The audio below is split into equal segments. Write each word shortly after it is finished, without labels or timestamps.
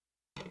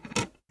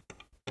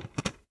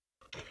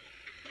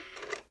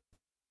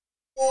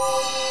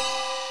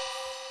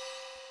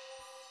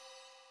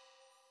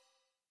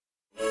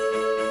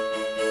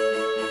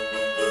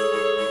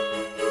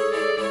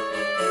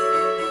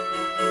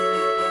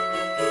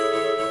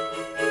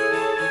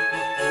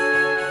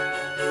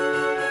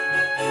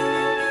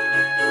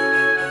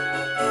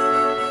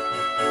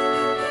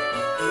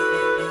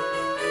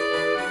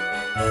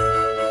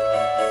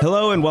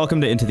Hello and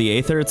welcome to Into the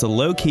Aether. It's a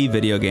low-key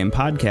video game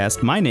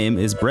podcast. My name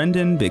is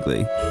Brendan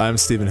Bigley. I'm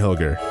Stephen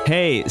Hilger.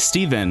 Hey,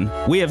 Stephen,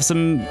 we have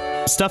some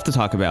stuff to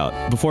talk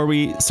about before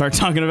we start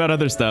talking about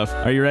other stuff.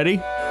 Are you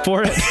ready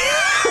for it?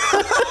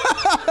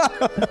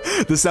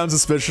 This sounds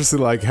suspiciously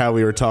like how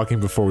we were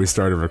talking before we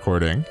started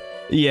recording.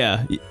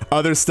 Yeah.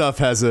 Other stuff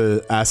has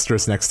a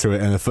asterisk next to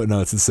it and the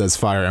footnotes it says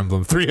Fire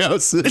Emblem Three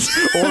Houses.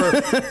 Or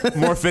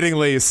more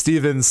fittingly,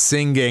 Stephen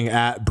singing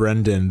at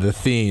Brendan the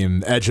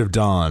theme, Edge of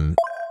Dawn.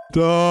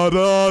 Da,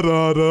 da,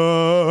 da,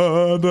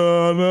 da,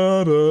 da,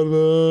 da, da,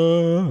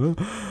 da.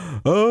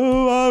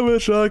 Oh, I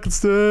wish I could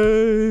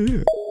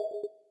stay.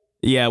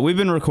 Yeah, we've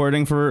been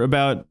recording for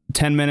about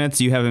 10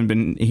 minutes. You haven't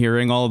been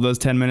hearing all of those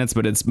 10 minutes,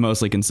 but it's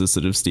mostly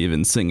consisted of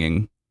Steven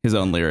singing his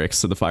own lyrics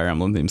to the Fire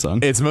Emblem theme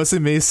song. It's mostly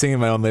me singing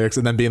my own lyrics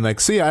and then being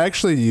like, see, I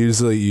actually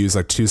usually use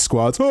like 2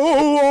 squats.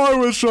 Oh, I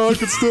wish I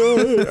could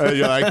stay. And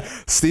you're like,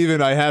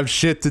 Steven, I have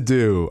shit to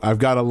do. I've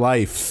got a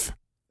life.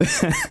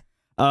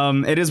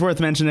 It is worth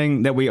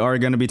mentioning that we are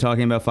going to be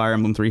talking about Fire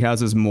Emblem Three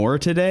Houses more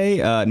today.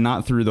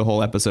 Not through the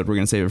whole episode. We're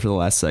going to save it for the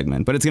last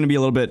segment, but it's going to be a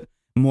little bit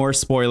more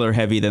spoiler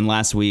heavy than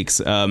last week's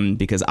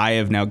because I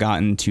have now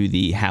gotten to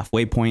the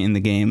halfway point in the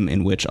game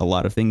in which a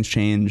lot of things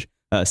change.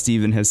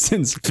 Steven has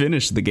since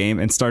finished the game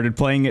and started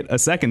playing it a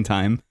second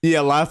time.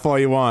 Yeah, laugh all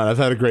you want. I've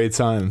had a great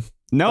time.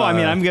 No, I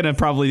mean, I'm going to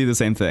probably do the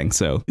same thing.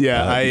 So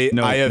yeah, I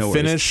have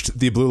finished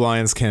the Blue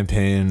Lions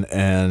campaign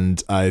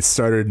and I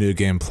started New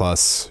Game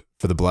Plus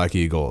for the Black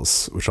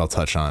Eagles, which I'll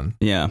touch on.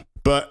 Yeah.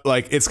 But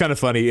like, it's kind of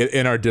funny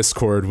in our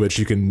Discord, which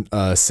you can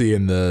see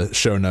in the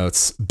show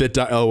notes,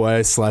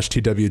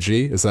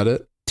 bit.ly/TWG. Is that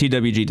it?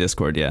 TWG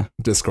Discord. Yeah.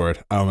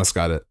 Discord. I almost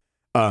got it.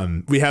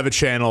 We have a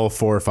channel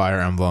for Fire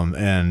Emblem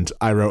and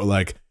I wrote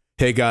like,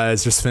 hey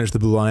guys, just finished the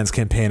Blue Lions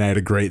campaign. I had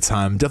a great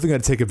time. Definitely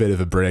got to take a bit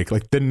of a break.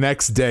 Like the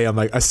next day, I'm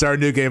like, I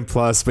started New Game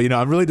Plus, but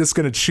I'm really just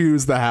going to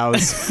choose the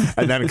house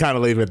and then kind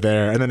of leave it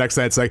there. And the next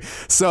night it's like,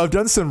 so I've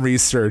done some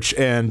research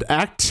and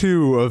Act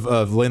 2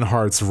 of Lynn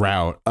Hart's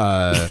Route.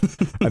 And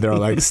they're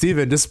like,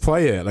 Steven, just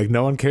play it. Like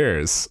no one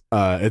cares.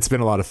 It's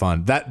been a lot of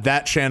fun.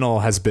 That channel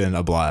has been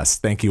a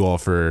blast. Thank you all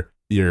for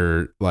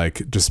your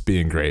like just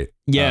being great.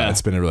 Yeah.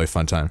 It's been a really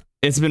fun time.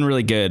 It's been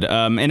really good.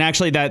 And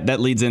actually that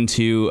leads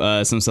into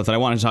some stuff that I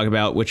wanted to talk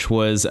about, which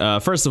was,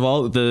 first of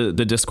all, the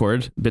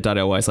Discord,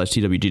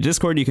 bit.ly/TWG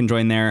Discord. You can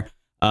join there.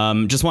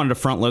 Just wanted to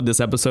front load this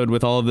episode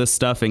with all of this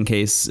stuff in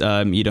case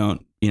you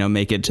don't,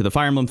 make it to the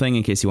Fire Emblem thing,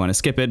 in case you want to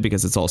skip it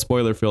because it's all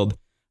spoiler filled.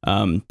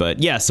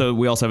 But yeah, so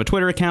we also have a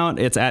Twitter account.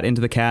 It's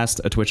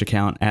 @IntoTheCast, a Twitch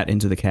account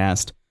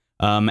 @IntoTheCast.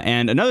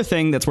 And another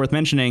thing that's worth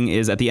mentioning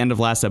is at the end of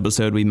last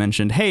episode, we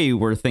mentioned, hey,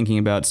 we're thinking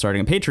about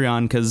starting a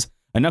Patreon because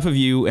enough of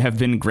you have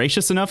been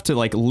gracious enough to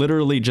like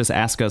literally just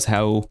ask us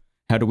how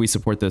do we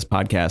support this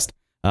podcast,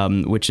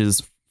 which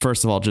is,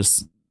 first of all,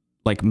 just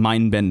like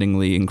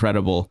mind-bendingly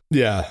incredible.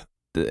 Yeah,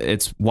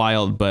 it's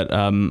wild. But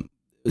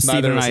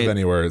neither of us have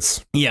any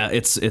words. Yeah,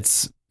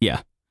 it's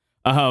yeah.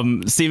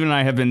 Stephen and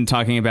I have been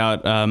talking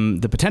about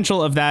the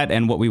potential of that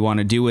and what we want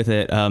to do with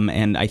it.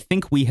 And I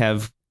think we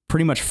have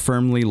pretty much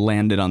firmly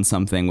landed on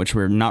something which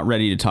we're not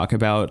ready to talk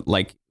about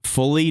like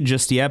fully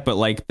just yet, but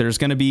like there's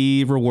going to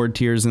be reward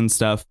tiers and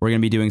stuff. We're going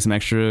to be doing some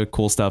extra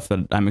cool stuff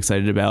that I'm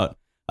excited about.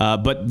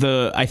 But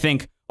I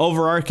think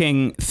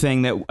overarching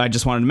thing that I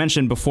just wanted to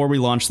mention before we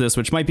launch this,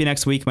 which might be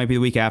next week, might be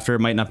the week after,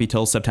 it might not be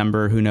till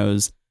September, who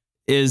knows,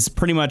 is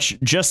pretty much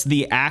just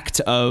the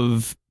act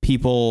of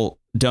people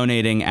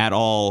donating at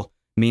all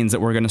means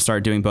that we're going to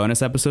start doing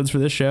bonus episodes for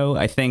this show.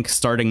 I think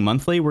starting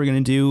monthly, we're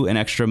going to do an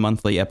extra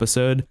monthly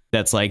episode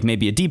that's like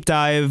maybe a deep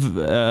dive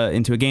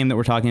into a game that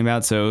we're talking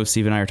about. So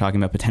Steve and I are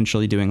talking about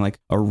potentially doing like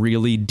a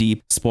really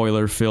deep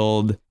spoiler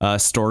filled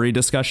story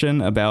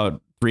discussion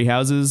about Three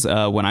Houses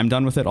when I'm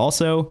done with it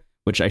also,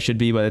 which I should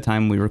be by the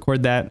time we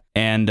record that,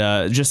 and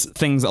just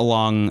things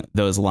along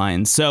those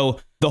lines. So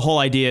the whole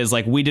idea is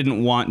like we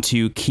didn't want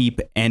to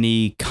keep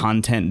any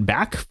content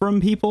back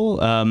from people.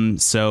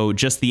 So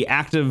just the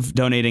act of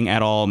donating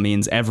at all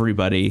means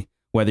everybody,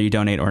 whether you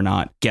donate or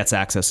not, gets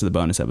access to the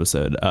bonus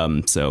episode.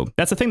 So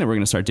that's the thing that we're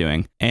going to start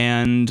doing.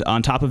 And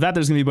on top of that,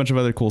 there's going to be a bunch of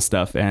other cool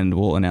stuff, and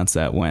we'll announce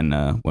that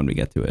when we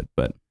get to it.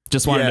 But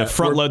just wanted to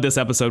front load this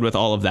episode with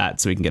all of that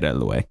so we can get it out of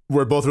the way.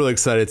 We're both really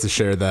excited to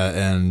share that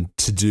and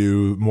to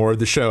do more of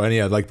the show. And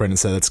yeah, like Brendan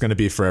said, it's going to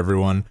be for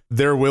everyone.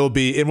 There will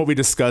be, in what we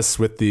discussed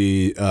with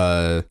the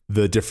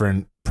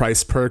different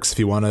price perks, if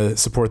you want to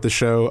support the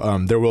show,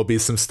 there will be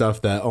some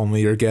stuff that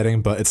only you're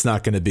getting, but it's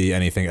not going to be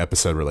anything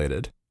episode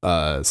related.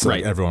 So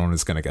right. Everyone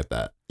is going to get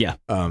that. Yeah.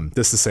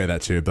 Just to say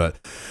that too, but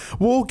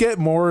we'll get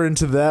more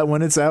into that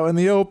when it's out in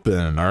the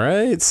open. All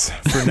right.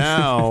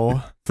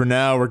 For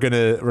now, we're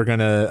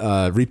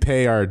gonna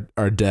repay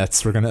our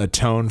debts. We're gonna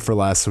atone for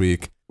last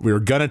week. We were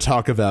gonna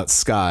talk about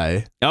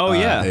Sky. Oh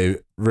yeah, a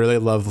really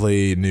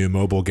lovely new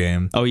mobile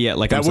game. Oh yeah,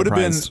 like that would have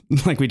been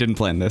like we didn't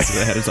plan this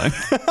ahead of time.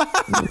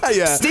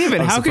 Yeah,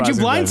 Steven, how could you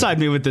blindside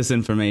me with this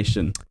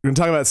information? We're gonna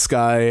talk about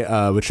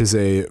Sky, which is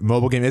a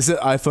mobile game. Is it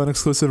iPhone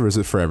exclusive or is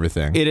it for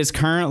everything? It is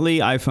currently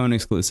iPhone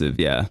exclusive.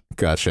 Yeah.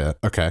 Gotcha.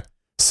 Okay.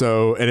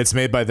 So, and it's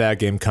made by That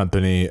Game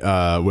Company,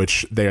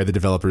 which they are the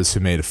developers who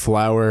made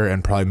Flower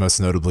and probably most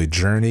notably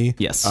Journey.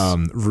 Yes.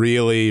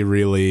 Really,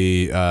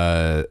 really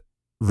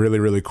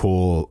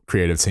cool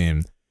creative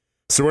team.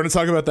 So we're going to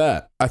talk about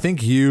that. I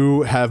think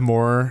you have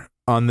more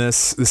on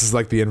this. This is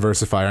like the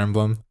inverse of Fire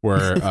Emblem,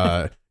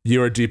 where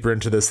you are deeper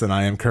into this than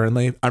I am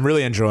currently. I'm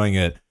really enjoying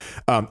it.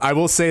 I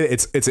will say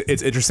it's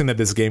interesting that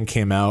this game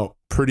came out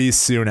pretty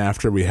soon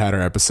after we had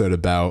our episode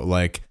about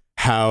like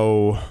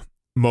how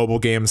mobile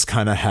games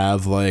kind of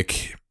have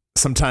like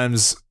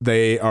sometimes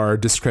they are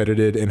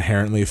discredited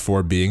inherently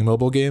for being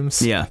mobile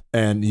games. Yeah.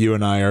 And you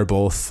and I are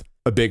both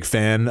a big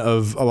fan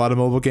of a lot of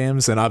mobile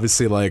games. And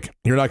obviously, like,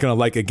 you're not going to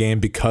like a game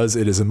because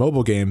it is a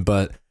mobile game,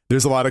 but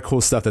there's a lot of cool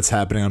stuff that's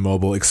happening on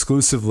mobile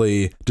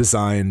exclusively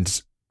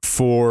designed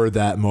for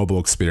that mobile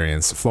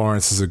experience.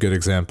 Florence is a good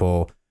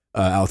example.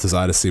 Alto's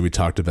Odyssey we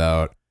talked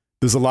about.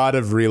 There's a lot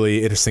of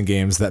really interesting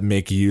games that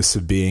make use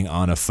of being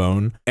on a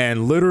phone,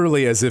 and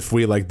literally as if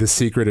we like the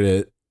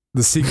secreted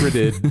this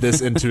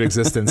into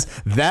existence.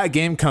 That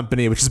Game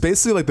Company, which is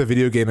basically like the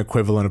video game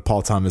equivalent of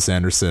Paul Thomas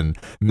Anderson,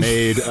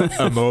 made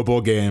a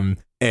mobile game,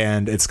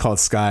 and it's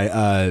called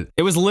Sky.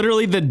 It was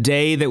literally the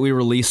day that we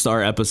released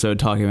our episode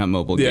talking about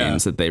mobile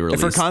games that they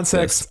released. And for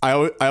context,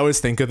 I always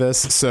think of this.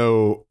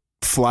 So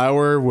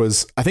Flower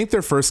was, I think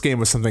their first game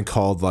was something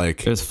called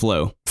like it was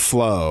Flow.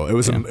 It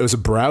was a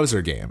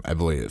browser game, I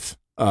believe.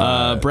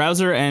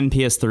 Browser and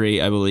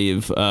PS3, I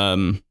believe.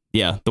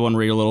 The one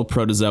where you're a little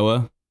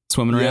protozoa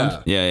swimming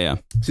around. Yeah.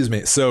 Excuse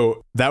me.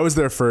 So that was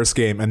their first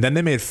game, and then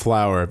they made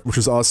Flower, which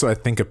was also, I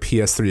think, a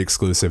PS3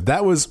 exclusive.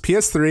 That was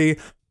PS3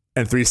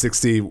 and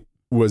 360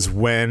 was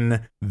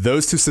when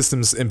those two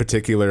systems in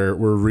particular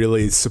were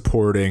really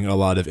supporting a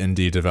lot of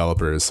indie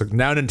developers. So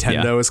now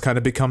Nintendo has kind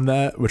of become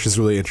that, which is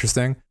really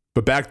interesting.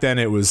 But back then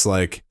it was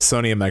like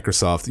Sony and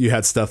Microsoft. You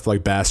had stuff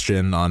like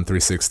Bastion on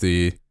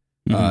 360.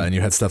 And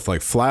you had stuff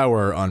like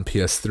Flower on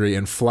PS3.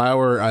 And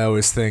Flower, I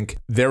always think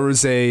there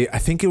was I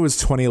think it was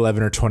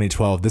 2011 or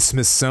 2012, the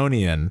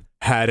Smithsonian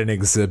had an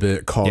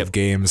exhibit called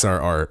Games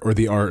Are Art, or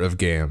The Art of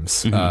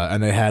Games.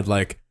 And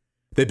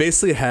they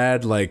basically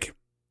had like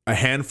a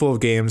handful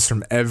of games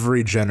from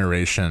every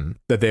generation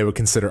that they would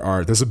consider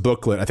art. There's a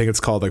booklet, I think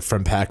it's called like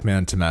From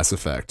Pac-Man to Mass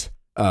Effect.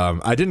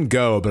 I didn't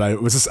go, but I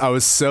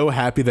was so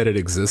happy that it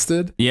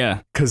existed.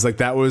 Yeah. Cause like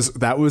that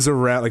was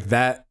around like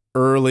that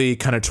early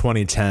kind of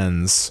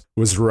 2010s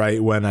was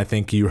right when I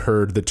think you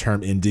heard the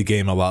term indie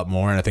game a lot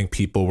more. And I think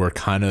people were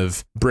kind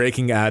of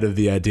breaking out of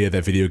the idea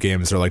that video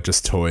games are like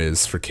just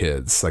toys for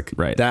kids. Like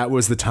that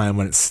was the time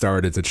when it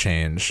started to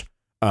change.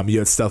 You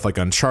had stuff like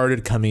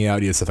Uncharted coming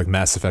out. You had stuff like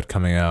Mass Effect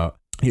coming out.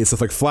 You had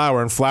stuff like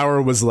Flower, and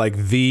Flower was like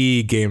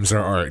the Games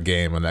Are Art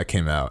game when that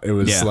came out. It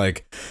was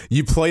like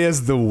you play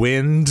as the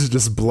wind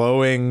just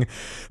blowing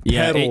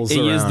pedals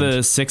around. It used the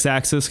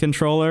 6-axis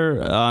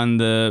controller on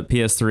the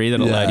PS3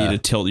 that allowed you to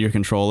tilt your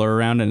controller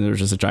around, and there was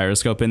just a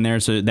gyroscope in there.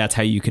 So that's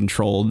how you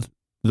controlled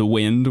the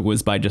wind,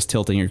 was by just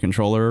tilting your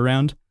controller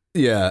around.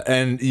 Yeah,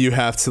 and you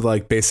have to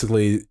like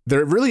basically,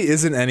 there really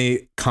isn't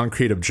any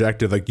concrete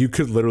objective. Like you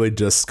could literally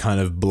just kind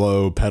of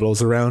blow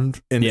pedals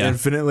around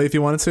infinitely if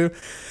you wanted to.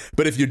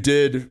 But if you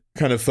did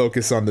kind of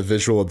focus on the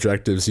visual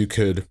objectives, you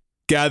could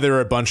gather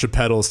a bunch of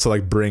pedals to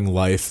like bring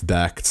life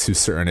back to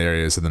certain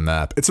areas of the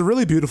map. It's a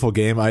really beautiful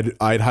game.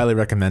 I'd highly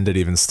recommend it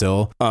even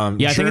still. I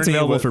think it's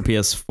available for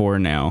PS4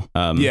 now.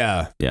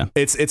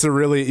 It's a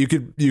really,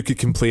 you could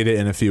complete it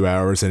in a few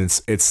hours, and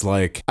it's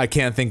like, I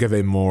can't think of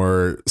a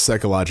more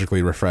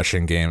psychologically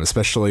refreshing game,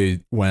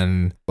 especially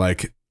when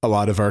like a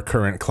lot of our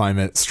current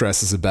climate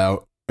stresses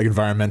about like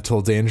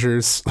environmental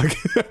dangers. Like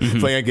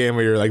playing a game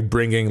where you're like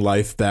bringing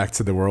life back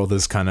to the world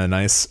is kind of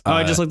nice.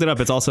 I just looked it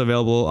up. It's also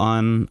available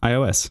on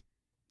iOS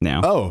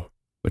now.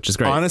 Which is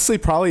great. Honestly,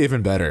 probably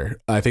even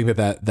better. I think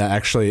that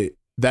actually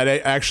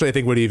I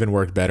think would even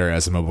work better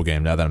as a mobile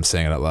game now that I'm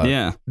saying it out loud.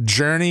 Yeah.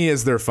 Journey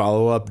is their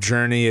follow-up.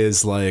 Journey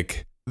is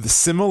like the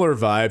similar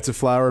vibe to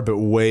Flower, but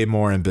way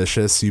more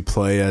ambitious. You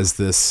play as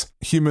this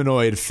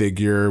humanoid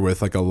figure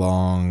with like a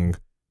long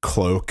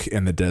cloak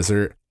in the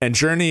desert. And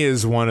Journey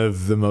is one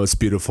of the most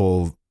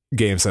beautiful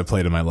games I've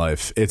played in my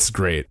life. It's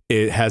great.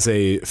 It has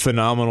a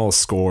phenomenal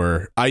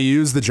score. I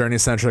use the Journey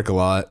soundtrack a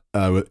lot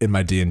in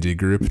my D&D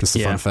group. Just a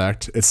fun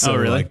fact. It's so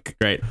like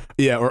great.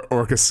 Yeah,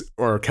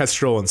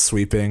 orchestral and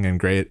sweeping and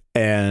great.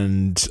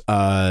 And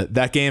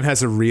that game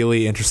has a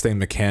really interesting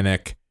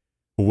mechanic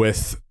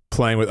with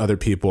playing with other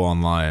people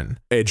online.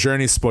 A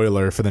Journey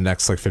spoiler for the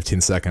next like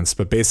 15 seconds,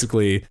 but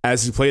basically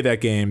as you play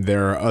that game,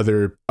 there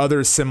are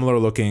other similar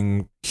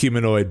looking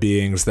humanoid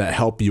beings that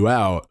help you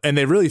out, and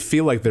they really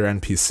feel like they're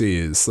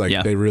NPCs.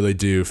 Like they really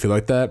do feel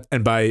like that.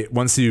 And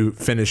once you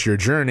finish your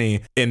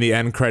journey, in the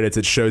end credits,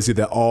 it shows you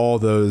that all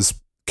those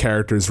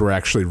characters were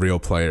actually real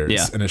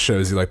players, and it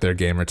shows you like their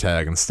gamer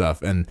tag and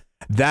stuff. And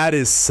that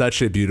is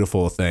such a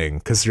beautiful thing,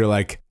 because you're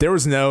like, there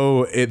was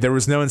no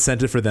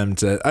incentive for them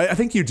to. I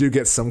think you do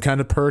get some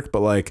kind of perk,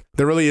 but like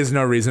there really is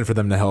no reason for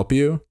them to help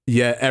you.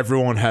 Yet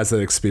everyone has that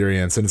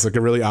experience, and it's like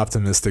a really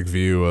optimistic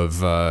view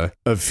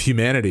of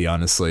humanity.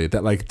 Honestly,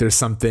 that like there's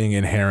something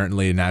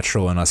inherently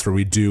natural in us where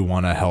we do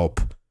want to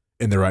help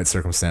in the right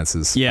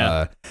circumstances.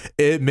 Yeah.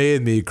 It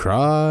made me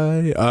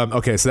cry.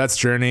 Okay, so that's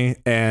Journey.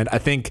 And I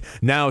think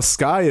now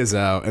Sky is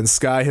out, and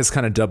Sky has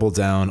kind of doubled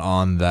down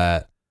on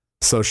that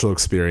social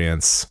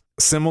experience.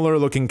 Similar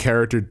looking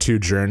character to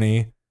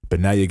Journey, but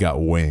now you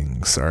got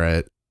wings, all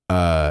right?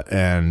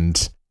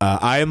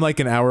 I am like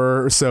an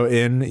hour or so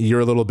in.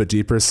 You're a little bit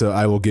deeper, so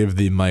I will give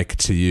the mic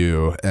to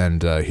you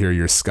and hear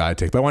your Sky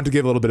take. But I want to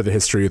give a little bit of a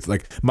history with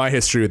like my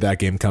history with that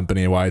game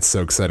company and why it's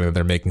so exciting that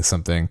they're making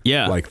something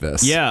like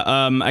this. Yeah.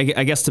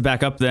 I guess to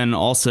back up then,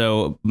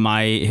 also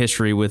my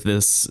history with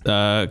this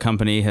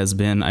company has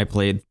been I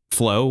played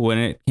Flow when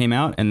it came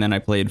out, and then I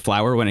played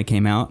Flower when it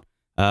came out,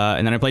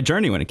 and then I played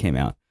Journey when it came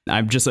out.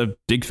 I'm just a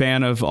big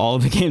fan of all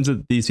of the games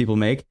that these people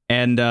make.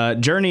 And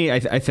Journey,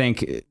 I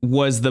think,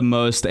 was the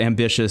most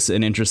ambitious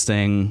and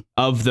interesting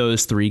of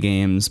those three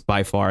games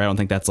by far. I don't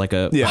think that's like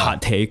a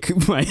hot take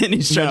by any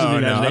stretch of the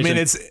imagination. I mean,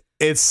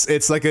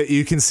 it's like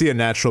you can see a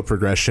natural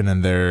progression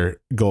in their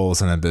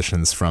goals and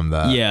ambitions from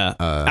that. Yeah.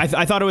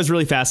 I thought it was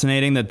really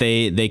fascinating that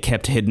they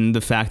kept hidden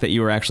the fact that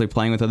you were actually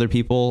playing with other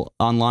people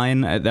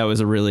online. That was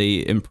a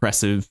really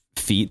impressive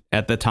feat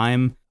at the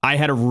time. I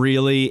had a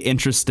really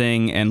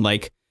interesting and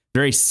like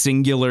very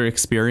singular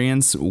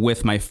experience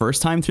with my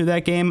first time through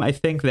that game. I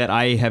think that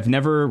I have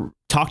never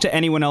talked to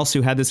anyone else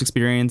who had this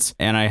experience,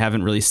 and I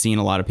haven't really seen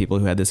a lot of people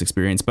who had this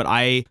experience, but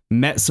I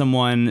met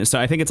someone. So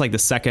I think it's like the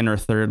second or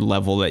third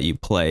level that you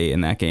play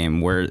in that game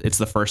where it's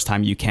the first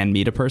time you can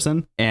meet a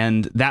person,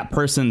 and that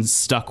person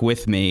stuck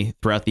with me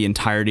throughout the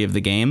entirety of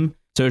the game.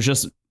 So it's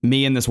just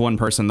me and this one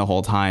person the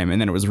whole time. And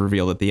then it was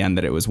revealed at the end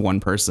that it was one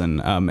person.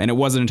 And it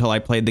wasn't until I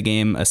played the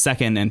game a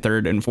second and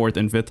third and fourth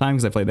and fifth time,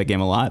 because I played that game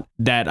a lot,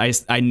 that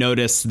I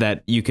noticed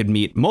that you could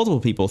meet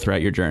multiple people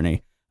throughout your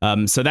journey.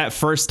 So that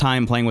first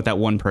time playing with that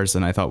one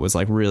person, I thought was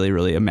like really,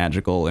 really a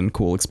magical and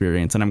cool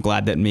experience. And I'm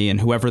glad that me and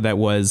whoever that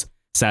was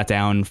sat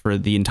down for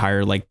the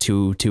entire like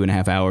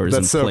 2.5 hours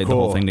and played the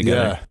whole thing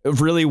together. Yeah. A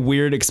really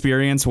weird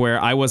experience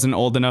where I wasn't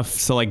old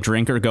enough to like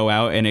drink or go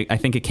out. And I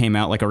think it came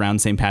out like around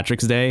St.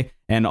 Patrick's Day.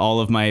 And all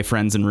of my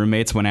friends and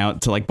roommates went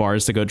out to like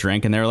bars to go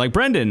drink. And they were like,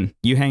 Brendan,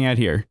 you hang out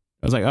here.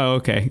 I was like, oh,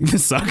 okay,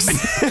 this sucks.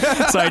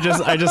 So I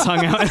just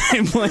hung out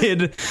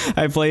and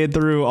I played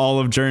through all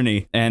of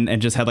Journey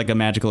and just had like a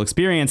magical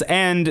experience.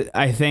 And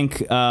I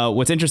think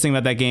what's interesting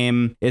about that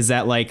game is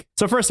that like,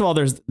 so first of all,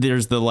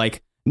 there's the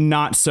like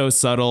not so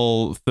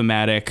subtle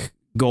thematic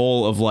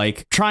goal of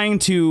like trying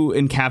to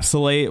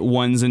encapsulate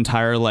one's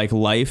entire like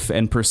life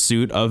and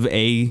pursuit of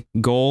a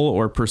goal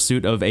or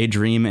pursuit of a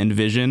dream and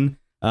vision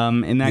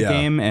in that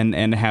game,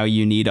 and how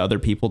you need other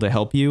people to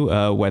help you,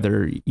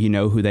 whether you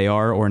know who they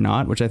are or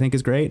not, which I think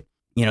is great.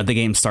 You know, the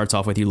game starts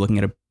off with you looking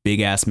at a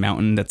big ass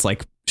mountain that's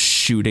like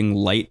shooting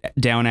light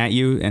down at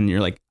you, and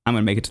you're like, I'm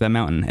gonna make it to that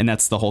mountain, and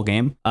that's the whole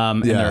game.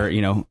 And there are,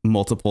 you know,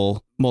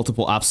 multiple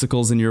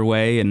obstacles in your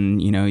way,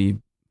 and you know,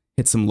 you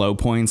hit some low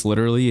points,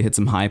 literally, you hit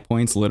some high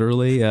points,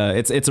 literally.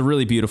 It's a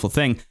really beautiful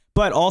thing.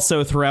 But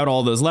also throughout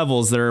all those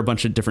levels, there are a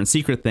bunch of different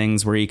secret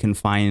things where you can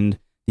find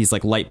these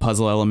like light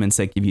puzzle elements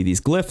that give you these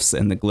glyphs,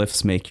 and the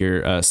glyphs make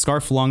your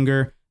scarf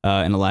longer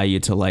and allow you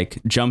to like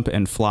jump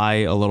and fly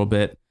a little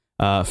bit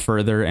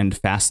further and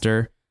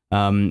faster.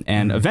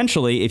 And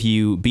eventually, if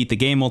you beat the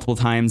game multiple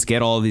times,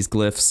 get all of these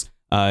glyphs,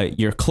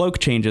 your cloak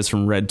changes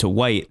from red to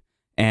white.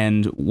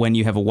 And when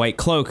you have a white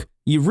cloak,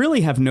 you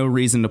really have no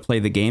reason to play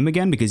the game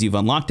again because you've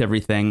unlocked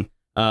everything.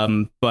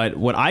 But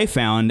what I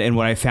found, and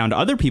what I found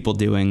other people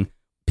doing,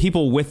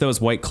 people with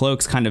those white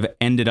cloaks kind of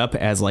ended up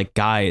as like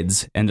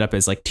guides, ended up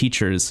as like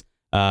teachers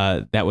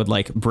that would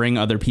like bring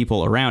other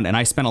people around. And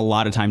I spent a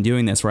lot of time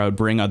doing this, where I would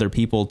bring other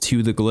people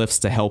to the glyphs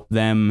to help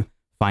them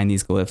find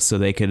these glyphs so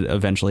they could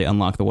eventually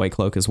unlock the white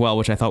cloak as well,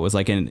 which I thought was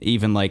like an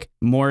even like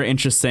more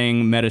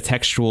interesting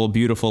metatextual,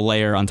 beautiful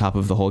layer on top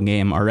of the whole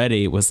game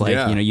already. It was like,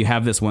 you know, you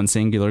have this one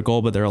singular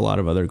goal, but there are a lot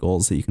of other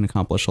goals that you can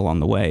accomplish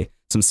along the way.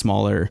 Some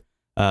smaller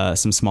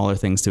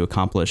things to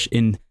accomplish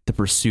in the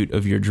pursuit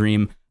of your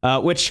dream,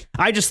 which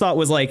I just thought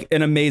was like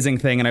an amazing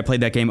thing. And I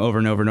played that game over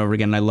and over and over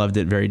again, and I loved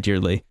it very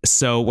dearly.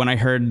 So when I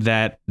heard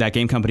that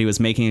game company was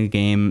making a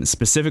game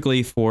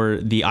specifically for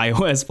the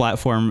iOS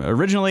platform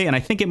originally, and I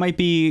think it might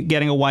be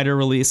getting a wider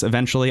release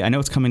eventually. I know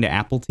it's coming to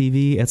Apple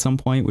TV at some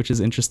point, which is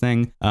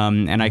interesting.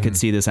 And I could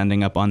see this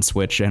ending up on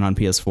Switch and on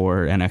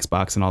PS4 and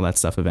Xbox and all that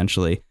stuff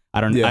eventually.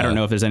 I don't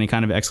know if there's any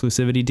kind of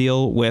exclusivity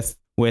deal with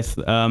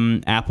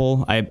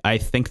Apple. I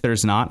think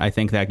there's not. I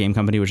think that game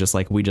company was just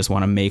like, we just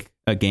want to make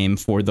a game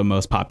for the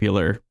most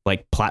popular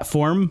like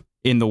platform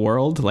in the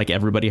world. Like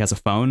everybody has a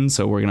phone,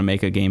 so we're gonna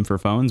make a game for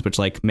phones, which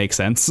like makes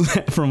sense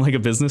from like a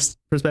business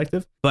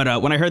perspective.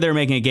 But when I heard they were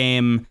making a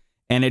game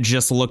and it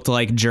just looked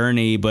like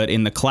Journey but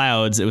in the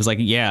clouds, it was like,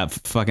 yeah,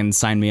 fucking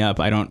sign me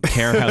up. I don't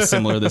care how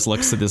similar this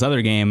looks to this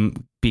other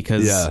game,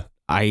 because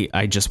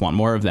I just want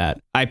more of that.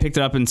 I picked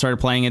it up and started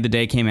playing it the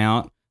day it came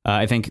out.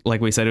 I think,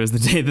 like we said, it was the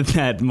day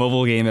that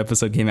mobile game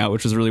episode came out,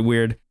 which was really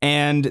weird.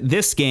 And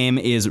this game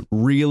is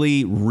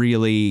really,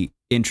 really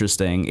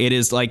interesting. It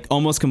is like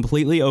almost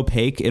completely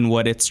opaque in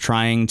what it's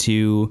trying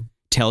to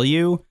tell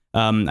you.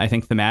 I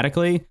think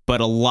thematically,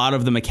 but a lot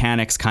of the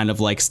mechanics kind of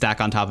like stack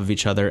on top of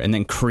each other and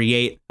then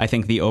create, I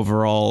think, the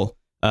overall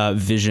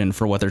vision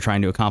for what they're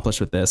trying to accomplish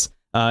with this.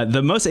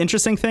 The most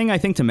interesting thing I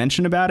think to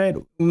mention about it,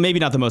 maybe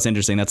not the most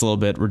interesting, that's a little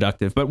bit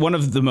reductive, but one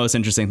of the most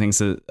interesting things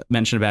to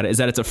mention about it is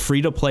that it's a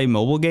free to play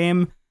mobile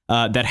game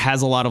that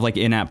has a lot of like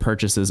in-app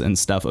purchases and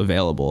stuff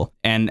available.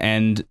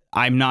 And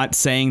I'm not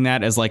saying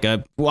that as like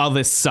well,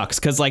 this sucks.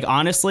 Cause like,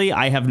 honestly,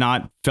 I have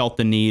not felt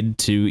the need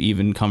to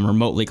even come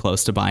remotely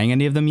close to buying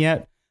any of them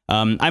yet.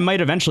 I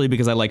might eventually,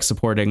 because I like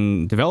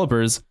supporting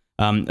developers.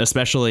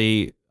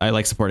 Especially I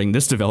like supporting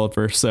this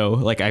developer, so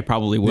like I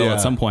probably will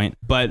at some point.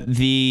 But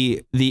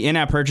the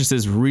in-app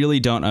purchases really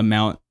don't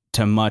amount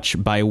to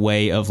much by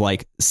way of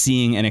like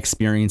seeing and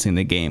experiencing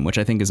the game, which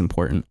I think is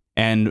important.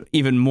 And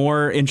even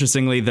more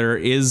interestingly, there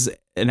is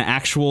an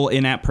actual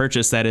in-app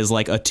purchase that is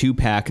like a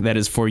 2-pack that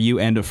is for you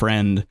and a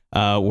friend,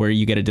 where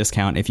you get a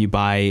discount if you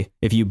buy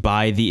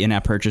the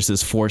in-app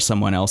purchases for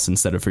someone else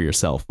instead of for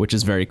yourself, which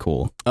is very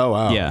cool. Oh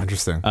wow, yeah,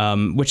 interesting.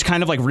 Which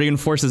kind of like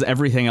reinforces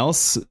everything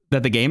else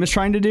that the game is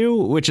trying to do,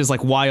 which is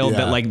like wild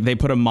that like they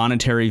put a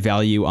monetary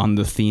value on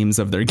the themes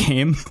of their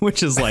game,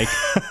 which is like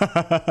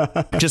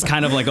just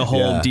kind of like a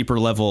whole deeper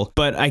level.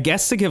 But I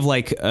guess to give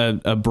like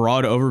a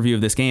broad overview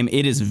of this game,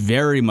 it is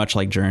very much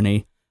like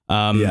Journey.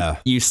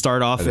 You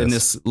start off in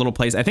this little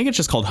place. I think it's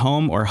just called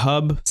Home or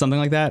Hub, something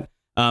like that.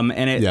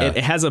 And it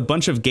has a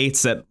bunch of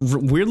gates that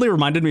weirdly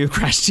reminded me of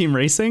Crash Team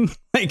Racing.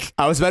 Like,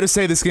 I was about to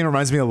say, this game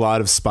reminds me a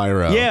lot of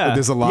Spyro. Yeah,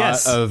 there's a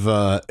lot of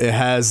it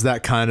has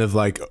that kind of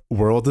like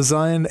world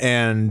design,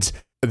 and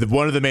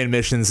one of the main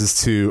missions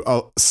is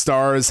to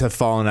stars have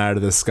fallen out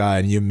of the sky,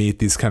 and you meet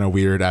these kind of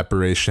weird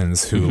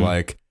apparitions who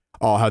like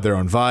all have their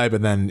own vibe,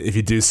 and then if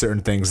you do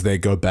certain things, they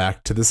go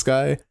back to the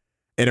sky.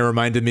 And it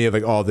reminded me of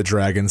like all the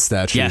dragon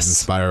statues in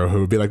Spyro who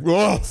would be like,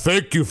 "Oh,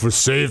 thank you for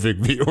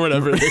saving me," or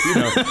whatever,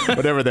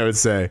 whatever they would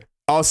say.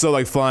 Also,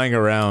 like flying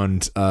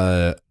around,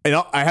 and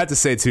I had to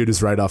say too,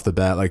 just right off the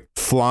bat, like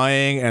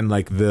flying and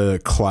like the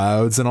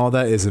clouds and all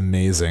that is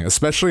amazing,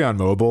 especially on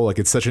mobile. Like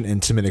it's such an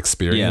intimate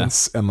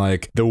experience, and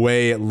like the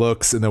way it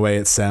looks and the way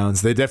it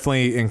sounds. They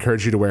definitely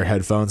encourage you to wear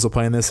headphones while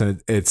playing this,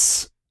 and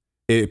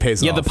it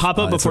pays off. Yeah, the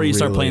pop-up before you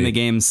start playing the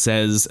game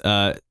says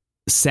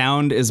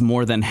sound is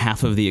more than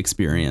half of the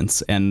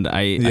experience, and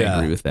I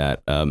agree with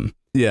that.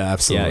 Yeah,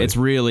 absolutely. Yeah, it's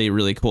really,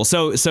 really cool.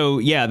 So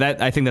yeah,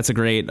 that I think that's a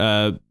great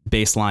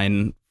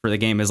baseline for the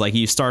game. Is like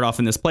you start off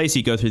in this place,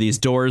 you go through these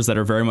doors that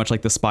are very much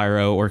like the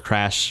Spyro or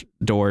Crash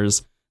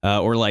doors,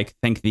 or like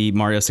think the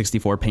Mario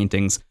 64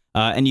 paintings.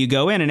 And you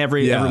go in, and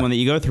everyone that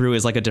you go through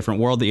is like a different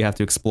world that you have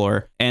to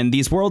explore. And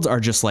these worlds are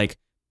just like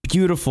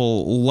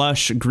beautiful,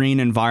 lush green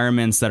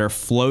environments that are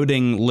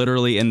floating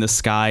literally in the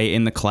sky,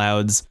 in the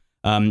clouds.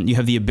 You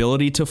have the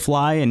ability to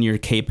fly, and your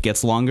cape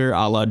gets longer,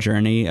 a la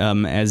Journey,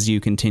 as you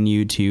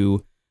continue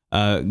to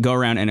go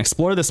around and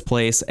explore this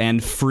place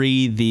and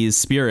free these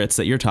spirits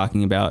that you're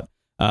talking about.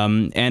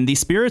 And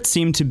these spirits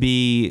seem to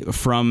be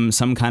from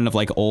some kind of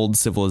like old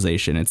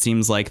civilization. It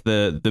seems like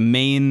the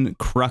main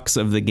crux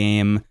of the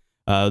game,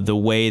 the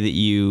way that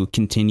you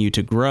continue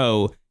to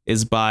grow,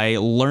 is by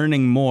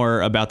learning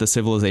more about the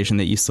civilization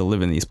that used to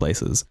live in these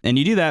places. And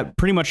you do that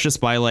pretty much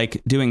just by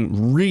like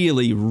doing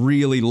really,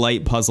 really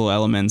light puzzle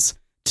elements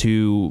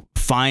to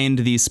find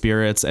these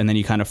spirits, and then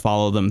you kind of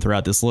follow them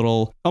throughout this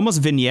little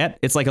almost vignette.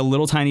 It's like a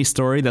little tiny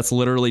story that's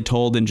literally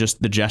told in just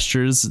the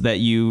gestures that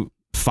you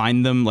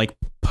find them like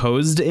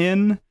posed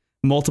in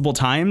multiple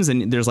times.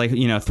 And there's like,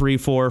 3,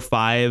 4,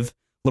 5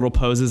 little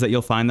poses that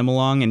you'll find them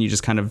along, and you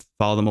just kind of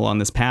follow them along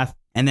this path.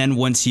 And then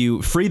once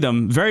you free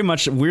them, very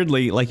much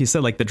weirdly, like you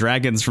said, like the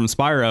dragons from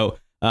Spyro,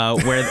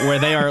 where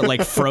they are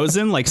like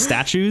frozen, like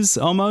statues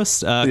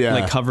almost,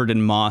 like covered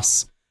in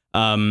moss.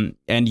 And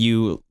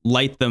you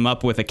light them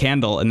up with a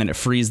candle, and then it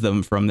frees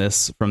them from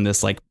this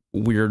like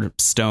weird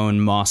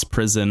stone moss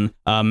prison.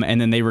 And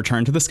then they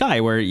return to the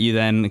sky, where you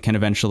then can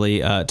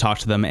eventually talk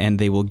to them, and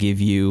they will give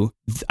you,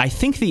 I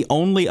think, the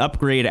only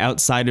upgrade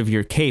outside of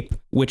your cape,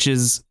 which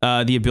is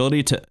the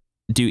ability to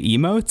do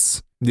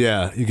emotes.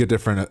 Yeah, you get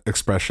different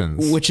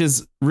expressions, which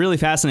is really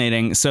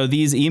fascinating. So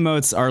these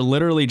emotes are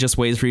literally just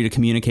ways for you to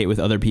communicate with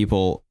other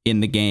people in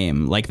the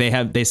game. Like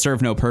they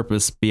serve no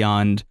purpose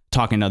beyond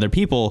talking to other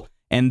people.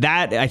 And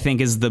that, I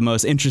think, is the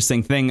most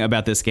interesting thing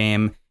about this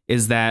game,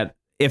 is that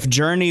if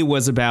Journey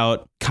was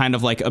about kind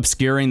of like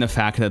obscuring the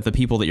fact that the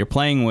people that you're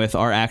playing with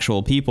are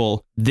actual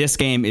people, this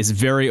game is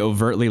very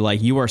overtly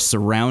like you are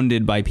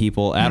surrounded by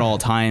people at all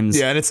times.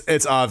 Yeah, and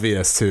it's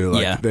obvious too.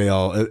 Like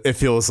it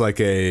feels like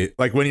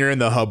when you're in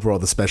the hub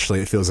world, especially,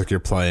 it feels like you're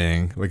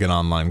playing like an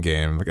online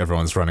game. Like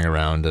everyone's running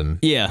around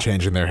and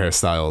changing their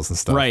hairstyles and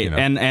stuff. Right.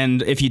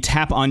 And if you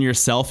tap on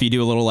yourself, you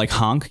do a little like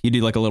honk. You do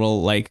like a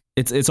little like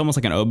it's almost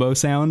like an oboe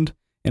sound.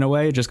 in a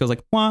way. It just goes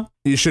like, wah.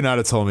 You should not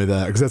have told me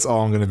that, because that's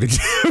all I'm going to be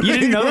doing. You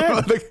didn't know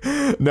that?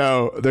 Like,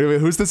 no. They're gonna be,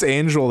 who's this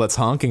angel that's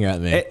honking at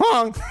me?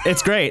 Honk!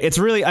 It's great. It's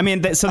really, I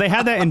mean, so they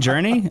had that in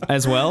Journey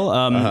as well.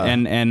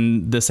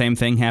 And the same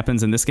thing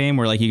happens in this game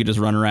where like you could just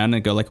run around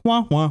and go like,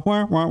 wah, wah,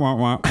 wah, wah, wah,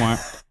 wah, wah.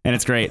 And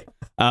it's great.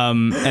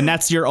 And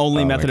that's your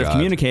only method of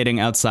communicating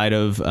outside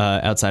of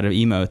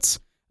emotes.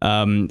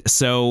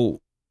 So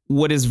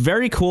what is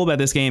very cool about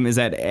this game is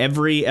that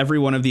every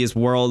one of these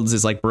worlds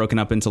is like broken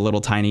up into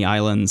little tiny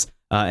islands,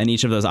 and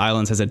each of those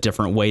islands has a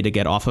different way to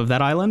get off of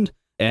that island.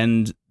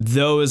 And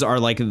those are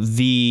like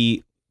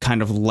the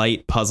kind of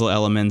light puzzle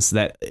elements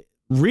that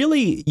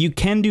really you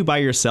can do by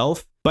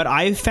yourself. But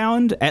I've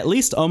found at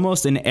least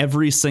almost in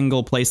every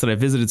single place that I've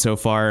visited so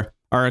far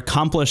are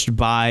accomplished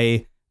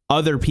by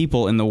other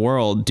people in the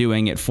world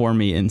doing it for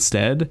me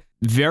instead.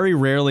 Very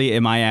rarely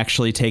am I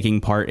actually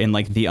taking part in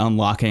like the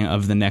unlocking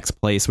of the next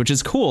place, which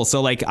is cool.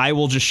 So like I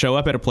will just show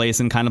up at a place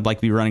and kind of like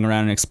be running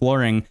around and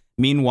exploring.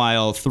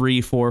 Meanwhile,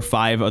 3, 4,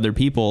 5 other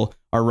people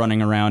are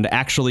running around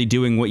actually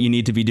doing what you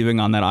need to be doing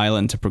on that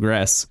island to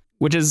progress,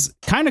 which is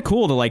kind of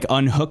cool to like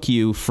unhook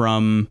you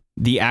from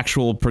the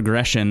actual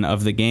progression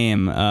of the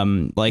game.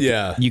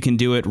 You can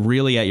do it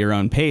really at your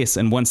own pace.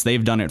 And once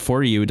they've done it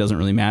for you, it doesn't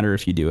really matter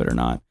if you do it or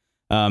not.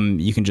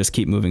 You can just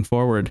keep moving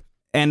forward.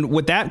 And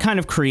what that kind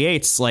of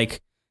creates,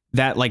 like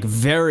that, like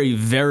very,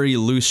 very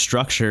loose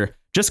structure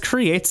just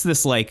creates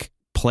this like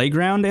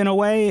playground in a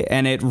way.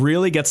 And it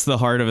really gets to the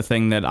heart of a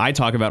thing that I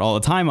talk about all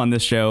the time on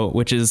this show,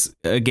 which is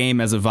a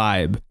game as a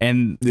vibe.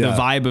 And the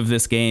vibe of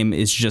this game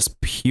is just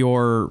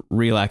pure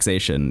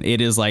relaxation. It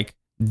is like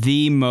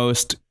the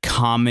most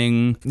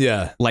calming,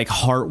 like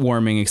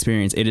heartwarming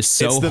experience. It is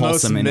so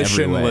wholesome in every way. It's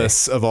the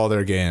most missionless of all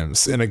their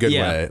games in a good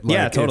way. Like,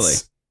 yeah, totally.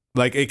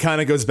 Like it kind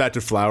of goes back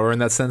to Flower in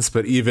that sense,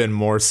 but even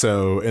more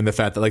so in the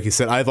fact that, like you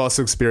said, I've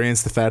also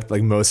experienced the fact that,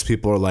 like, most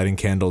people are lighting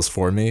candles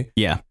for me.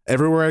 Yeah.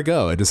 Everywhere I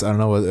go, I don't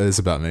know what it is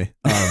about me.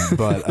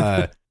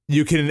 But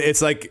you can,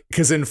 it's like,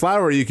 because in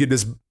Flower you could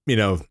just,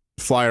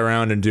 fly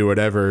around and do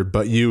whatever,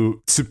 but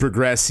to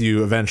progress,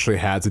 you eventually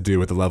had to do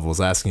what the level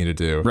is asking you to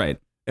do. Right.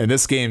 In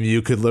this game,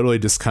 you could literally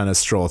just kind of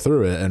stroll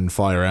through it and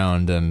fly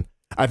around. And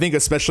I think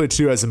especially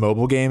too as a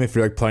mobile game, if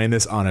you're like playing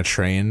this on a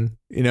train,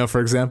 for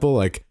example,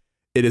 like,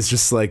 it is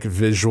just like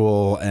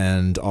visual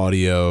and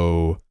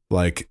audio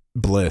like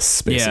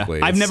bliss, basically.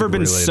 Yeah. I've never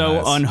been really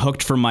so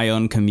unhooked from my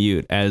own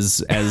commute as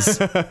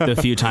the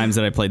few times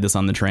that I played this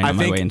on the train on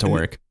my way into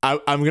work.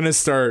 I'm gonna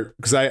start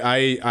because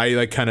I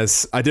like kind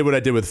of I did what I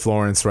did with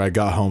Florence, where I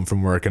got home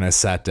from work and I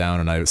sat down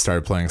and I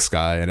started playing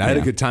Sky, and I had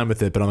a good time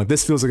with it. But I'm like,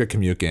 this feels like a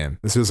commute game.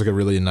 This feels like a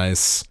really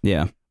nice,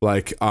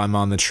 like I'm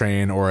on the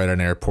train or at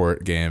an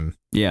airport game.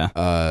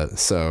 Yeah.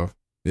 So.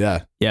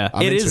 Yeah.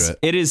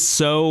 It is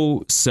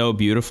so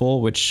beautiful,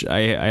 which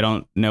I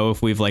don't know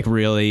if we've like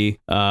really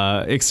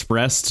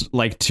expressed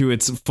like to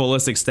its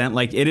fullest extent.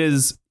 Like, it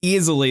is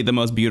easily the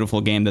most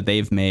beautiful game that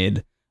they've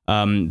made.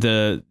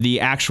 The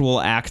actual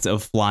act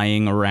of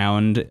flying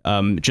around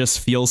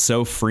just feels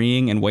so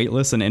freeing and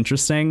weightless and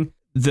interesting.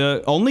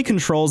 The only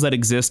controls that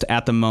exist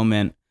at the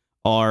moment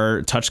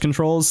are touch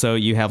controls. So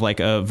you have like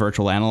a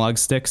virtual analog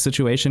stick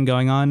situation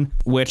going on,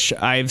 which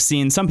I've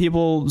seen some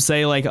people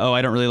say like, oh,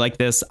 I don't really like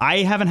this. I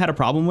haven't had a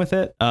problem with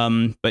it.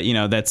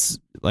 But that's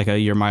like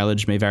your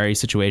mileage may vary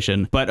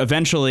situation. But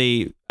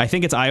eventually, I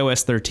think it's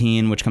iOS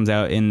 13, which comes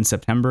out in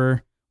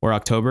September or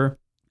October.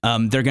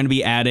 They're going to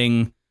be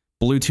adding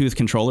Bluetooth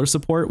controller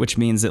support, which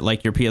means that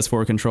like your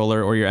PS4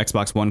 controller or your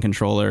Xbox One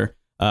controller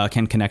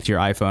can connect to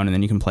your iPhone, and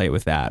then you can play it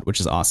with that,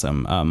 which is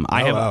awesome.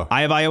 I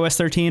have iOS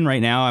 13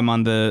 right now. I'm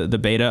on the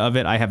beta of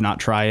it. I have not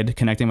tried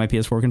connecting my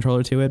PS4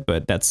 controller to it,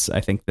 but that's, I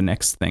think, the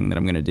next thing that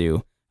I'm going to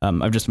do.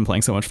 I've just been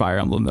playing so much Fire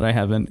Emblem that I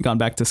haven't gone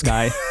back to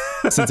Sky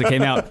since it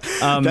came out.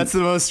 That's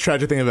the most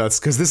tragic thing about it,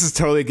 because this is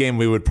totally a game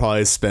we would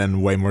probably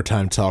spend way more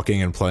time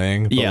talking and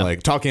playing, but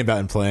like talking about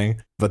and playing.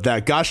 But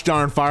that gosh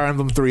darn Fire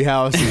Emblem 3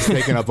 House is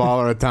taking up all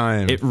our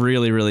time. It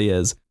really, really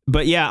is.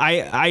 But yeah,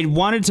 I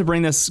wanted to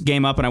bring this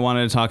game up, and I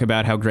wanted to talk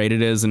about how great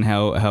it is and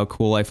how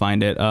cool I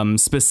find it,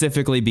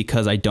 specifically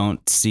because I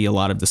don't see a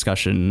lot of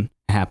discussion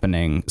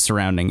happening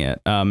surrounding it.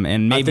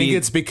 And maybe I think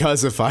it's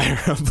because of Fire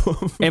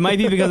Emblem. It might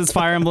be because it's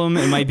Fire Emblem.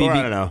 It might be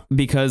I don't know.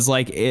 Because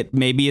like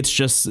maybe it's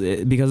just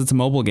because it's a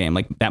mobile game.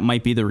 Like that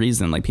might be the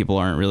reason. Like people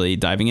aren't really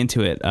diving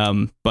into it.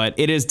 But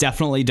it is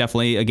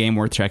definitely a game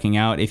worth checking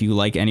out if you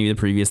like any of the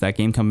previous That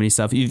Game Company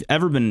stuff. If you've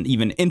ever been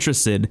even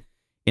interested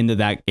into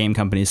That Game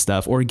Company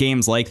stuff or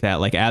games like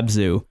that, like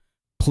Abzu,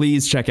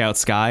 please check out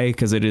Sky,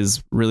 because it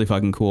is really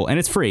fucking cool and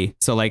it's free.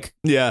 So like,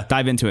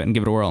 dive into it and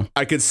give it a whirl.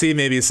 I could see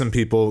maybe some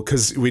people,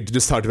 because we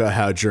just talked about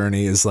how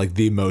Journey is like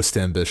the most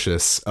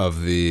ambitious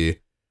of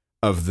their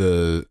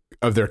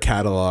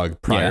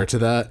catalog prior to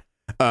that.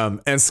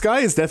 And Sky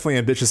is definitely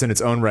ambitious in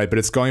its own right, but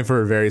it's going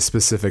for a very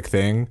specific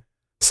thing.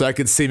 So I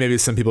could see maybe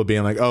some people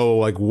being like, oh,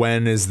 like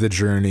when is the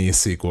Journey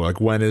sequel?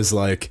 Like when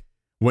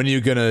are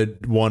you gonna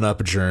one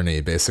up Journey,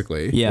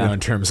 basically? In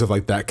terms of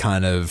like that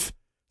kind of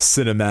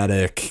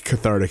cinematic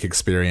cathartic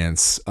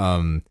experience.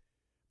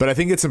 But But I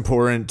think it's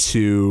important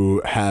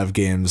to have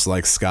games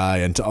like Sky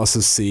and to also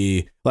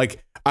see,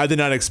 like, I did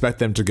not expect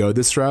them to go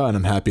this route, and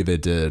I'm happy they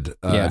did.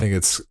 I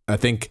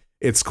think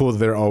it's cool that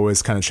they're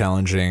always kind of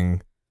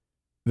challenging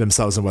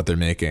themselves and what they're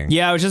making.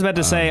 Yeah, I was just about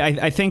to say,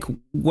 I think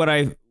what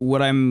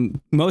I'm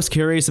most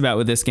curious about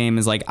with this game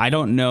is, like, I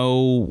don't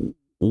know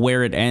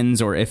where it ends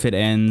or if it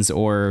ends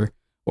or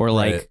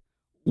like Right.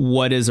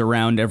 what is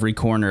around every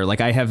corner.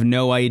 Like, I have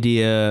no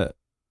idea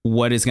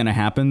what is going to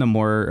happen the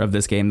more of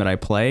this game that I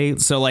play.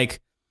 So, like,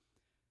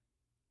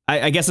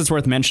 I guess it's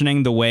worth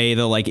mentioning the way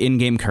the, like,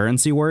 in-game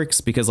currency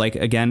works, because, like,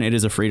 again, it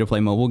is a free-to-play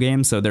mobile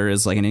game, so there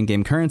is, like, an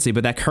in-game currency,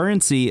 but that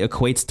currency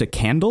equates to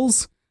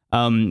candles.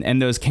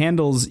 And those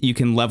candles you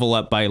can level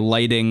up by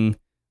lighting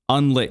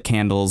unlit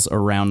candles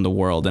around the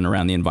world and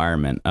around the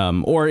environment.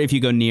 Or if you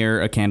go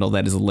near a candle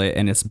that is lit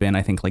and it's been,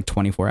 I think, like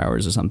 24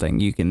 hours or something,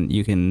 you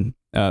can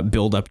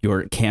build up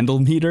your candle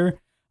meter.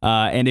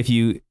 And if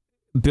you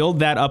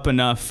build that up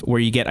enough where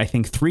you get, I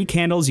think, 3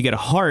 candles, you get a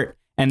heart,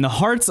 and the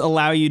hearts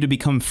allow you to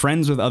become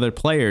friends with other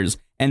players.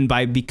 And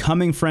by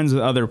becoming friends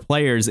with other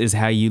players is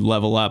how you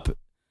level up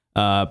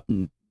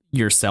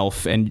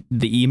yourself and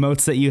the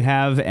emotes that you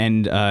have,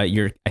 and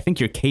I think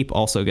your cape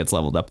also gets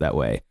leveled up that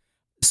way,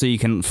 so you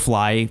can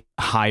fly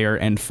higher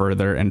and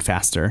further and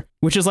faster,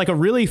 which is, like, a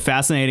really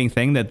fascinating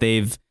thing that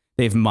they've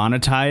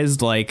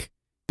monetized, like,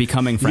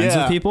 becoming friends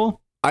with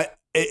people.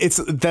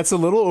 That's a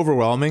little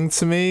overwhelming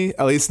to me,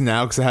 at least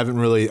now, because I haven't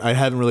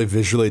really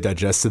visually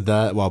digested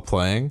that while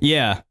playing.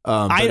 Yeah,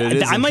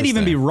 I might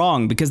even be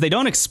wrong, because they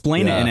don't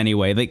explain it in any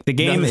way. Like, the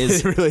game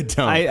is, they really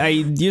don't. I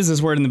used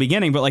this word in the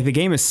beginning, but, like, the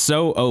game is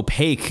so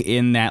opaque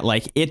in that,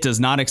 like, it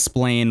does not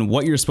explain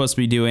what you're supposed to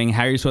be doing,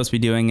 how you're supposed to be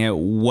doing it,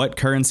 what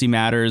currency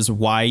matters,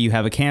 why you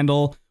have a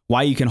candle,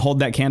 why you can hold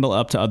that candle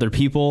up to other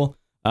people,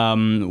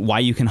 why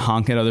you can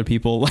honk at other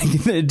people.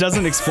 Like, it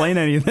doesn't explain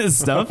any of this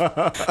stuff.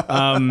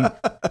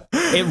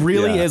 It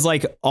really is,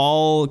 like,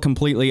 all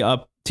completely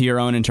up to your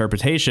own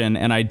interpretation.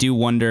 And I do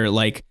wonder,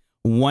 like,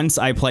 once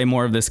I play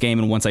more of this game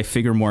and once I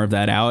figure more of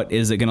that out,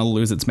 is it going to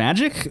lose its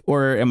magic,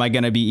 or am I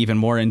going to be even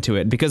more into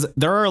it? Because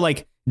there are,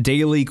 like,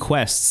 daily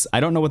quests.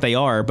 I don't know what they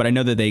are, but I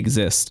know that they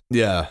exist.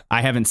 Yeah.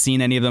 I haven't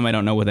seen any of them. I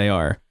don't know what they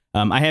are.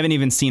 I haven't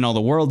even seen all the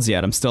worlds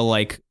yet. I'm still,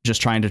 like,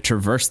 just trying to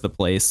traverse the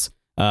place.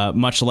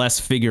 Much less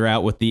figure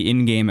out what the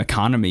in-game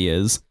economy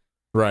is.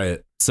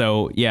 Right.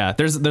 So yeah,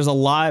 there's a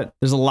lot,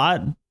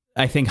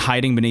 I think,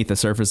 hiding beneath the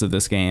surface of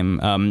this game.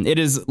 It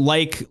is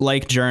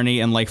like Journey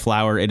and like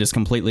Flower. It is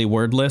completely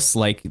wordless.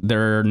 Like,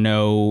 there's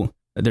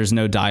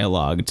no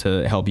dialogue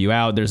to help you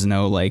out. There's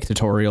no, like,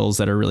 tutorials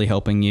that are really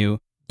helping you.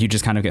 You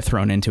just kind of get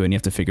thrown into it and you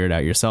have to figure it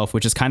out yourself,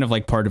 which is kind of,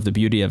 like, part of the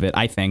beauty of it,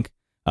 I think.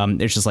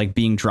 It's just, like,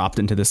 being dropped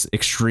into this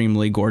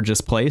extremely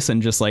gorgeous place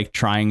and just, like,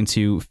 trying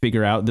to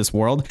figure out this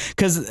world.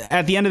 Because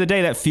at the end of the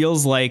day, that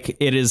feels like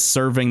it is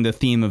serving the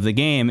theme of the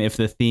game. If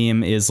the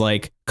theme is,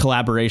 like,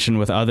 collaboration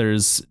with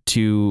others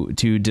to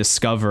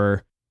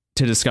discover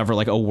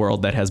like a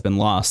world that has been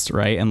lost,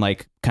 right? And,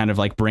 like, kind of,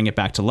 like, bring it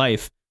back to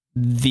life.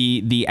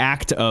 The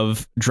act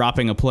of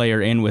dropping a player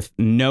in with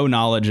no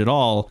knowledge at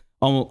all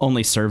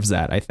only serves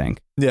that, I think.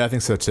 Yeah, I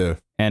think so too.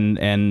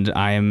 And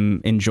I'm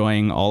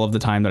enjoying all of the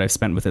time that I've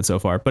spent with it so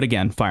far. But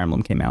again, Fire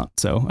Emblem came out,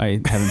 so I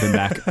haven't been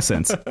back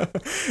since.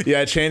 Yeah,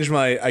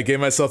 I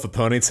gave myself a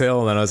ponytail,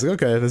 and then I was like,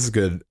 okay, this is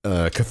good.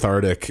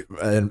 Cathartic.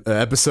 And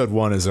episode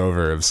 1 is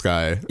over of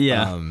Sky.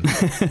 Yeah.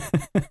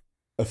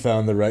 I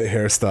found the right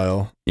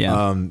hairstyle.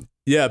 Yeah.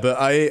 Yeah, but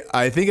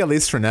I think at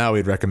least for now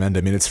we'd recommend it.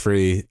 I mean, it's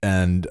free,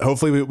 and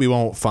hopefully we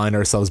won't find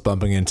ourselves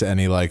bumping into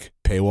any, like,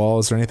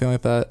 paywalls or anything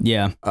like that.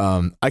 Yeah.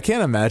 I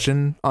can't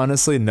imagine,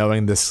 honestly,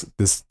 knowing this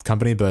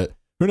company, but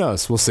who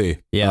knows? We'll see.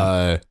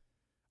 Yeah.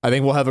 I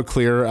think we'll have a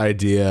clearer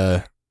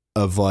idea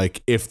of,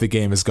 like, if the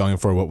game is going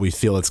for what we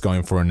feel it's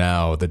going for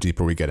now, the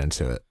deeper we get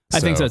into it. I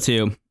think so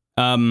too.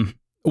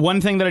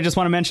 One thing that I just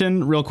want to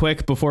mention real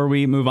quick before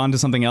we move on to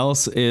something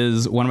else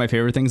is one of my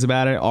favorite things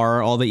about it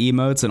are all the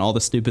emotes and all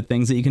the stupid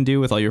things that you can do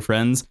with all your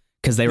friends,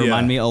 because they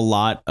remind me a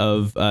lot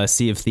of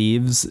Sea of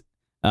Thieves,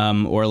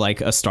 or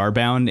like a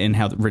Starbound in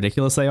how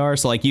ridiculous they are.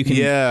 So, like, you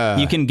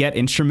can get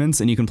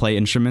instruments and you can play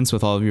instruments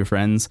with all of your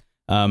friends.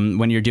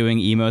 When you're doing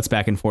emotes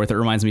back and forth, it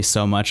reminds me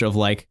so much of,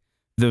 like,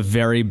 the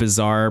very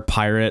bizarre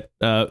pirate,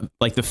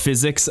 like the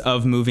physics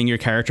of moving your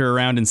character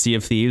around in Sea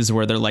of Thieves,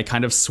 where they're, like,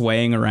 kind of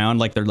swaying around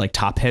like they're, like,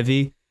 top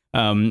heavy,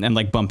 and,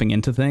 like, bumping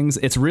into things.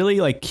 It's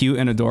really, like, cute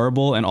and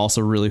adorable and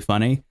also really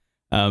funny.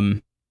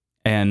 And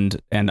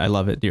I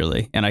love it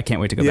dearly, and I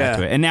can't wait to go back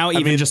to it. And now,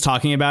 even just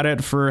talking about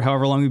it for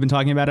however long we've been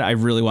talking about it, I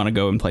really want to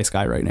go and play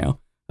Sky right now.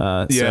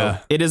 So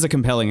it is a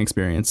compelling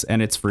experience,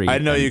 and it's free. I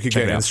know you could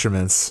get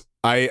instruments.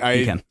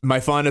 My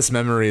fondest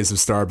memories of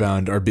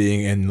Starbound are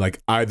being in,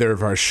 like, either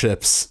of our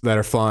ships that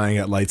are flying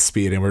at light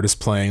speed, and we're just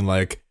playing,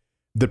 like,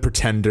 the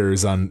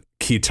Pretenders on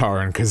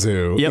guitar and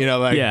kazoo. Yep. You know,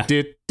 like,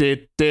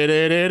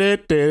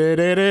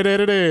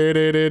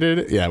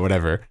 yeah,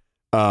 whatever.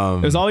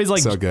 It was always,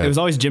 like, so good. It was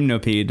always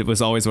Gymnopede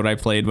was always what I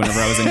played whenever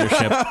I was in your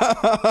ship.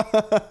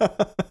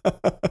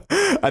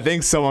 I I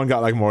think someone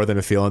got like more than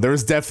a feeling. There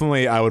was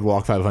definitely I would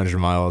walk 500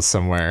 miles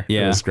somewhere.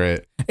 Yeah. It was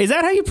great. Is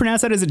that how you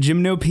pronounce that? Is it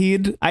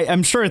gymnopede?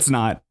 I'm sure it's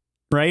not,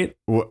 right?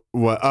 What?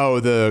 Oh,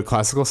 the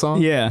classical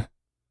song? Yeah.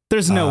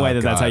 There's no way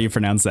that that's God. how you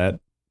pronounce that.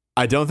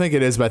 I don't think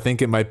it is, but I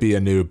think it might be a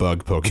new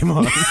bug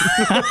Pokemon.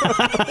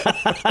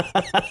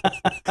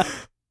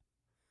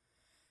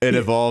 It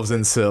evolves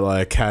into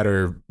like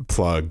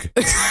Caterplug.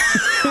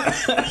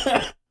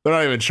 They're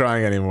not even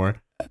trying anymore.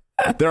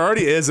 There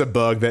already is a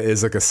bug that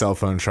is like a cell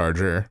phone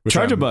charger. Which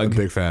I'm Charge-a-bug. a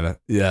big fan of.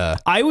 Yeah.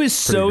 I was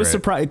so great.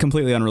 surprised,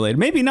 completely unrelated.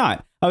 Maybe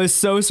not. I was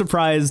so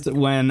surprised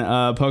when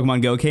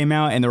Pokemon Go came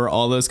out and there were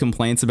all those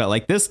complaints about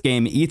like this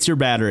game eats your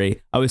battery.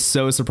 I was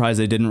so surprised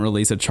they didn't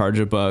release a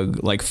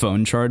Charge-a-Bug like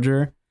phone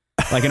charger,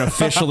 like an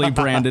officially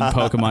branded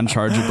Pokemon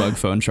Charge-a-Bug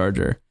phone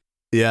charger.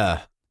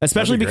 Yeah.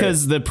 Especially That'd be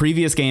because the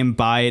previous game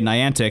by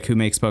Niantic, who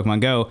makes Pokemon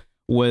Go,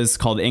 was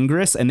called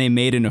Ingress, and they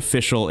made an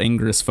official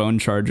Ingress phone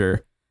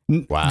charger.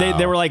 Wow.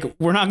 They were like,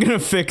 we're not going to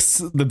fix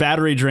the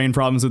battery drain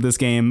problems with this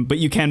game, but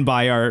you can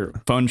buy our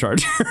phone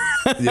charger.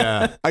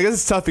 Yeah. I guess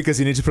it's tough because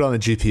you need to put on the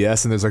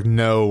GPS and there's like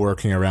no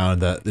working around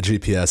that the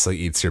GPS like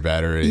eats your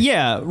battery.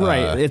 Yeah,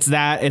 right.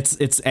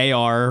 It's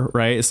AR,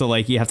 right? So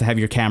like you have to have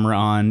your camera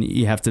on.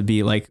 You have to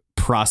be like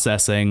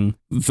processing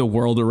the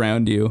world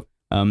around you.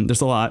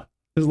 There's a lot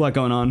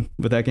going on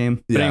with that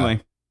game. But Yeah.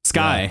 anyway,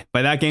 Sky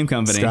by that game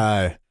company.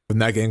 Sky from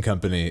that game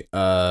company.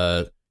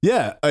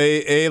 Yeah,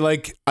 a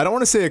like I don't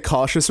want to say a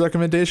cautious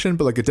recommendation,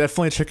 but like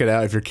definitely check it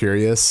out if you're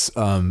curious.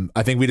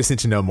 I think we just need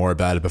to know more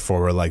about it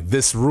before we're like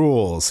this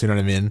rules. You know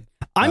what I mean?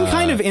 I'm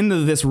kind of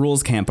into this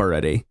rules camp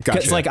already.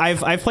 Gotcha. Like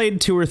I've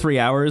played 2 or 3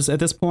 hours at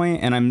this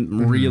point, and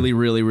I'm really,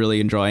 really, really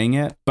enjoying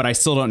it. But I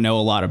still don't know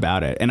a lot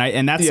about it,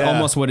 and that's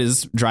almost what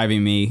is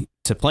driving me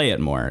to play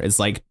it more. It's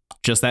like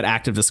just that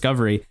active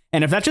discovery.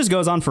 And if that just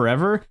goes on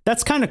forever,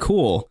 that's kind of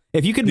cool.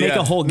 If you could make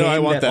a whole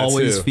game that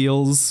always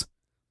feels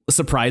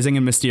surprising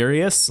and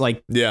mysterious,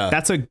 like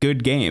that's a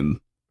good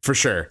game for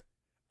sure.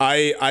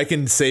 I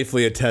can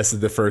safely attest to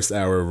the first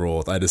hour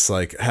rule. I just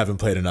like haven't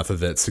played enough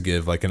of it to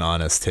give like an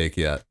honest take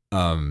yet.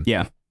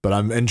 But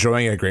I'm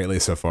enjoying it greatly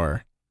so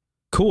far.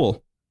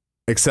 Cool.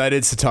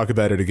 Excited to talk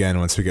about it again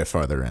once we get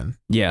farther in.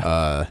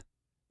 Let's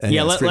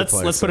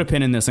put a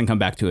pin in this and come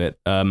back to it.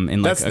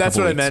 That's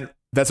what I meant.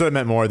 That's what I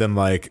meant more than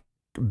like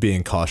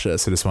being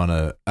cautious. I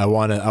want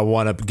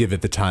to give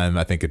it the time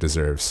I think it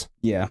deserves.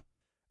 Yeah.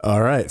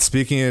 All right.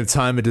 Speaking of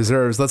time it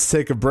deserves, let's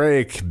take a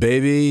break,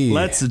 baby.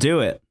 Let's do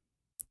it.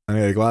 I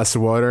need a glass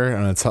of water.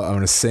 I'm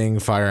gonna sing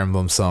Fire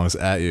Emblem songs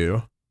at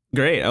you.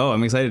 Great. Oh,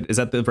 I'm excited. Is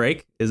that the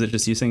break? Is it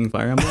just you singing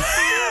Fire Emblem?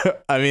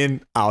 I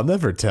mean, I'll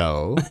never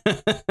tell.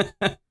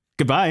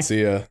 Goodbye.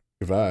 See ya.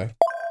 Goodbye.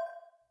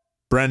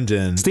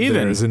 Brendan.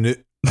 Steven.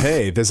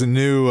 There's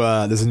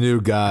a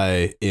new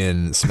guy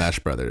in Smash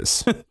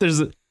Brothers.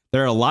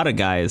 There are a lot of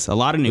guys, a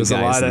lot of new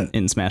guys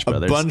in Smash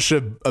Brothers.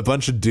 A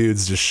bunch of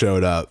dudes just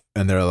showed up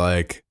and they're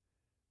like,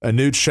 a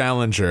new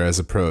challenger has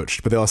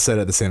approached, but they all said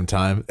it at the same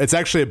time. It's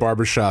actually a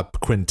barbershop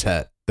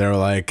quintet. They're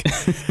like,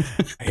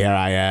 here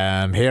I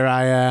am,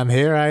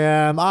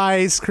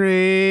 ice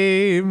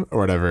cream, or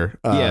whatever.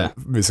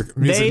 Music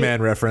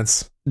Man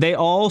reference. They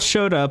all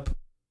showed up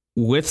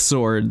with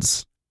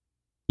swords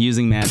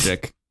using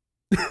magic.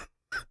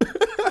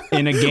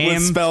 In a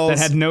game that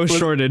had no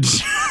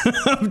shortage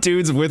of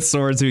dudes with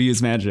swords who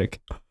use magic.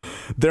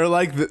 They're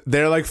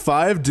like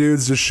 5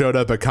 dudes just showed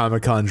up at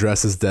Comic-Con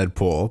dressed as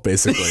Deadpool,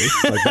 basically.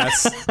 Like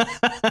that's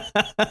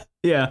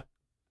yeah.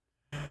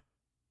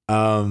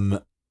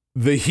 The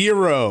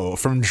hero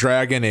from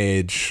Dragon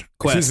Age.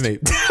 Quest.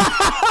 Excuse me.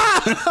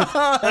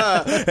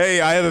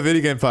 Hey, I have a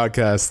video game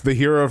podcast. The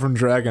hero from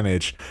Dragon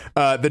Age.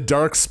 The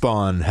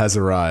Darkspawn has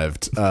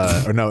arrived.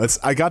 Or no,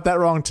 I got that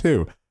wrong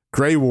too.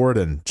 Grey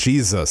Warden.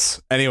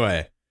 Jesus.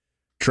 Anyway,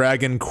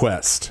 Dragon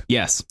Quest.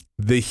 Yes.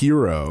 The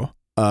hero.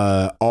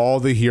 All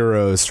the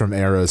heroes from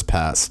eras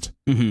past.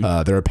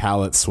 Mm-hmm. They're a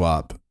palette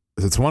swap.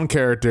 It's one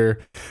character,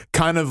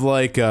 kind of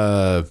like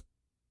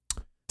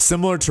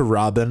similar to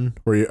Robin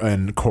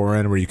and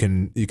Corrin, where you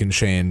can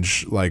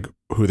change like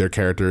who their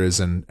character is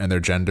and their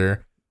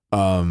gender.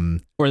 Or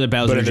the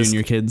Bowser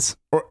Jr. kids.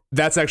 Or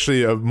that's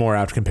actually a more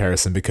apt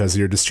comparison because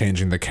you're just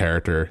changing the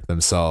character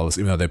themselves,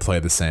 even though they play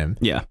the same.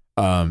 Yeah.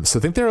 So I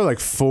think there are like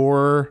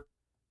 4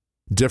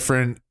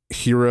 different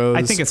heroes.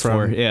 I think it's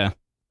 4. Yeah.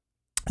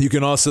 You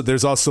can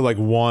there's also like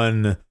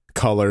 1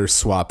 color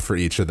swap for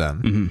each of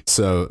them. Mm-hmm.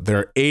 So there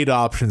are 8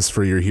 options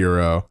for your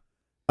hero.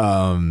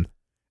 And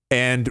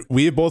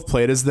we have both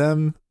played as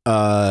them.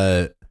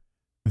 They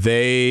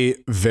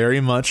very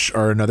much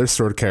are another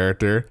sword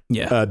character.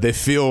 Yeah. They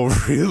feel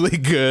really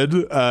good,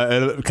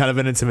 in kind of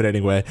an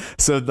intimidating way.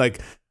 So like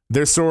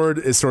their sword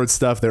is sword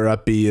stuff. Their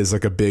up B is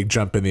like a big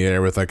jump in the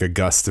air with like a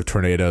gust of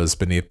tornadoes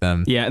beneath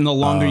them. Yeah, and the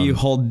longer you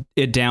hold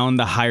it down,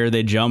 the higher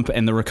they jump,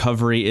 and the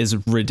recovery is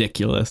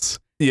ridiculous.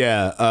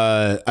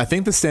 Yeah, I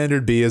think the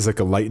standard B is like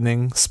a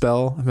lightning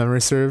spell, if memory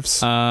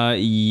serves.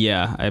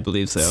 Yeah, I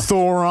believe so.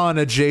 Thoron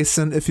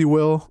adjacent, if you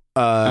will.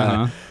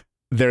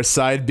 Their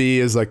side B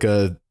is like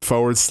a /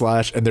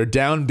 and their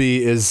down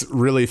B is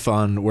really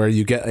fun, where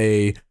you get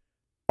a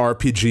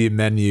RPG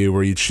menu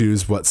where you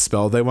choose what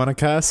spell they want to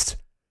cast.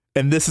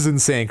 And this is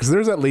insane because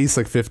there's at least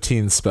like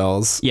 15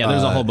 spells. Yeah,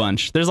 there's a whole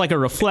bunch. There's like a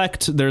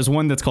reflect. There's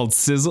one that's called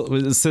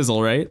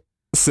sizzle, right?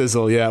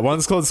 Sizzle, yeah.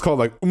 One's called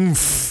like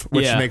oomph,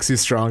 which makes you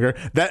stronger.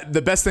 That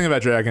the best thing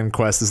about Dragon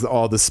Quest is that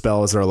all the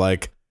spells are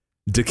like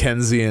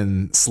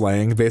Dickensian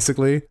slang,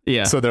 basically.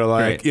 Yeah. So they're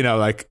like, great. you know,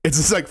 like it's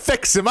just like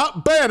fix him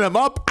up, burn him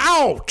up,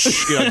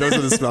 ouch. You know, those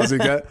are the spells you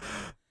get.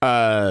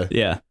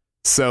 Yeah.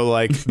 So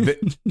like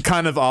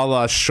kind of a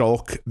la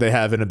Shulk, they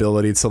have an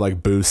ability to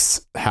like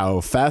boost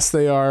how fast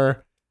they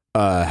are,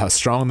 how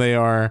strong they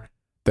are.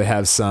 They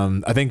have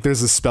some, I think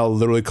there's a spell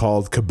literally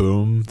called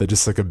Kaboom that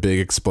just like a big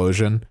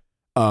explosion.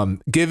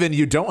 Given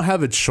you don't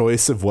have a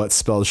choice of what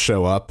spells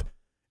show up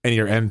and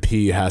your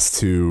MP has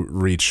to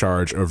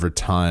recharge over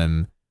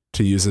time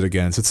to use it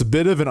again. So it's a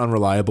bit of an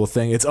unreliable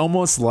thing. It's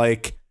almost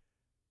like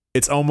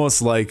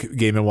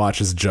Game &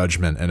 Watch's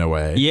Judgment in a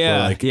way.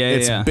 Yeah. Like, yeah.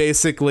 it's yeah.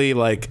 basically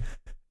like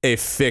a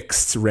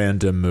fixed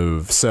random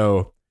move.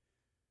 So,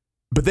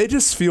 but they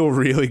just feel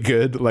really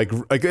good. Like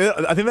I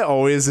think that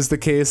always is the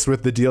case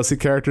with the DLC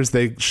characters.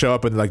 They show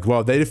up and like,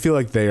 well, they feel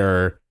like they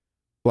are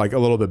like a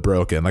little bit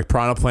broken. Like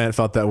Piranha Plant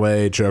felt that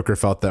way, Joker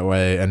felt that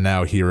way, and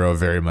now Hero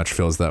very much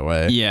feels that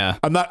way. Yeah.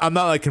 I'm not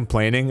like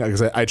complaining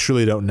because I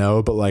truly don't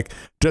know, but like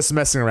just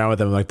messing around with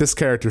them, like this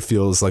character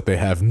feels like they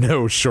have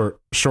no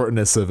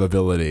shortness of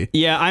ability.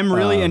 Yeah, I'm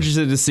really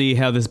interested to see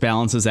how this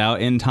balances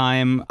out in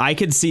time. I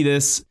could see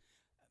this,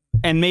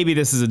 and maybe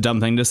this is a dumb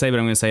thing to say, but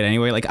I'm going to say it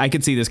anyway. Like I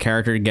could see this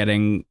character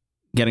getting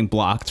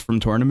blocked from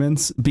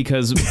tournaments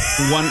because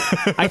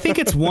I think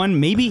it's one,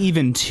 maybe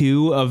even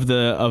two of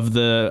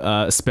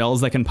the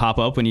spells that can pop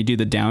up when you do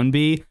the down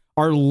B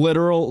are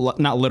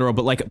not literal,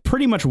 but like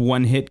pretty much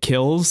one hit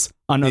kills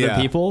on other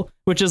people,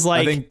 which is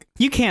like,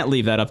 you can't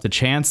leave that up to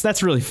chance.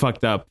 That's really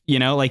fucked up. You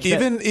know, like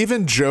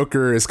even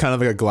Joker is kind of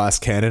like a glass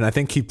cannon. I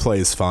think he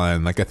plays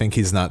fine. Like I think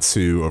he's not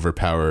too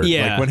overpowered.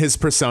 Yeah. Like when his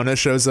persona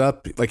shows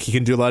up, like he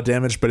can do a lot of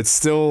damage, but it's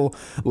still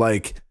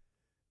like,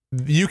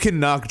 you can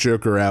knock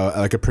Joker out at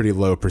like a pretty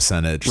low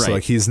percentage. Right. So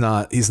like he's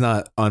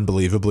not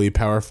unbelievably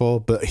powerful,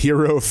 but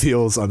Hero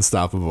feels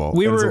unstoppable.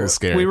 We were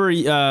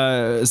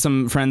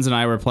some friends and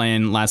I were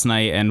playing last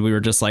night and we were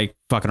just like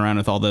fucking around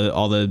with all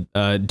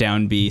the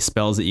down B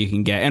spells that you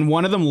can get. And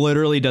one of them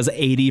literally does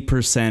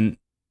 80%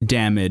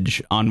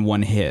 damage on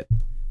one hit.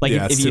 Like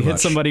if you hit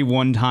somebody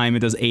one time, it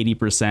does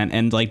 80%.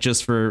 And like,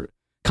 just for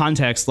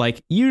context,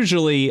 like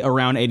usually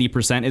around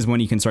 80% is when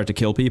you can start to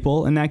kill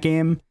people in that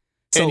game.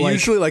 So and like,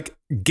 usually like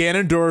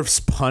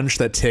Ganondorf's punch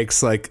that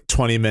takes like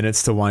 20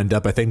 minutes to wind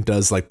up, I think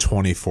does like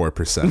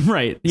 24%.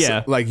 Right.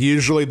 Yeah. So, like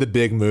usually the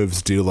big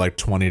moves do like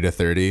 20 to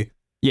 30.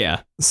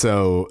 Yeah.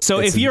 So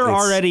if you're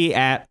already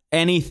at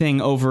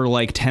anything over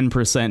like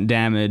 10%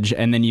 damage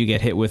and then you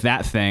get hit with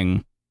that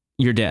thing,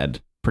 you're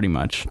dead pretty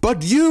much.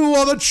 But you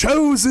are the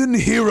chosen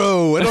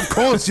hero. And of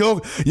course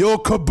your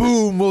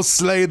kaboom will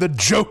slay the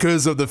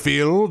jokers of the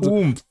field.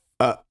 Oomph.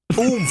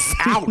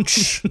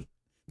 Ouch.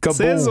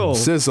 Kaboom.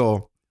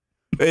 Sizzle.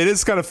 It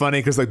is kind of funny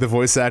because like the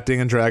voice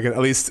acting in Dragon, at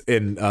least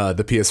in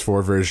the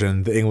PS4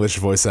 version, the English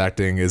voice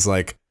acting is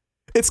like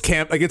it's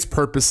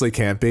purposely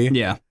campy.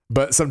 Yeah.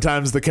 But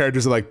sometimes the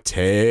characters are like,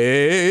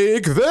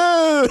 take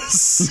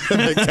this.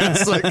 And it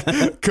gets like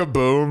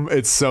kaboom.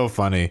 It's so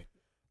funny.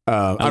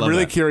 I'm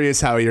really curious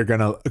how you're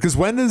gonna, because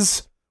when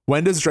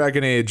does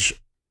Dragon Age?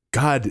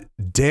 God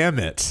damn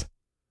it.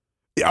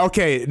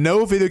 Okay,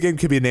 no video game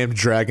can be named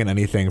Dragon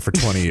anything for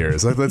 20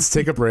 years. Let's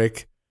take a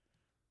break.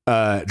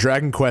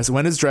 Dragon Quest.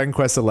 When is Dragon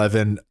Quest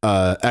 11?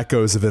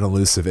 Echoes of an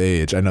Elusive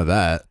Age. I know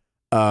that.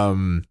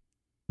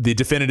 The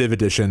definitive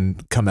edition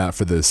come out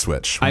for the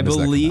Switch. I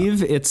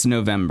believe it's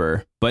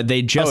November, but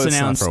they just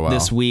announced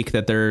this week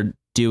that they're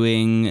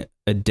doing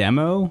a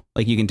demo.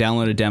 Like you can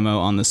download a demo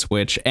on the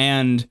Switch,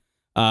 and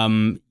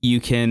you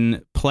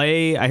can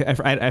play.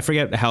 I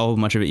forget how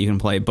much of it you can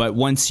play, but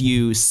once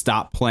you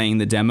stop playing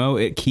the demo,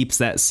 it keeps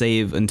that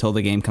save until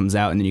the game comes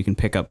out, and then you can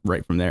pick up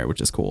right from there,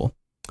 which is cool.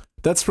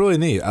 That's really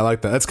neat. I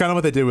like that. That's kind of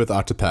what they did with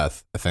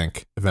Octopath, I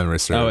think, if memory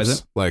serves. Oh, is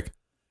it? Like,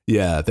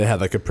 yeah, they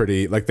had like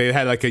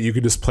you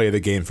could just play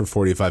the game for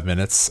 45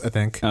 minutes, I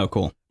think. Oh,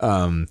 cool.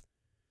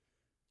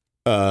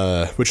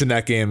 Which in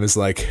that game is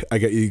like,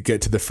 you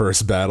get to the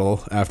first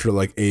battle after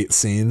like 8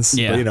 scenes.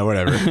 Yeah. But, you know,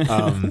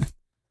 whatever.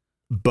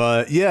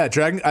 But yeah,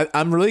 Dragon.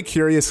 I'm really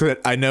curious.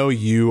 I know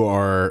you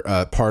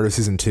are part of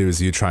season 2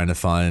 is you trying to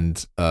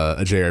find a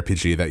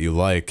JRPG that you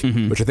like,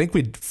 which I think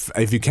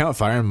if you count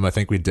Fire Emblem, I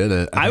think we did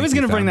it. I was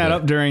going to bring that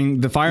up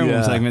during the Fire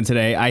Emblem segment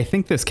today. I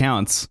think this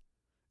counts.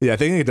 Yeah, I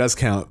think it does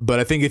count.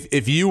 But I think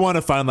if you want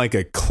to find like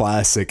a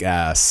classic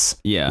ass,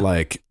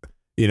 like,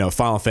 you know,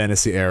 Final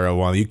Fantasy era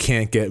one, you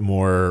can't get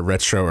more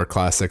retro or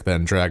classic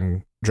than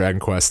Dragon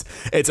Quest.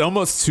 It's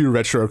almost too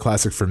retro or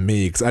classic for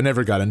me because I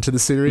never got into the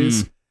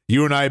series.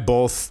 You and I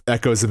both,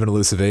 Echoes of an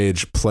Elusive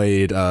Age,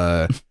 played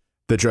the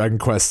Dragon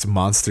Quest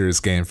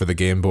Monsters game for the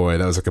Game Boy.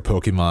 That was like a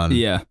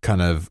Pokemon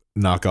kind of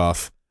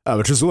knockoff,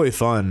 which was really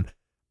fun.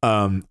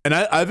 And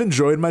I've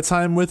enjoyed my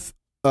time with,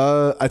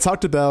 I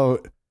talked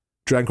about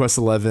Dragon Quest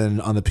XI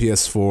on the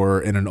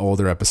PS4 in an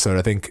older episode.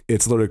 I think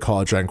it's literally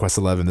called Dragon Quest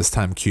XI. This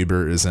time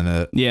Cuber is in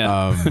it.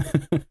 Yeah.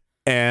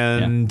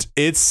 And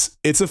it's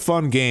a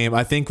fun game.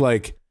 I think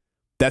like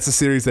that's a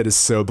series that is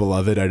so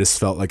beloved. I just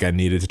felt like I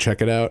needed to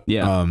check it out.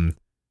 Yeah.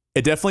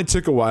 It definitely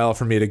took a while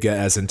for me to get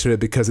as into it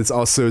because it's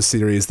also a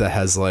series that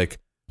has like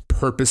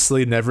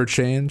purposely never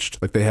changed.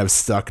 Like they have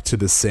stuck to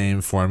the same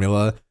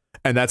formula.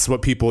 And that's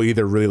what people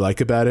either really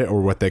like about it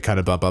or what they kind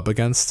of bump up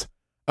against.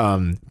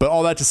 But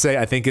all that to say,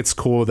 I think it's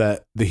cool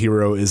that the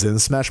hero is in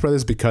Smash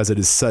Brothers because it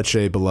is such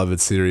a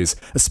beloved series,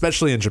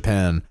 especially in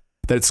Japan,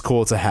 that it's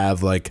cool to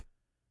have like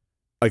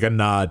a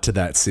nod to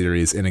that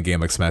series in a game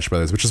like Smash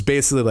Brothers, which is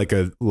basically like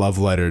a love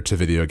letter to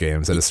video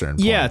games at a certain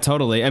point. Yeah,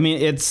 totally. I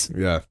mean, it's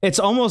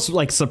almost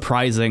like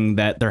surprising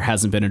that there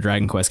hasn't been a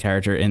Dragon Quest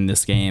character in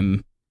this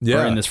game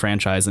or in this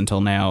franchise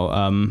until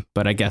now.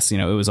 But I guess,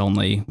 it was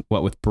only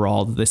with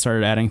Brawl that they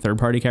started adding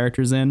third-party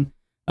characters in.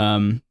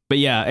 But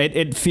yeah,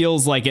 it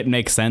feels like it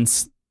makes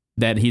sense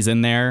that he's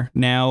in there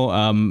now.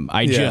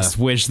 I just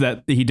wish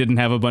that he didn't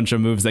have a bunch of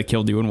moves that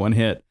killed you in one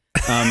hit.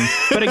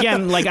 But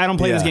again, like I don't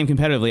play this game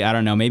competitively. I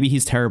don't know. Maybe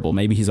he's terrible.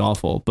 Maybe he's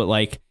awful. But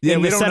like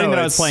in the setting that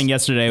I was playing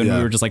yesterday when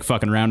we were just like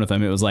fucking around with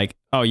him, it was like,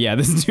 oh yeah,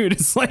 this dude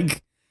is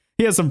like,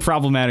 he has some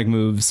problematic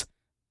moves.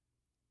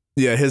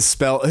 Yeah, his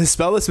spell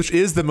list, which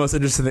is the most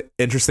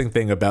interesting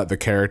thing about the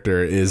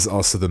character, is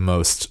also the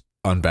most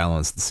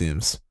unbalanced, it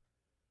seems.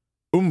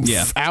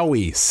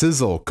 Owie,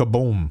 sizzle,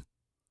 kaboom.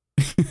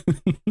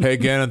 Hey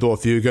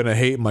Ganondorf, you're gonna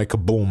hate my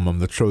kaboom. I'm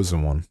the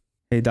chosen one.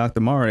 Hey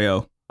Dr.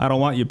 Mario, I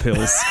don't want your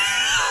pills.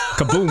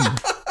 Kaboom.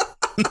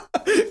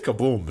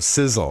 Kaboom.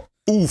 Sizzle.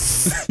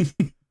 Oof.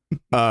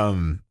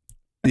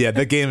 Yeah,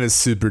 that game is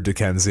super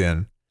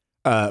Dickensian.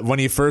 When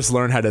you first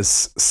learn how to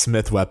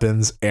smith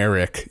weapons,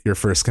 Eric, your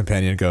first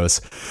companion,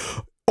 goes,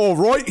 all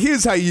right,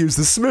 here's how you use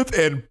the smith,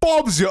 and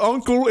Bob's your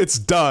uncle. It's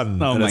done.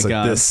 Oh, and my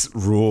God. This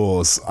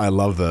rules. I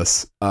love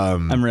this.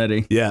 I'm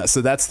ready. Yeah,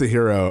 so that's the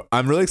hero.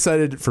 I'm really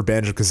excited for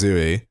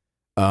Banjo-Kazooie.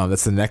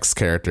 That's the next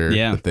character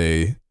that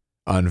they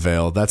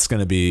unveiled. That's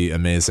going to be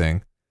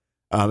amazing.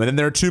 And then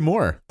there are two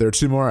more. There are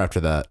two more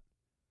after that.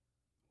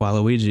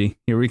 Waluigi,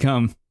 here we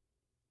come.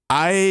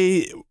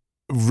 I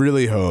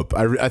really hope.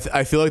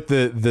 I feel like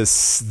the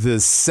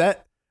stage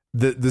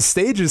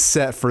is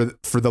set for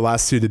the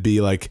last two to be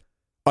like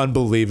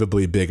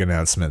unbelievably big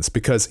announcements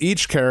because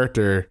each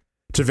character,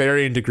 to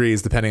varying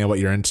degrees depending on what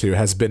you're into,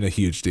 has been a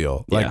huge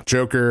deal. Like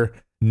Joker,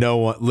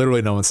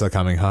 literally no one saw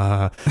coming.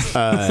 Hero.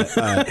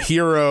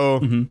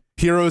 Mm-hmm.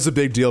 Hero is a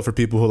big deal for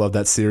people who love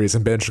that series,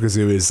 and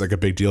Banjo-Kazooie is like a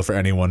big deal for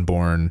anyone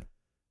born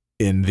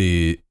in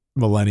the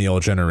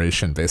millennial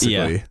generation,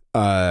 basically.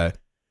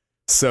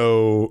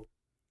 So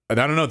I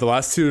don't know. The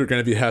last two are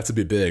going to have to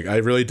be big. I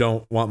really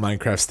don't want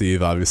Minecraft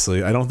Steve.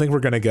 Obviously, I don't think we're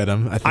going to get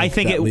him. I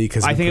think it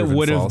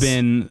would have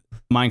been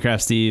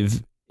Minecraft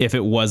Steve if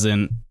it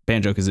wasn't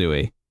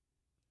Banjo-Kazooie.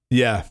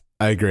 Yeah,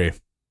 I agree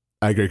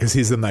because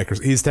he's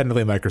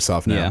technically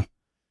Microsoft now. Yeah.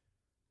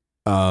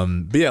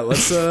 But yeah,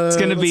 let's.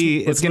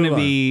 It's gonna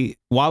be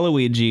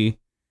Waluigi,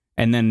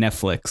 and then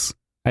Netflix.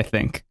 I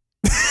think.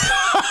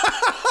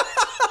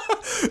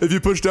 If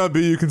you push down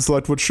B, you can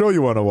select what show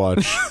you want to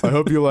watch. I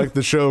hope you like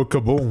the show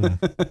Kaboom.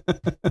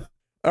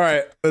 All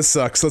right, this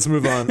sucks. Let's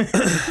move on.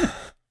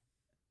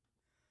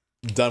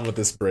 Done with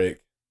this break.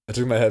 I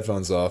took my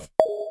headphones off.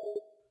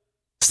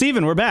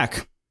 Steven, we're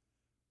back.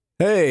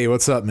 Hey,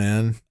 what's up,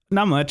 man?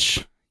 Not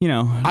much.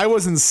 I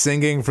wasn't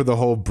singing for the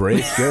whole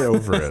break. Get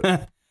over it.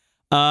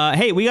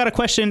 Hey, we got a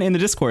question in the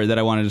Discord that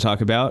I wanted to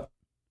talk about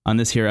on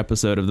this here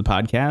episode of the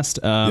podcast.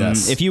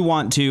 Yes. If you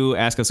want to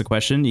ask us a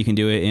question, you can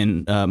do it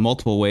in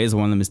multiple ways.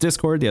 One of them is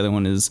Discord. The other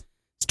one is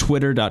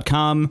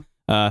twitter.com.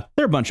 There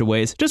are a bunch of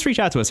ways. Just reach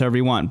out to us however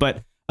you want.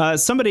 But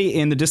somebody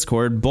in the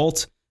Discord,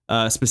 Bolt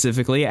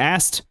specifically,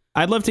 asked,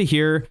 I'd love to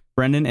hear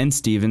Brendan and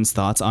Steven's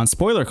thoughts on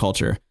spoiler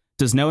culture.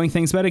 Does knowing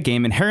things about a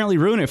game inherently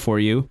ruin it for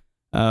you?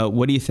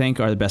 What do you think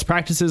are the best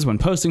practices when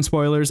posting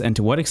spoilers, and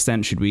to what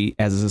extent should we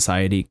as a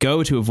society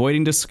go to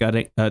avoiding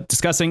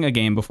discussing a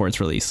game before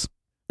its release?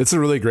 It's a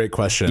really great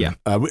question. Yeah.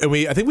 I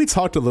think we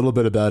talked a little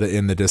bit about it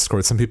in the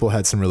Discord. Some people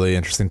had some really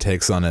interesting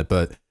takes on it,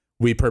 but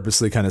we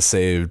purposely kind of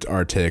saved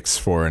our takes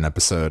for an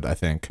episode, I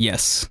think.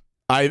 Yes.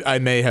 I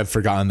may have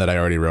forgotten that I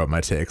already wrote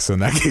my takes, so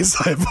in that case,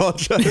 I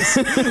apologize.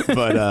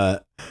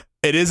 But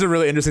it is a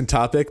really interesting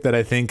topic that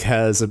I think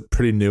has a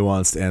pretty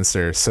nuanced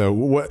answer.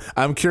 So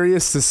I'm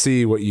curious to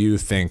see what you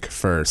think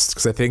first,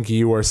 because I think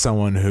you are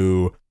someone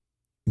who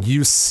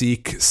you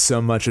seek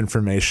so much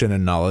information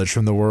and knowledge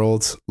from the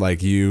world.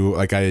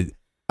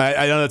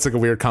 I know that's like a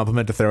weird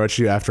compliment to throw at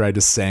you after I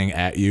just sang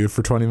at you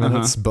for 20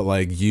 minutes, but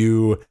like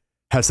you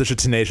have such a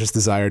tenacious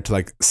desire to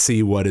like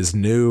see what is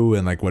new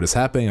and like what is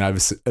happening.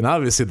 And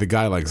obviously the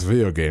guy likes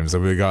video games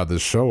and we got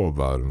this show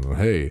about him.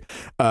 Hey,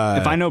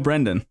 if I know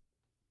Brendan,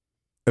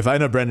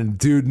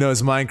 dude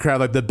knows Minecraft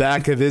like the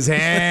back of his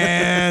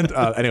hand.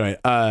 Anyway,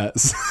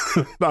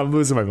 I'm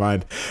losing my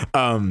mind.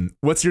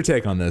 What's your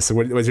take on this?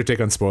 What's your take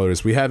on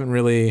spoilers? We haven't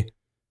really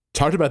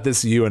talked about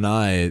this, you and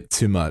I,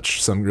 too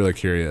much, so I'm really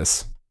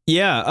curious.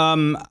 Yeah,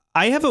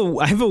 I have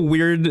a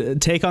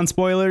weird take on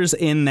spoilers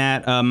in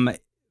that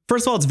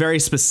first of all, it's very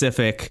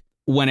specific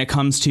when it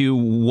comes to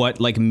what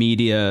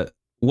media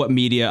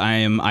I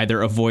am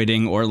either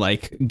avoiding or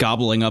like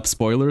gobbling up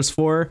spoilers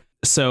for.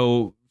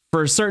 So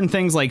for certain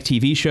things like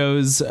TV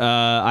shows,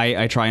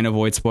 I try and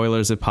avoid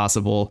spoilers if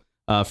possible.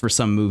 For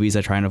some movies,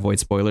 I try and avoid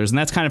spoilers, and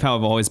that's kind of how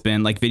I've always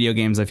been. Like video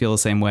games, I feel the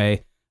same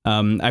way.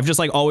 I've just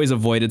like always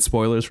avoided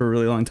spoilers for a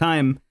really long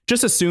time,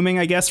 just assuming,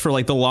 I guess, for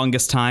like the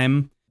longest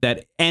time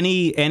that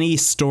any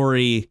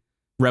story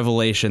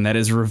revelation that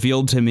is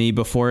revealed to me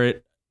before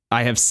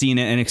I have seen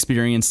it and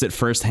experienced it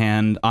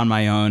firsthand on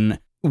my own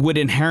would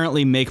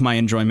inherently make my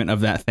enjoyment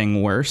of that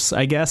thing worse,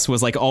 I guess,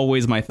 was like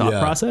always my thought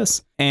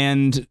process.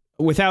 And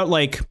without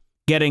like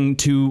getting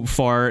too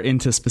far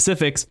into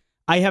specifics,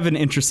 I have an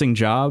interesting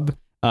job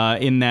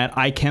in that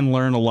I can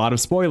learn a lot of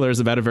spoilers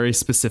about a very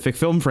specific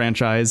film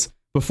franchise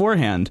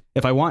beforehand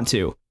if I want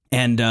to.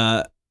 And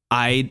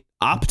I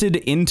opted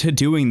into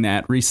doing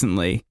that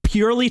recently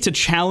purely to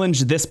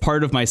challenge this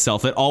part of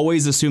myself that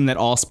always assumed that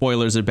all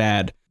spoilers are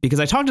bad. Because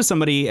I talked to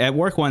somebody at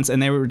work once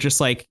and they were just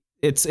like,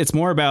 it's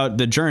more about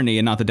the journey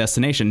and not the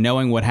destination.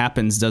 Knowing what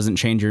happens doesn't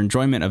change your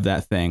enjoyment of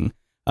that thing.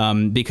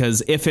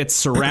 Because if it's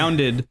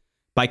surrounded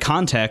by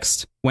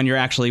context when you're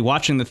actually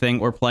watching the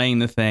thing or playing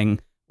the thing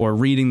or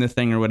reading the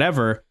thing or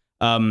whatever,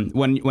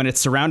 when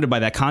it's surrounded by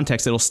that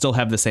context, it'll still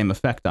have the same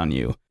effect on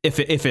you if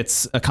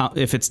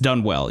it's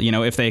done well. You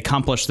know, if they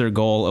accomplish their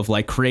goal of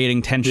like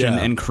creating tension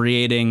and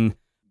creating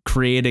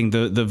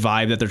the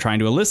vibe that they're trying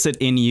to elicit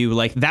in you,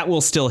 like that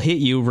will still hit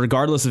you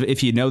regardless of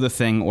if you know the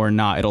thing or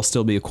not. It'll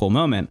still be a cool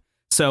moment.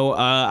 So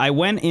I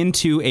went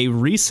into a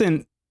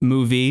recent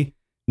movie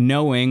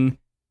knowing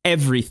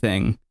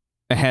everything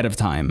ahead of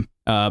time.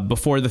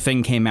 Before the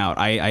thing came out,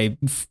 I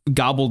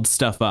gobbled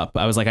stuff up.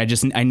 I was like,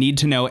 I need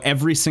to know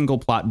every single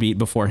plot beat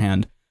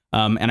beforehand.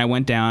 And I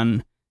went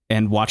down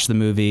and watched the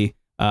movie,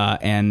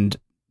 and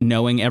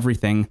knowing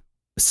everything,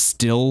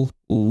 still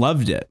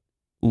loved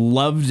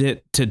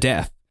it to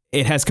death.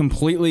 It has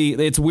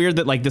it's weird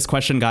that like this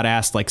question got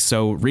asked like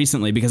so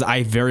recently, because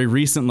I very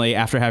recently,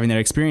 after having that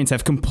experience,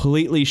 have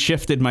completely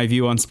shifted my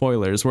view on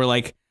spoilers, where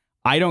like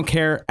I don't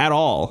care at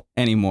all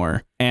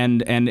anymore.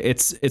 And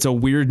it's a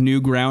weird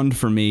new ground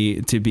for me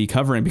to be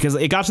covering, because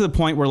it got to the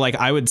point where like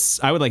I would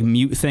like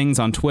mute things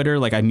on Twitter.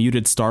 Like I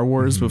muted Star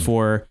Wars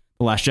before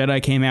The Last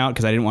Jedi came out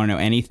because I didn't want to know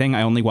anything.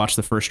 I only watched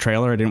the first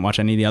trailer. I didn't watch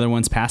any of the other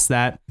ones past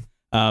that.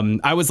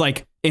 I was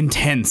like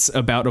intense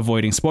about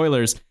avoiding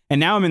spoilers. And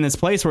now I'm in this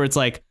place where it's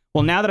like,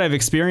 well, now that I've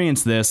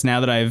experienced this, now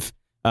that I've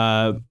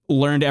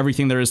learned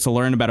everything there is to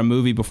learn about a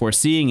movie before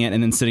seeing it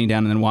and then sitting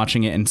down and then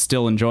watching it and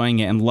still enjoying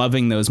it and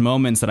loving those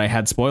moments that I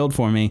had spoiled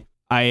for me,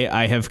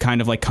 I have kind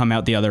of like come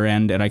out the other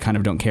end, and I kind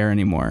of don't care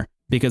anymore,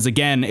 because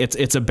again,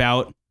 it's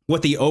about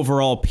what the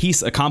overall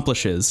piece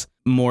accomplishes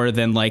more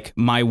than like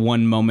my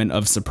one moment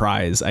of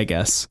surprise, I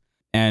guess.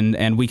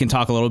 And we can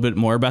talk a little bit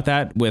more about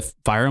that with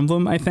Fire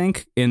Emblem, I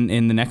think, in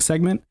the next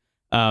segment.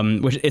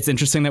 Which it's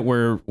interesting that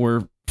we're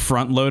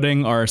front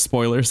loading our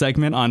spoiler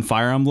segment on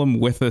Fire Emblem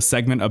with a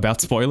segment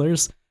about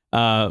spoilers.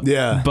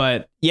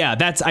 But yeah,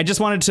 I just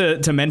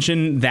wanted to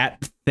mention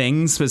that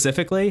thing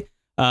specifically.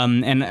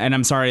 And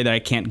I'm sorry that I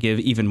can't give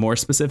even more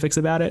specifics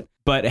about it,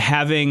 but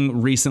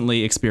having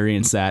recently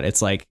experienced that,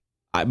 it's like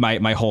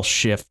my whole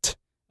shift,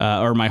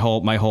 or my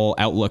whole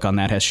outlook on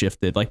that has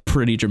shifted like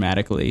pretty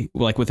dramatically,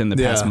 like within the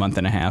past month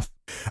and a half.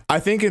 I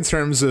think in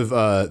terms of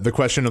the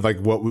question of like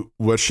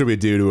what should we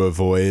do to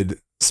avoid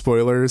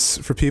spoilers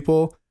for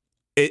people,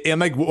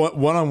 and like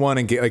one-on-one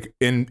and like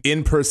in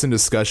in-person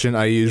discussion,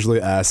 I usually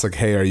ask like,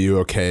 hey, are you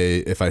okay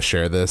if I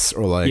share this,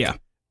 or like,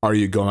 are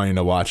you going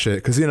to watch it?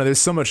 Because, you know, there's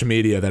so much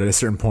media that at a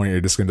certain point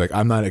you're just gonna be like,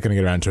 I'm not gonna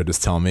get around to it,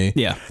 just tell me.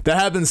 Yeah, that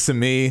happens to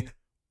me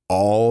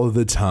all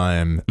the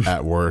time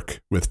at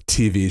work with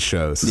TV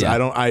shows.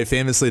 I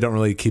famously don't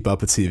really keep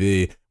up with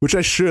TV, which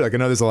I should. Like, I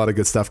know there's a lot of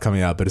good stuff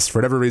coming out, but it's for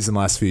whatever reason, the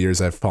last few years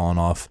I've fallen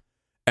off.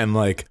 And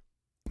like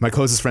my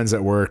closest friends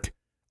at work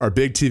are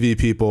big TV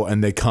people,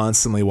 and they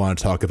constantly want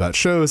to talk about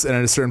shows. And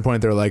at a certain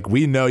point, they're like,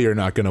 we know you're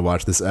not going to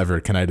watch this ever.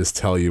 Can I just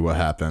tell you what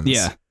happens?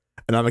 Yeah.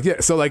 And I'm like, yeah.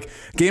 So like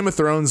Game of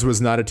Thrones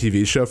was not a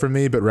TV show for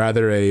me, but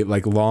rather a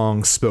like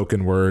long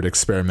spoken word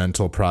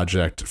experimental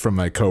project from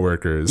my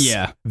coworkers.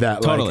 Yeah,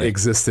 that like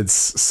existed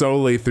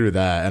solely through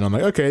that. And I'm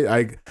like, okay,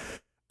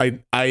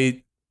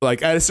 I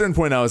like at a certain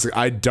point I was like,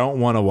 I don't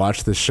want to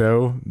watch this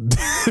show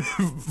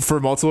for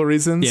multiple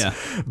reasons. Yeah.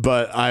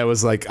 But I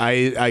was like,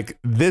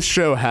 this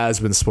show has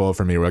been spoiled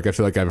for me. Like I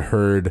feel like I've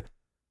heard,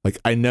 like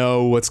I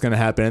know what's going to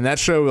happen. And that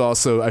show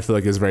also, I feel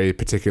like, is very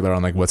particular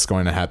on like what's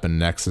going to happen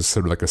next. It's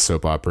sort of like a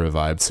soap opera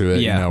vibe to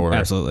it. Yeah, you know, where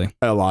absolutely.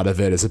 A lot of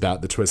it is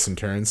about the twists and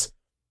turns.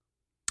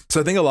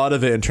 So I think a lot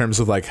of it in terms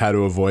of like how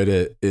to avoid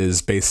it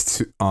is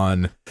based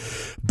on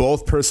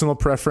both personal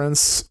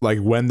preference, like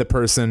when the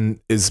person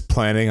is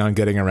planning on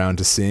getting around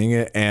to seeing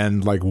it,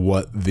 and like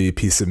what the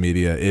piece of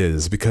media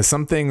is, because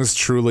some things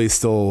truly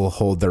still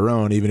hold their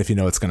own, even if you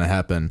know it's going to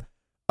happen.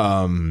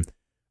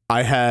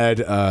 I had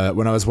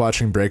when I was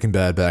watching Breaking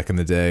Bad back in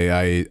the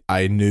day,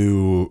 I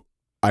knew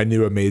I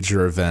knew a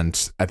major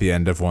event at the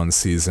end of one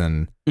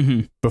season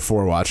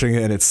before watching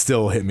it, and it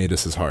still hit me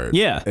just as hard.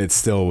 Yeah. It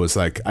still was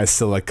like, I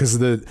still like, because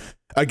the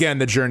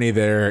journey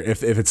there,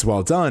 if it's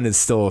well done, is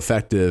still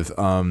effective.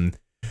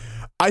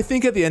 I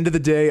think at the end of the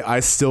day, I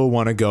still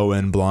want to go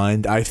in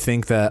blind. I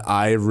think that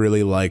I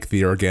really like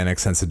the organic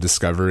sense of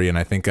discovery, and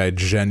I think I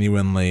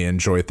genuinely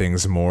enjoy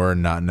things more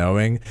not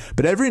knowing.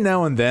 But every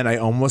now and then, I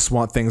almost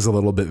want things a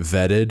little bit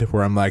vetted,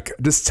 where I'm like,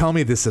 just tell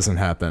me this doesn't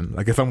happen.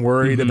 Like if I'm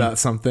worried about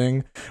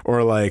something,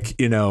 or like,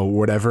 you know,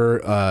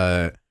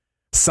 whatever.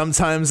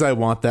 Sometimes I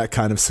want that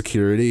kind of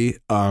security.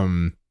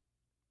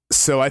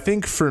 So I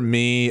think for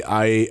me,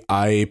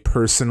 I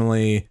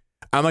personally,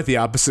 I'm like the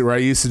opposite, where I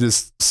used to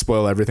just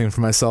spoil everything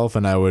for myself,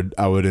 and I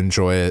would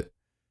enjoy it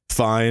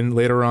fine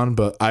later on.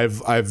 But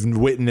I've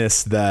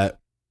witnessed that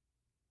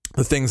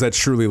the things I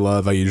truly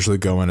love, I usually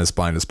go in as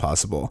blind as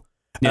possible.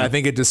 Yeah. And I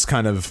think it just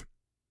kind of,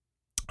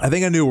 I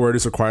think a new word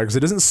is required, because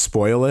it doesn't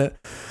spoil it,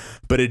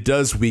 but it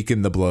does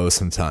weaken the blow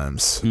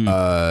sometimes. You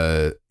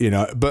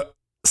know, but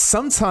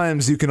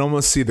sometimes you can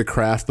almost see the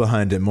craft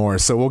behind it more.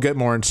 So we'll get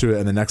more into it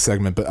in the next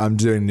segment, but I'm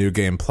doing New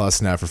Game Plus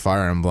now for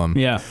Fire Emblem.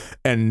 Yeah.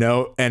 And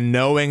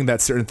knowing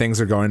that certain things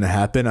are going to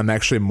happen, I'm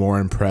actually more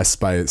impressed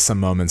by some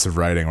moments of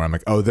writing where I'm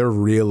like, oh, they're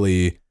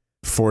really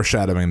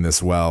foreshadowing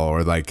this well,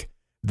 or like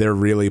they're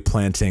really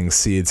planting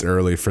seeds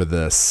early for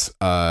this.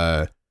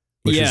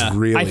 Which is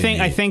really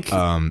I think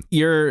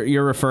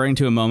you're referring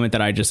to a moment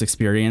that I just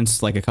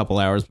experienced like a couple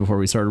hours before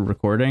we started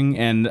recording,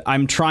 and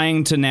I'm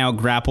trying to now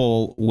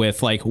grapple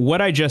with like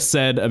what I just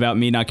said about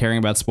me not caring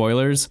about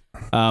spoilers,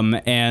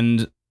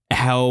 and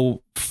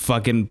how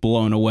fucking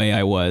blown away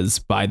I was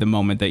by the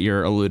moment that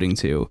you're alluding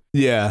to.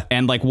 Yeah.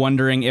 And like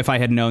wondering if I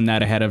had known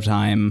that ahead of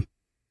time,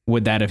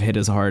 would that have hit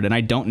as hard? And I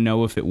don't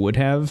know if it would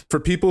have. For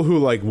people who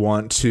like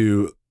want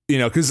to, you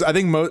know, because I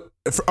think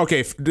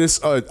this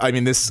I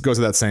mean, this goes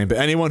without saying, but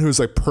anyone who's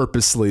like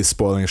purposely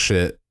spoiling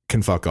shit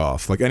can fuck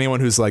off. Like anyone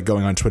who's like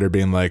going on Twitter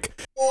being like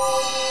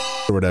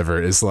or whatever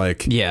is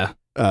like, yeah,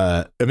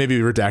 maybe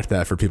redact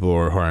that for people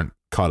who aren't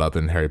caught up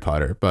in Harry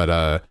Potter,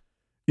 but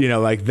you know,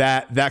 like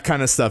that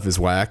kind of stuff is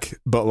whack.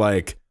 But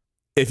like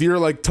if you're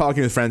like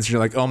talking with friends and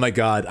you're like, oh my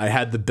god, I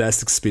had the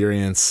best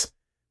experience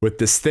with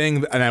this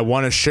thing and I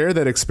want to share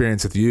that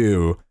experience with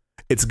you,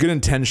 it's good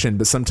intention,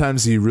 but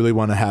sometimes you really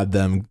want to have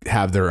them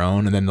have their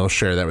own, and then they'll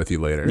share that with you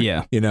later.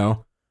 Yeah. You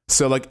know?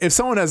 So like if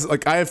someone has,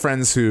 like, I have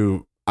friends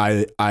who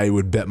I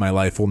would bet my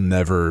life will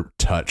never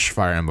touch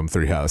Fire Emblem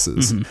Three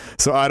Houses.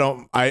 So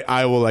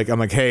I will like, I'm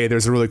like, hey,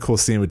 there's a really cool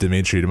scene with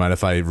Dimitri. Do you mind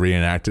if I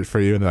reenact it for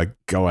you? And they're like,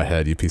 go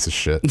ahead, you piece of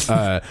shit.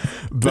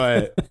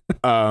 But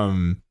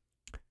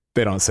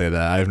they don't say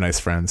that. I have nice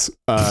friends.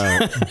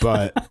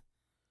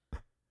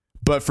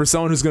 But for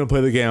someone who's going to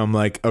play the game, I'm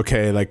like,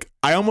 okay, like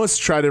I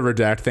almost try to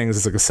redact things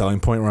as like a selling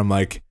point where I'm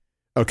like,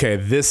 okay,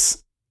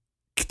 just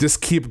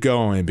keep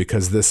going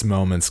because this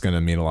moment's going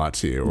to mean a lot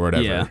to you or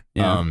whatever.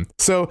 Yeah.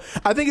 So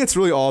I think it's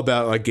really all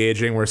about like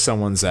gauging where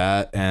someone's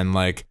at and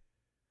like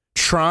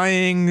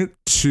trying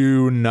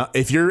to not,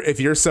 if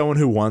you're someone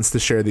who wants to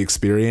share the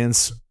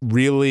experience,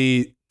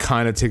 really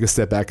kind of take a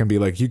step back and be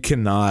like, you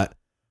cannot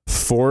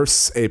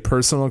force a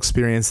personal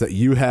experience that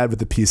you had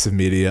with a piece of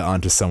media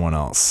onto someone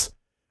else.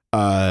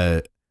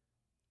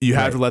 You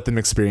have to let them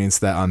experience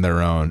that on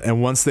their own.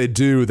 And once they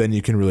do, then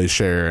you can really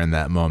share in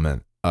that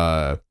moment.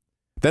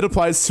 That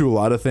applies to a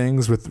lot of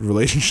things with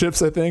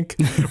relationships, I think,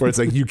 where it's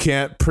like you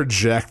can't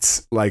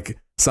project like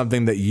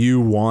something that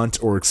you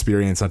want or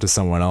experience onto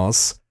someone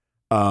else.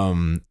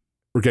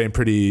 We're getting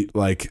pretty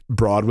like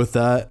broad with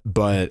that,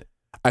 but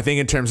I think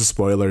in terms of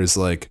spoilers,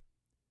 like,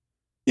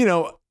 you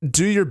know,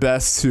 do your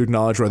best to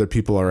acknowledge where other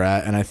people are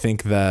at. And I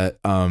think that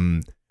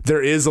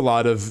there is a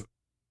lot of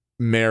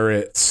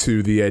merit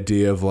to the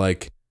idea of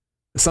like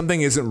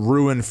something isn't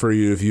ruined for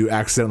you if you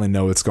accidentally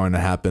know what's going to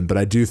happen. But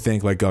I do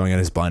think like going in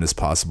as blind as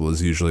possible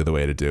is usually the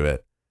way to do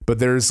it. But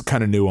there's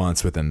kind of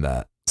nuance within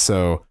that.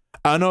 So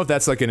I don't know if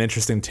that's like an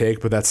interesting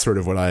take, but that's sort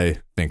of what I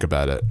think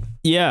about it.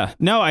 Yeah,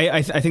 no,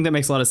 I think that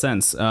makes a lot of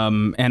sense.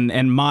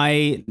 And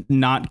my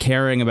not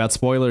caring about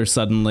spoilers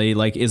suddenly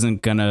like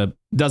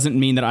doesn't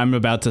mean that I'm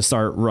about to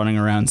start running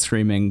around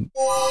screaming,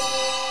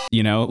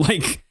 you know,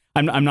 like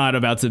I'm not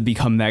about to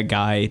become that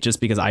guy just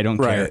because I don't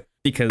care.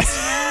 Because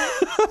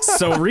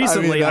so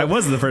recently I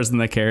was the person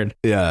that cared.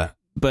 Yeah.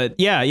 But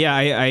yeah,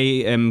 I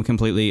am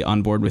completely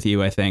on board with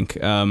you, I think,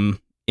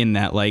 in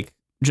that, like,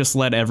 just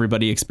let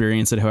everybody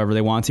experience it however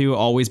they want to.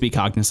 Always be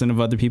cognizant of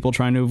other people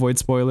trying to avoid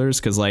spoilers,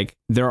 because, like,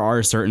 there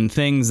are certain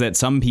things that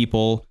some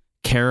people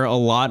care a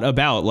lot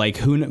about. Like,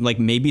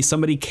 maybe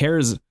somebody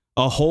cares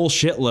a whole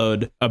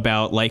shitload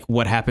about, like,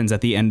 what happens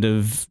at the end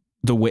of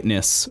The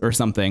Witness or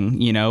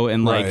something, you know,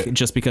 and like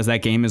just because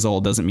that game is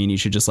old doesn't mean you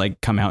should just like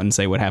come out and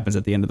say what happens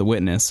at the end of The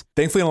Witness.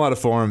 Thankfully, in a lot of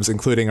forums,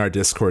 including our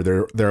Discord,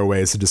 there are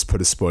ways to just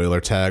put a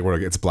spoiler tag where it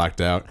gets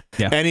blacked out.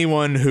 Yeah.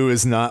 Anyone who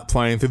is not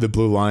playing through the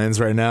Blue Lions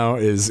right now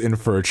is in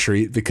for a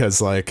treat,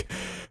 because like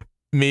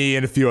me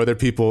and a few other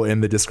people in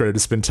the Discord have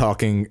just been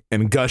talking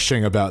and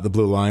gushing about the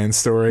Blue Lion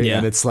story. Yeah.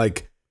 And it's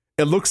like,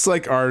 it looks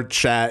like our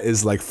chat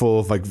is like full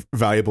of like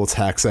valuable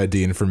tax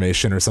ID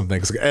information or something,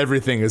 because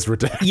everything is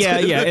redacted. Yeah,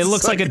 it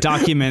looks like a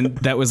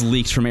document that was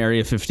leaked from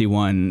Area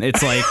 51.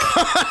 It's like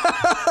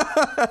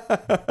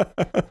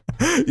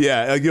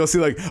yeah, like you'll see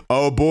like,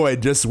 oh boy,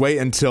 just wait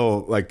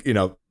until like,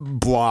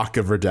 block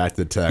of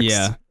redacted text.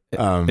 Yeah,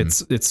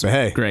 it's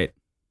hey, great.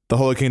 The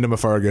Holy Kingdom of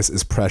Fargus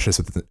is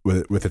precious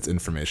with its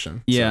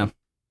information. Yeah. So,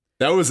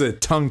 that was a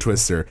tongue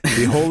twister.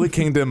 The Holy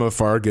Kingdom of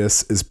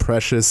Fargus is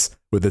precious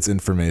with its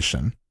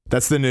information.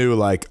 That's the new,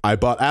 like, I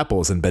bought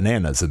apples and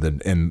bananas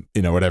and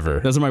whatever.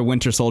 Those are my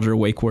Winter Soldier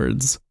wake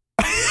words.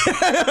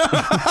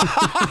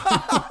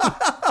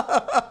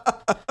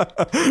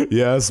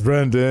 Yes,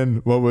 Brendan,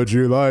 what would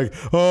you like?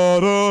 Oh,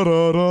 da,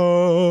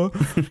 da,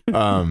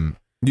 da.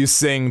 You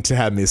sing to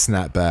have me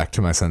snap back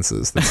to my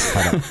senses. That's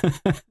how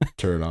to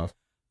turn it off.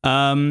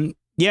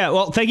 Yeah,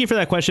 well, thank you for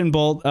that question,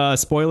 Bolt.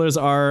 Spoilers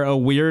are a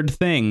weird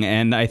thing,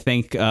 and I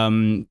think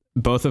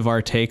both of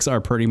our takes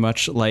are pretty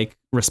much like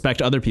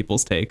respect other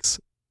people's takes,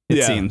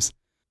 it seems.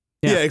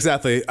 Yeah,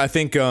 exactly. I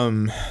think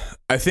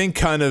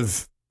kind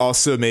of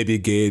also maybe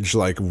gauge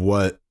like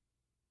what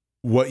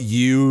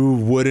you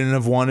wouldn't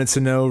have wanted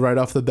to know right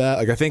off the bat.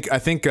 Like I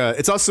think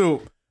it's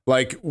also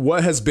like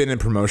what has been in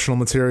promotional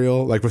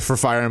material, like for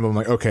Fire Emblem,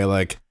 like okay,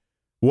 like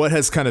what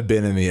has kind of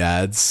been in the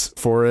ads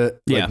for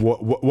it? Like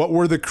what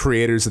were the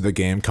creators of the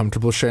game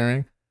comfortable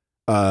sharing?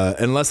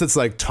 Unless it's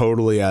like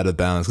totally out of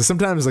bounds, because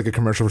sometimes like a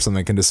commercial for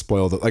something can just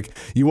spoil the, like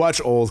you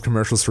watch old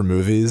commercials for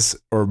movies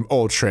or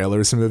old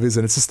trailers for movies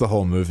and it's just the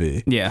whole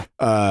movie. Yeah.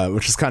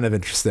 Which is kind of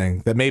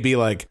interesting. That maybe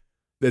like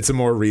it's a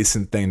more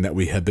recent thing that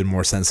we have been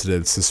more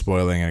sensitive to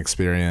spoiling an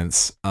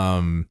experience.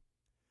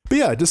 But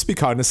yeah, just be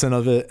cognizant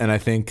of it. And I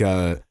think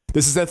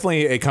this is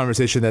definitely a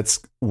conversation that's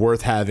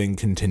worth having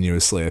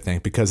continuously, I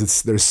think,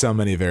 because there's so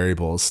many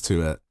variables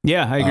to it.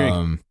 Yeah, I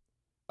agree.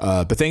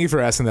 But thank you for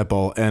asking that,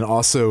 Bolt. And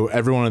also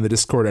everyone in the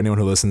Discord, anyone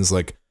who listens,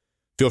 like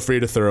feel free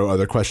to throw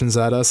other questions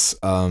at us.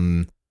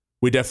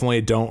 We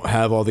definitely don't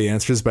have all the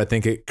answers, but I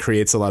think it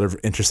creates a lot of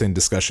interesting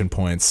discussion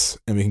points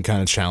and we can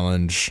kind of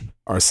challenge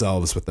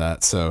ourselves with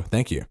that. So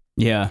thank you.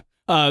 Yeah.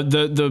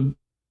 The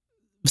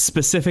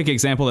specific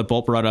example that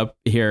Bolt brought up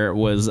here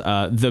was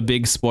the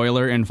big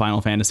spoiler in Final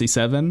Fantasy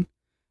VII,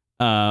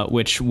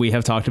 which we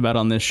have talked about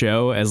on this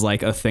show as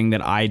like a thing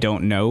that I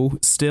don't know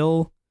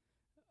still.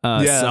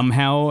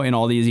 Somehow in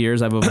all these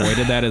years I've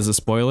avoided that as a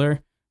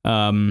spoiler.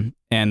 And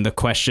the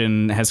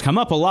question has come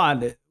up a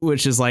lot,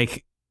 which is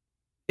like,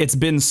 it's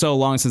been so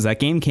long since that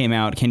game came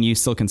out. Can you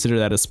still consider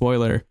that a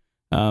spoiler?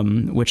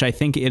 Which I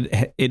think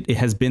it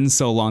has been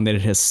so long that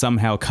it has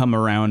somehow come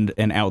around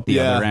and out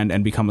the other end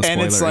and become a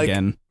spoiler like,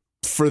 again.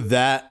 For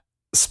that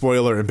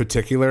spoiler in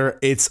particular,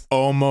 it's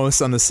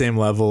almost on the same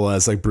level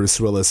as like Bruce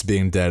Willis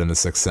being dead in The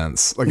Sixth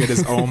Sense. Like it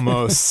is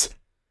almost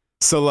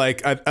so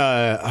like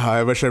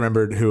I wish I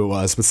remembered who it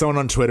was, but someone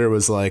on Twitter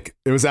was like,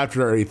 it was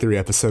after our E3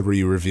 episode where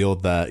you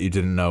revealed that you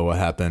didn't know what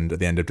happened at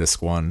the end of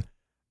Disc 1.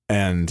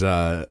 And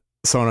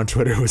someone on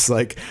Twitter was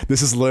like,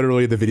 this is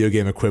literally the video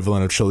game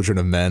equivalent of Children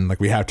of Men. Like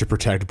we have to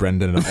protect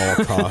Brendan at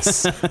all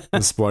costs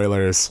with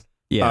spoilers.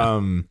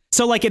 Yeah.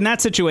 So like in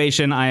that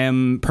situation, I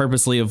am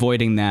purposely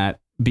avoiding that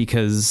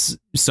because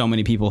so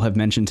many people have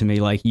mentioned to me,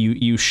 like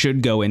you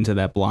should go into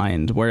that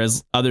blind,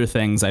 whereas other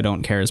things I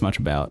don't care as much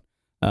about.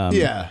 But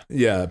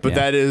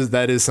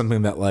that is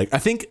something that like, I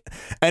think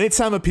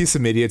anytime a piece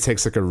of media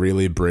takes like a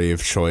really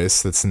brave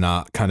choice that's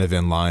not kind of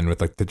in line with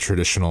like the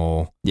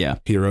traditional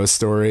hero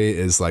story,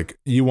 is like,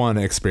 you want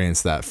to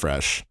experience that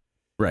fresh.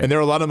 Right. And there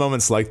are a lot of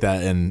moments like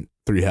that in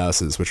Three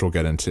Houses, which we'll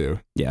get into.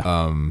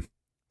 Yeah.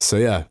 So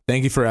yeah,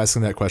 thank you for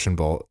asking that question,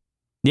 Bolt.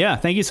 Yeah,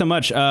 thank you so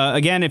much.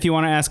 Again, if you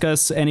want to ask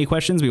us any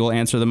questions, we will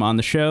answer them on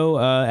the show.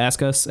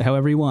 Ask us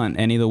however you want,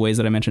 any of the ways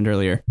that I mentioned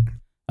earlier.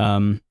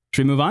 Should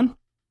we move on?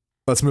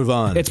 Let's move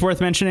on. It's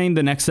worth mentioning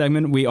the next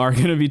segment, we are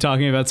going to be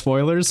talking about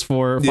spoilers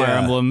for Fire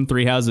Emblem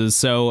Three Houses.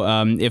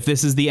 So if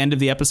this is the end of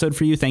the episode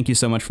for you, thank you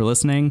so much for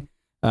listening.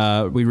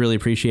 We really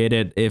appreciate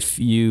it. If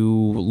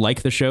you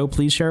like the show,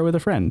 please share it with a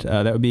friend.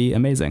 That would be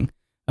amazing.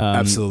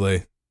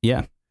 Absolutely.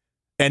 Yeah.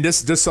 And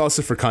just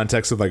also for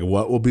context of like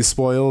what will be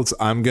spoiled,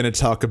 I'm going to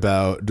talk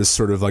about just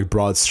sort of like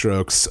broad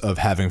strokes of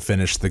having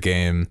finished the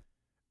game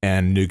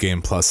and New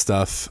Game Plus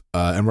stuff.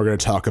 And we're going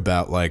to talk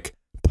about like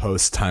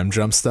post time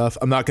jump stuff.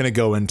 I'm not going to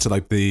go into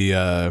like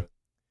the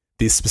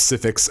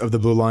specifics of the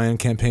Blue Lion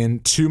campaign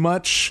too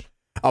much.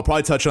 I'll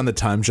probably touch on the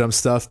time jump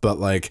stuff, but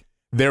like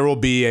there will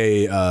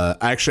be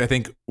actually, I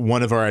think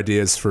one of our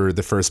ideas for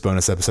the first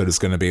bonus episode is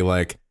going to be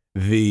like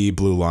the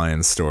Blue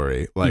Lion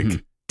story, like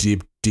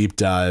deep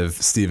dive,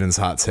 Steven's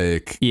hot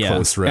take,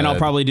 close read. And I'll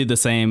probably do the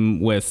same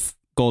with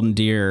Golden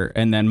Deer.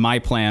 And then my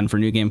plan for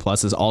New Game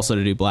Plus is also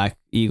to do Black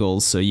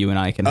Eagles, so you and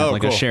I can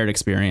have a shared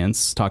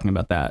experience talking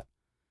about that.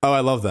 Oh,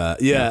 I love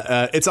that.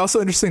 Yeah. It's also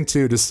interesting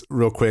too, just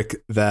real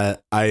quick,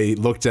 that I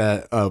looked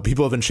at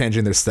people have been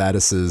changing their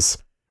statuses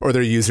or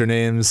their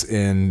usernames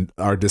in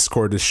our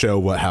Discord to show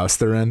what house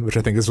they're in, which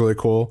I think is really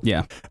cool.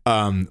 Yeah.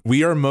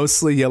 We are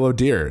mostly Yellow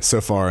Deer so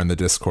far in the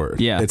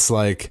Discord. Yeah. It's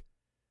like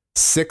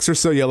 6 or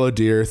so yellow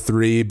deer,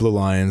 3 blue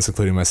lions,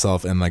 including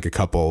myself, and like a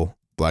couple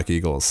black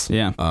eagles.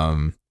 Yeah.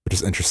 Which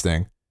is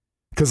interesting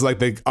because like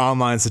the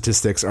online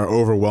statistics are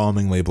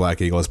overwhelmingly black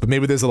eagles, but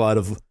maybe there's a lot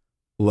of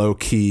low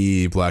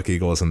key black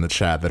eagles in the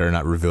chat that are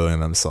not revealing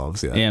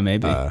themselves yet. Yeah,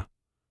 maybe.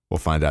 We'll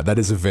find out. That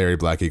is a very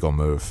black eagle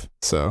move.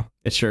 So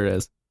it sure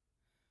is.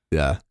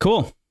 Yeah.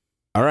 Cool.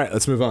 All right,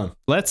 let's move on.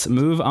 Let's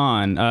move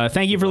on.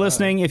 Thank you for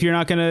listening. If you're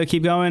not going to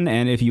keep going,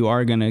 and if you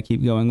are going to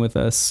keep going with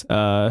us,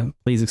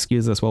 please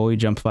excuse us while we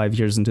jump 5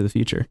 years into the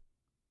future.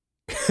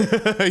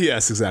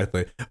 Yes,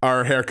 exactly.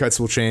 Our haircuts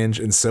will change,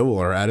 and so will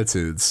our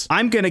attitudes.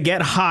 I'm going to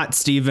get hot,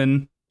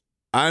 Steven.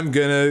 I'm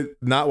going to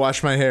not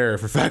wash my hair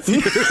for 5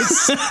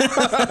 years.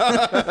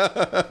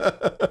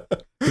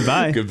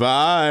 Goodbye.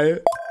 Goodbye.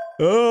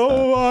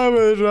 Oh, I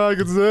wish I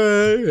could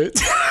say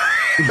it.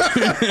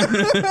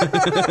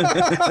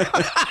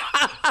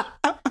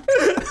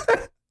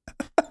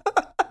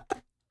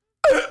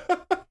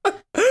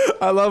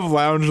 I love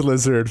Lounge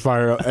Lizard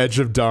Fire Edge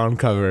of Dawn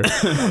cover.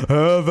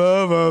 Oh,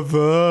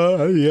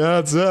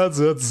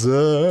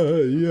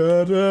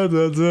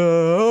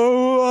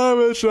 I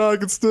wish I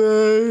could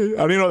stay. I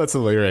don't even know if that's a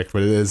lyric,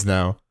 but it is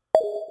now.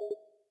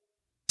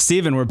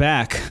 Steven, we're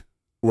back.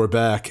 We're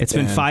back. It's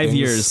been 5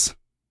 years.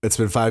 It's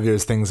been 5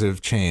 years. Things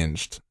have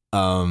changed.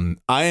 I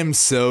am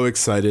so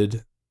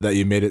excited that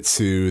you made it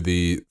to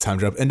the time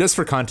jump. And just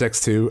for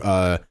context too,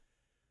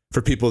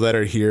 for people that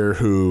are here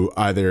who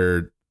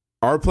either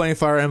are playing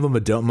Fire Emblem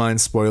but don't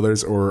mind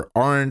spoilers, or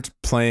aren't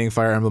playing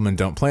Fire Emblem and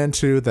don't plan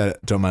to,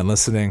 that don't mind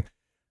listening,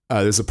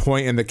 there's a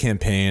point in the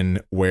campaign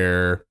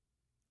where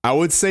I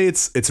would say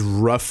it's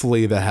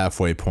roughly the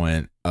halfway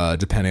point,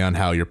 depending on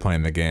how you're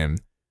playing the game.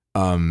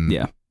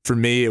 Yeah. For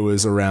me, it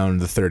was around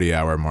the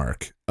 30-hour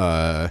mark.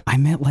 I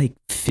meant like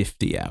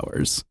 50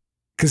 hours.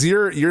 Because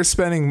you're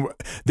spending,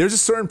 there's a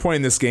certain point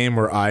in this game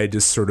where I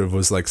just sort of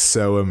was like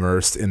so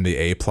immersed in the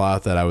A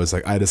plot that I was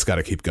like, I just got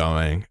to keep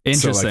going.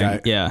 Interesting. So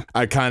like Yeah.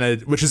 I kind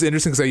of, which is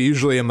interesting because I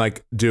usually am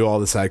like do all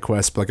the side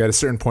quests, but like at a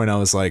certain point I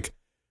was like,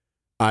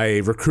 I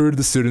recruited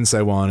the students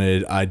I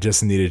wanted. I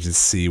just needed to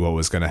see what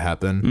was going to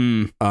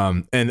happen.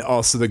 And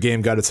also the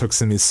game got its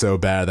hooks in me so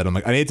bad that I'm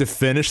like, I need to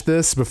finish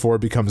this before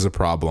it becomes a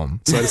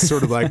problem. So I just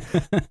sort of like,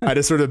 I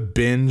just sort of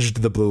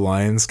binged the Blue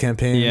Lions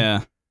campaign.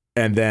 Yeah.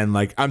 And then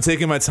like I'm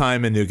taking my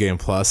time in New Game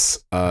Plus,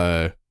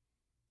 but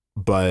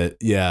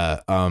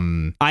yeah,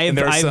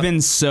 I've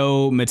been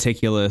so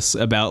meticulous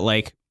about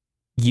like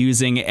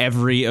using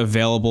every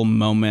available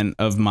moment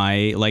of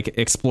my like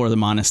explore the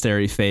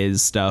monastery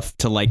phase stuff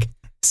to like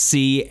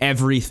see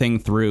everything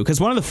through.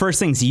 Because one of the first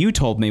things you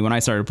told me when I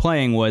started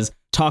playing was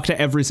talk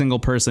to every single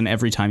person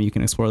every time you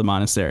can explore the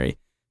monastery.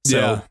 So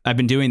yeah. I've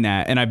been doing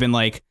that, and I've been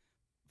like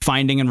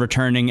finding and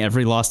returning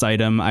every lost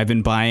item. I've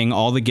been buying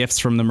all the gifts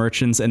from the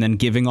merchants and then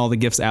giving all the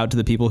gifts out to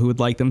the people who would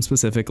like them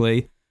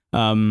specifically.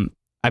 I've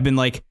been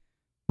like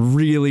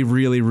really,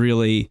 really,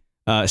 really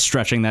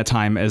stretching that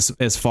time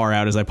as far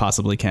out as I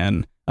possibly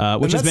can,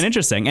 which has been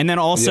interesting. And then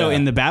also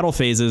in the battle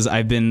phases,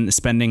 I've been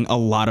spending a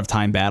lot of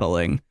time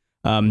battling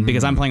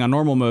because I'm playing on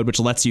normal mode,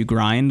 which lets you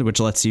grind, which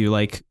lets you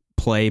like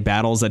play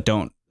battles that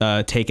don't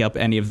take up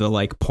any of the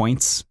like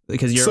points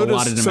because you're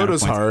allotted amount of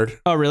points. Hard.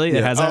 Oh, really? Yeah.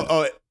 It has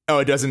that? Oh,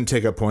 it doesn't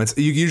take up points.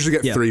 You usually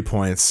get 3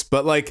 points,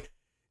 but like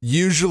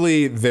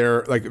usually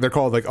they're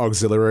called like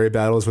auxiliary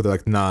battles where they're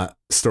like not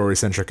story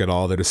centric at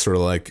all. They're just sort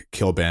of like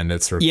kill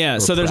bandits or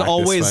so there's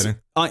always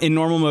in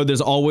normal mode there's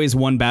always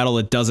one battle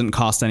that doesn't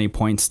cost any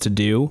points to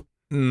do.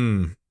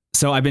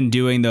 So I've been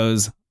doing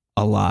those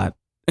a lot.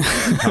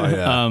 Oh,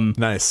 yeah.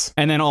 Nice.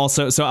 And then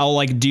also, so I'll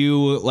like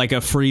do like a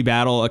free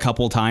battle a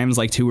couple times,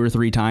 like 2 or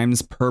 3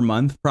 times per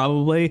month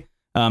probably.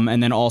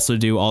 And then also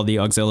do all the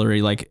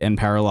auxiliary like and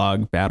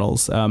paralog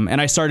battles.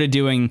 And I started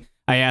doing,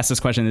 I asked this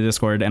question in the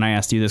Discord and I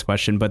asked you this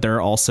question, but there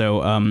are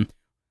also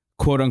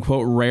quote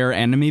unquote rare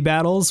enemy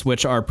battles,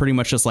 which are pretty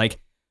much just like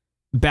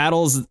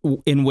battles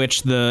in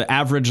which the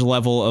average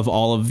level of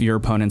all of your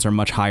opponents are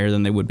much higher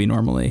than they would be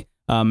normally.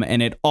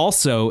 And it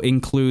also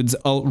includes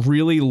a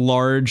really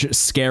large,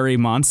 scary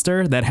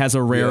monster that has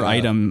a rare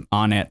item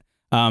on it.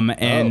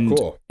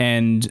 Cool.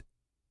 And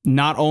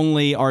not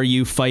only are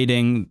you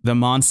fighting the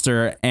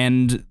monster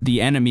and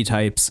the enemy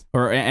types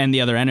and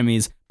the other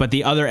enemies, but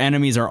the other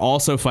enemies are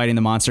also fighting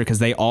the monster because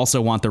they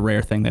also want the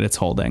rare thing that it's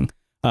holding.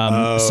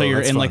 So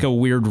you're in like a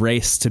weird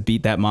race to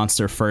beat that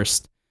monster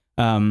first,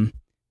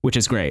 which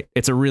is great.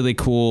 It's a really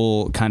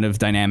cool kind of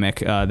dynamic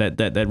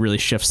that really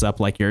shifts up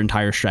like your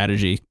entire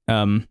strategy,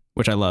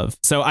 which I love.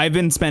 So I've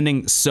been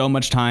spending so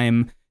much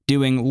time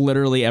doing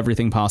literally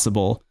everything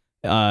possible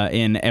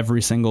in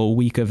every single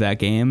week of that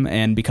game,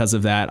 and because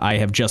of that I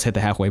have just hit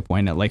the halfway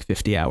point at like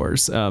 50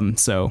 hours.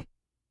 So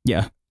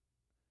yeah.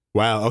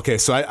 Wow. Okay,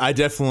 so I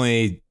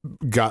definitely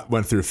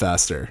went through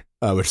faster,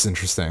 which is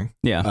interesting.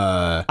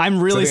 Yeah.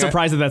 I'm really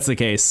surprised that that's the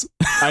case.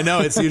 I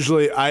know, it's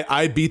usually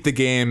I beat the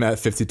game at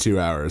 52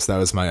 hours. That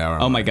was my hour.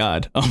 Oh my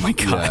god.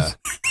 Yeah.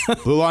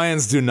 Blue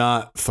Lions do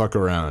not fuck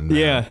around, man.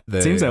 Yeah,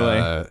 it seems that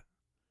way.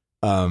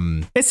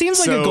 It seems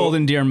like a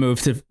Golden Deer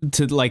move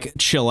to like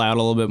chill out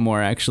a little bit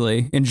more,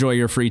 actually enjoy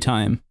your free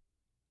time.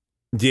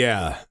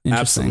 Yeah, Interesting.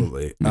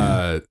 absolutely.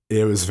 Yeah.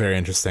 It was very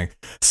interesting.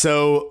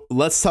 So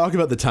let's talk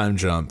about the time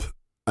jump.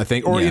 I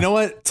think, or Yeah. you know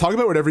what? Talk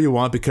about whatever you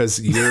want because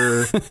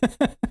you're.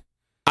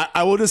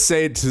 I will just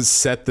say to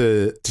set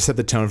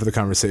the tone for the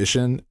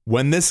conversation.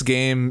 When this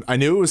game, I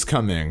knew it was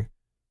coming.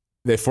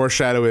 They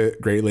foreshadow it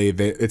greatly.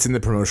 It's in the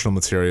promotional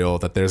material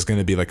that there's going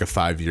to be like a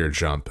 5-year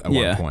jump at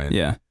one point.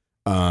 Yeah.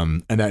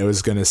 And that it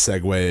was going to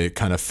segue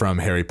kind of from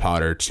Harry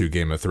Potter to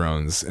Game of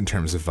Thrones in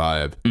terms of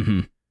vibe.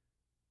 Mm-hmm.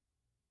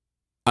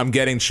 I'm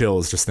getting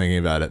chills just thinking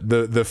about it.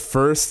 The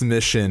first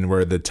mission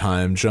where the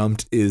time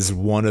jumped is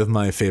one of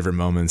my favorite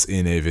moments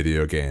in a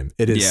video game.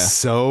 It is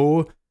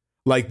so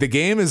like the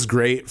game is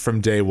great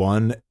from day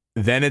one.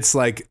 Then it's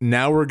like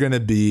now we're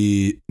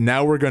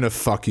gonna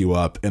fuck you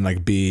up and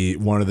like be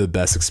one of the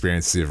best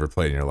experiences you ever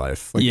played in your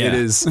life. Like it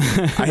is.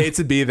 I hate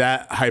to be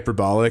that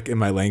hyperbolic in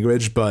my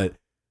language, but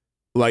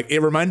like it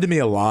reminded me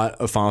a lot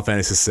of Final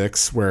Fantasy VI,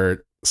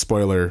 where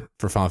spoiler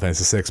for Final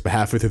Fantasy VI, but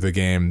halfway through the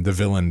game, the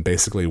villain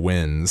basically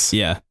wins.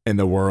 Yeah, and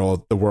the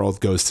world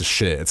goes to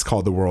shit. It's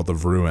called the World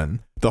of Ruin.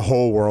 The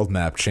whole world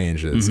map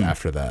changes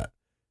after that.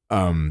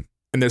 And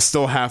there's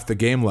still half the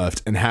game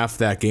left, and half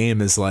that game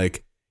is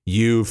like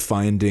you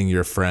finding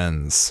your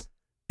friends,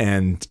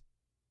 and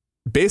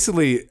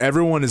basically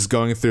everyone is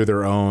going through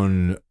their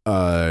own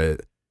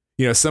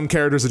some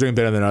characters are doing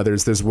better than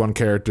others. There's one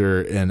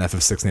character in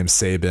FF6 named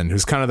Sabin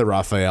who's kind of the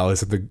Raphael.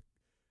 He's like the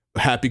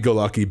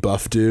happy-go-lucky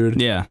buff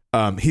dude. Yeah.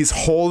 He's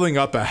holding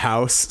up a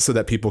house so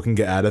that people can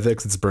get out of it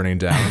because it's burning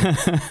down.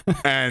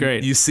 And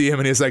Great. You see him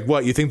and he's like,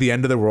 what, you think the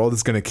end of the world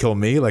is going to kill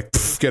me? Like,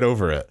 pff, get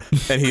over it.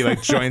 And he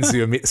like joins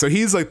you. So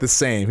he's like the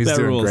same. He's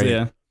doing rules, great.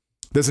 Yeah.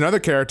 There's another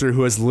character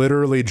who has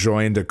literally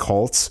joined a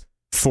cult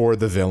for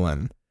the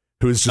villain,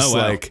 who's just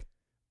like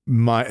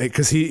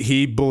because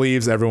he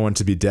believes everyone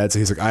to be dead. So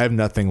he's like, I have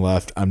nothing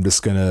left. I'm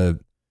just going to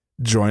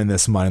join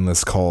this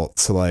mindless cult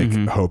to like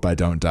hope I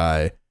don't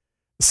die.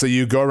 So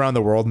you go around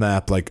the world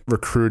map, like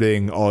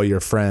recruiting all your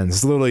friends.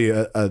 It's literally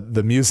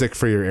the music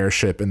for your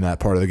airship in that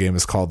part of the game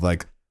is called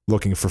like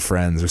looking for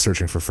friends or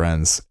searching for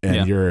friends.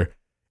 And you're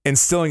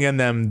instilling in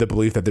them the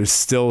belief that there's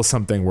still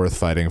something worth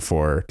fighting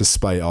for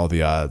despite all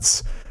the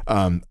odds.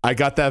 I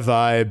got that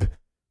vibe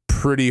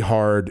pretty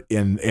hard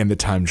in the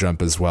time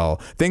jump as well.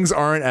 Things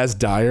aren't as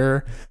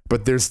dire,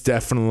 but there's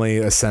definitely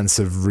a sense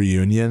of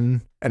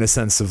reunion and a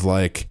sense of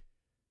like,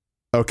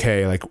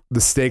 okay, like the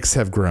stakes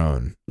have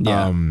grown.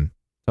 Yeah.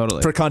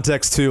 Totally. For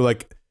context too,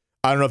 like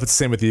I don't know if it's the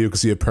same with you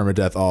because you have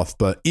permadeath off,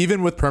 but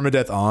even with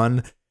permadeath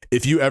on,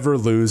 if you ever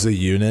lose a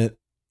unit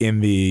in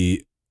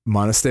the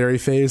monastery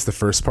phase, the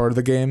first part of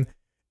the game,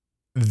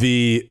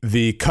 the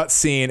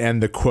cutscene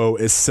and the quote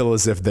is still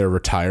as if they're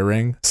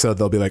retiring. So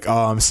they'll be like,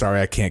 "Oh, I'm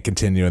sorry, I can't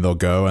continue," and they'll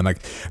go, and like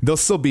they'll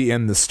still be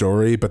in the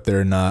story, but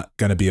they're not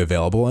going to be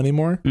available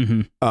anymore.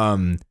 In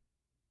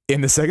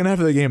the second half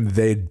of the game,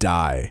 they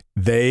die.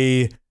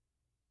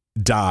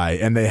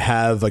 And they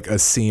have like a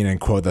scene and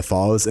quote that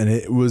follows, and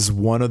it was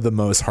one of the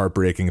most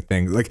heartbreaking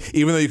things. Like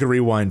even though you can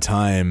rewind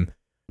time,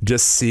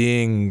 just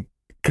seeing,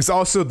 because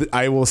also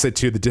I will say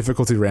too, the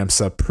difficulty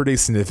ramps up pretty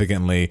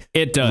significantly.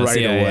 It does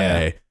right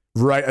away,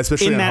 right?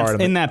 Especially in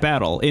that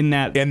battle in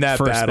that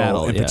first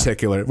battle in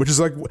particular, which is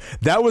like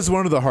that was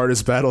one of the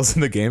hardest battles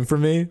in the game for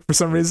me for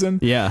some reason.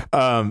 Yeah,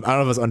 I don't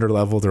know if it's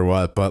underleveled or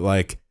what, but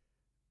like,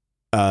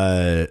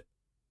 I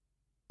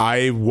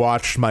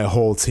watched my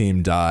whole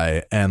team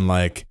die, and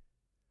like.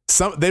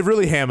 They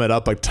really ham it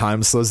up, like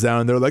time slows down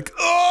and they're like,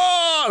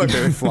 oh, like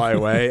they fly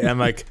away, and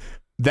like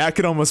that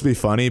could almost be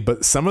funny,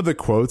 but some of the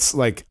quotes,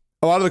 like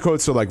a lot of the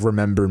quotes are like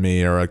remember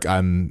me or like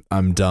I'm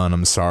done,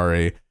 I'm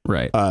sorry.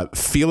 Right.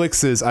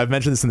 Felix's, I've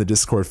mentioned this in the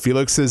Discord,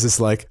 Felix's is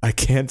like, I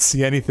can't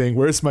see anything,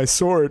 where's my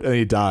sword? And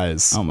he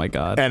dies. Oh my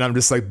god. And I'm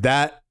just like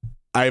that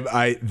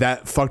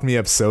that fucked me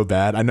up so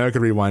bad. I know I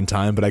could rewind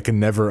time, but I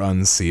can never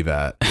unsee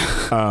that.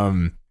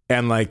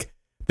 And like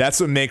that's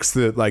what makes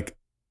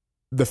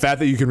the fact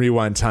that you can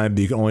rewind time,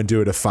 but you can only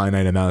do it a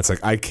finite amount. It's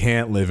like, I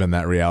can't live in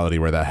that reality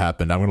where that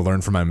happened. I'm going to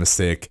learn from my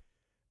mistake.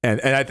 And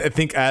I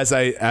think as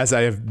I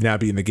have now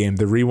beaten the game,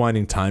 the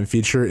rewinding time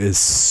feature is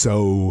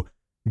so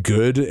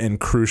good and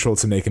crucial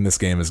to making this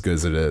game as good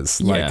as it is.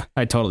 Like,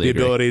 I totally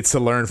agree. The ability to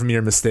learn from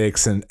your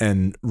mistakes and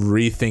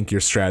rethink your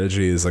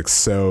strategy is like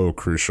so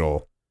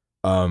crucial.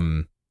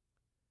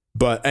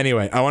 But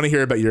anyway, I want to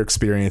hear about your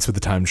experience with the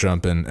time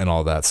jump and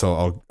all that.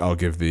 So I'll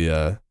give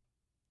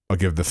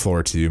the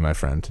floor to you, my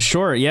friend.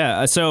 Sure.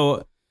 Yeah.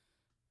 So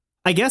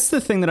I guess the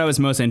thing that I was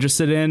most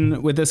interested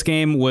in with this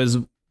game was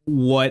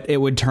what it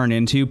would turn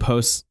into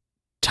post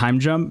time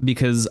jump,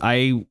 because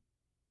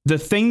the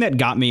thing that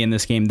got me in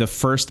this game, the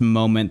first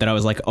moment that I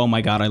was like, oh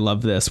my God, I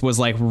love this, was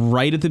like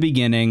right at the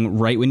beginning,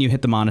 right when you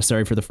hit the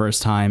monastery for the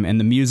first time and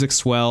the music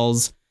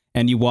swells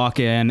and you walk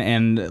in,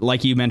 and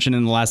like you mentioned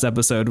in the last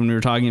episode when we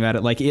were talking about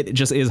it, like it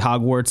just is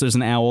Hogwarts. There's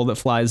an owl that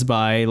flies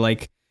by.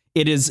 Like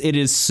it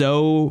is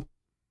so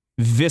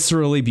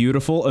viscerally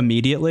beautiful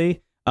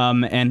immediately,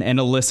 and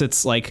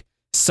elicits like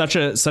such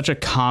a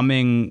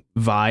calming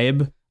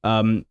vibe,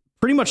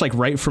 pretty much like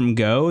right from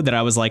go, that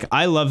I was like,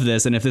 I love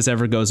this, and if this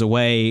ever goes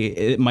away,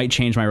 it might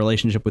change my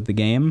relationship with the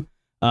game.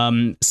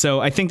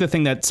 So I think the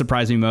thing that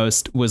surprised me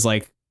most was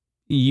like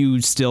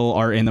you still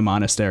are in the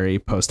monastery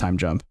post time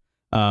jump.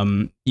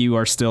 You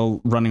are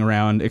still running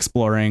around,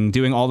 exploring,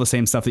 doing all the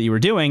same stuff that you were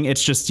doing.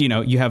 It's just,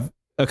 you have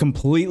a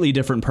completely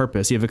different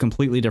purpose. You have a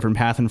completely different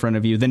path in front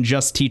of you than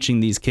just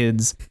teaching these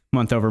kids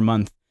month over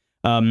month.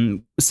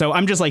 So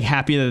I'm just like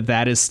happy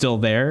that is still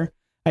there.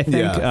 I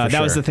think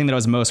that was the thing that I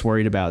was most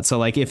worried about. So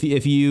like if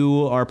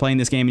you are playing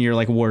this game and you're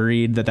like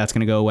worried that that's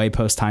going to go away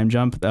post time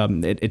jump,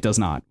 it does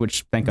not,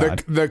 which thank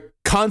God. The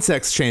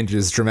context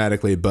changes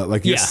dramatically, but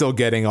like you're still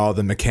getting all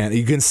the mechanics.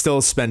 You can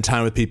still spend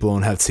time with people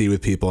and have tea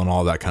with people and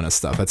all that kind of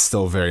stuff. That's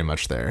still very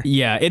much there.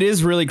 Yeah, it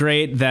is really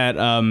great that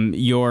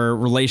your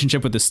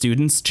relationship with the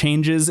students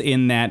changes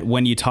in that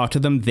when you talk to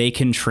them, they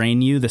can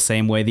train you the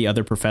same way the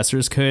other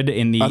professors could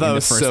in the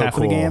first half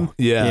of the game.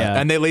 Yeah.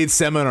 And they lead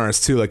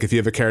seminars too. Like if you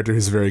have a character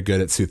who's very good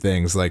at two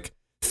things, like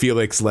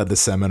Felix led the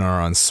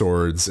seminar on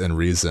swords and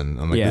reason.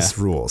 I'm like, this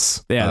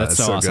rules. Yeah, that's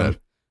so awesome. Good.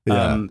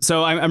 Yeah.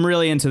 So I'm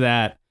really into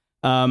that.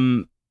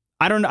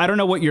 I don't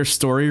know what your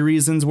story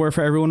reasons were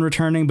for everyone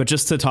returning, but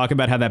just to talk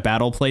about how that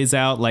battle plays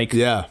out, like,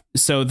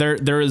 so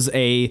there is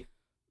a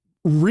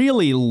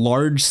really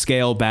large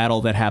scale battle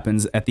that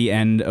happens at the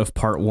end of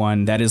part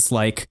 1 that is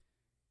like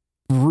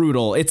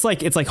brutal. It's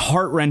like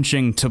heart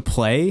wrenching to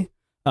play.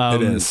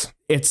 It is.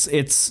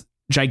 It's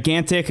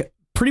gigantic.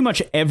 Pretty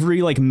much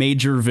every like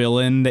major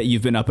villain that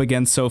you've been up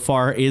against so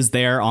far is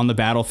there on the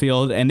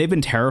battlefield, and they've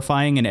been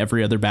terrifying in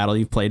every other battle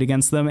you've played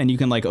against them, and you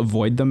can like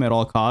avoid them at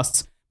all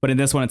costs. But in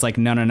this one, it's like,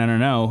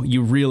 no.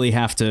 You really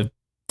have to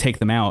take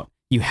them out.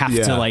 You have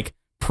to like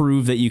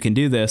prove that you can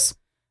do this.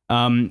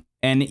 And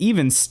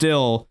even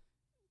still,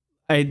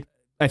 I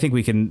think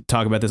we can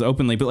talk about this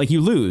openly, but like you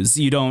lose,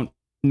 you don't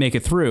make it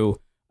through.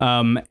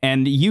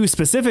 And you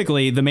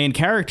specifically, the main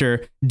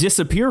character,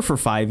 disappear for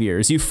 5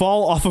 years. You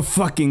fall off a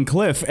fucking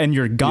cliff and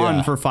you're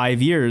gone for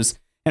 5 years.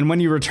 And when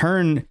you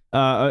return,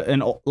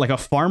 like a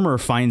farmer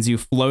finds you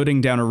floating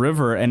down a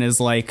river and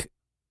is like,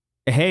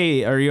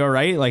 hey, are you all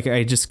right? Like,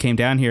 I just came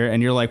down here.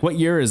 And you're like, what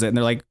year is it? And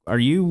they're like,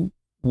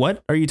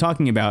 what are you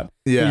talking about?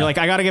 Yeah. And you're like,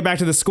 I got to get back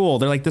to the school.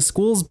 They're like, the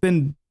school's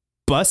been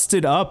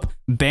busted up.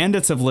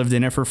 Bandits have lived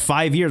in it for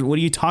 5 years. What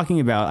are you talking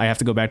about? I have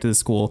to go back to the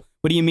school.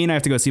 What do you mean I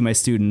have to go see my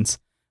students?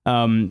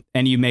 And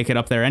you make it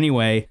up there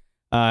anyway.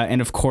 And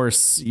of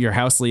course, your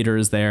house leader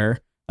is there.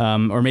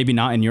 Or maybe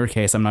not in your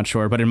case, I'm not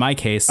sure, but in my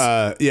case,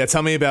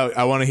 tell me about.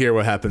 I want to hear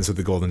what happens with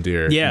the golden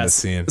deer in the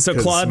scene. So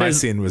Claude,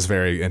 scene was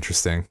very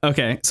interesting.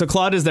 Okay, so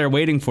Claude is there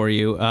waiting for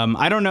you.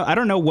 I don't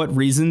know what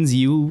reasons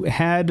you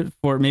had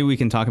for. Maybe we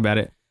can talk about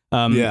it.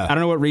 I don't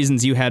know what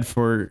reasons you had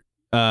for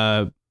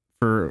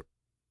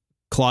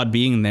Claude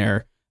being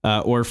there,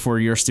 or for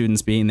your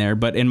students being there.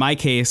 But in my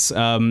case,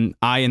 I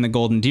and the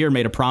golden deer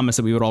made a promise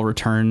that we would all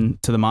return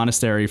to the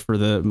monastery for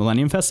the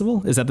Millennium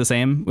Festival. Is that the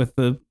same with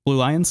the Blue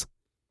Lions?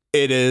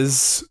 It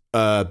is,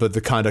 but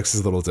the context is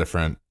a little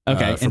different.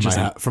 Okay,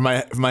 interesting. For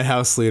my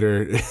house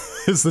leader,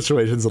 his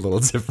situation's a little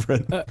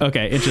different.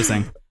 Okay,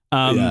 interesting.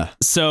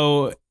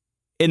 So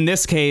in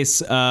this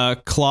case,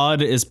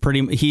 Claude is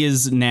he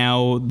is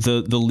now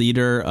the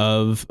leader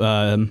of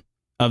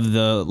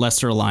the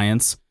Leicester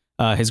Alliance.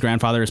 His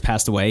grandfather has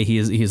passed away. He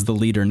is the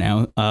leader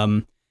now.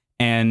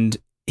 And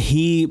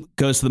he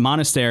goes to the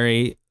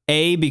monastery,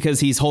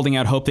 because he's holding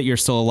out hope that you're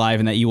still alive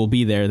and that you will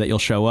be there, that you'll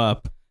show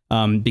up.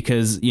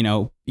 Because,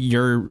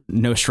 you're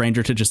no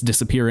stranger to just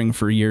disappearing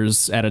for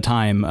years at a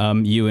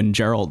time. You and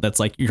Gerald, that's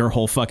like your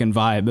whole fucking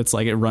vibe. It's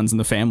like it runs in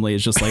the family.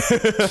 It's just like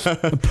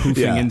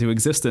poofing into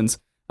existence.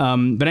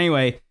 But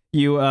anyway,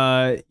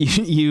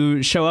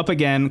 you show up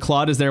again.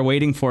 Claude is there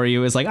waiting for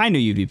you. Is like, I knew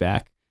you'd be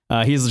back.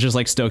 He's just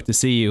like stoked to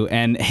see you.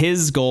 And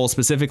his goal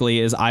specifically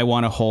is I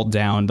want to hold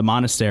down the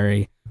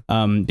monastery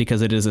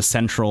because it is a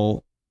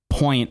central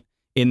point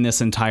in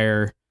this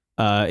entire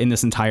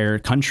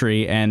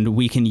country, and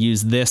we can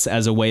use this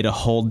as a way to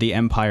hold the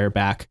Empire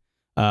back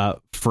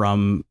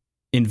from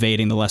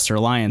invading the Leicester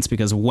Alliance,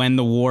 because when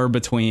the war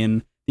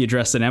between the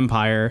Adrestan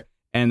Empire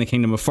and the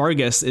Kingdom of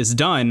Fargus is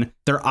done,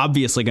 they're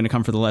obviously going to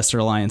come for the Leicester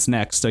Alliance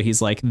next. So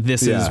he's like,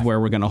 this is where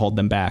we're going to hold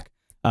them back.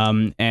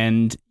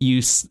 And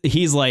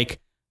he's like,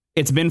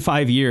 it's been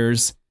 5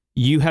 years.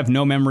 You have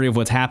no memory of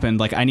what's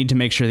happened. Like, I need to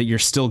make sure that you're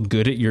still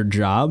good at your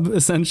job,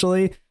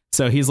 essentially.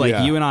 So he's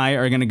like, you and I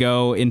are going to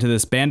go into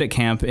this bandit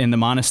camp in the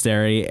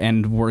monastery,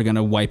 and we're going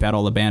to wipe out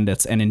all the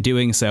bandits. And in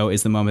doing so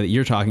is the moment that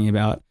you're talking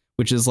about,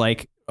 which is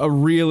like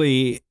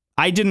I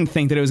didn't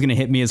think that it was going to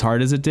hit me as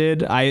hard as it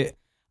did. I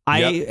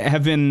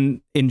have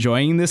been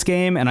enjoying this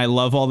game and I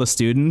love all the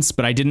students,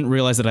 but I didn't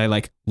realize that I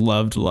like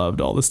loved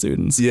all the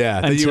students.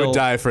 Yeah. That you would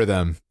die for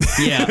them.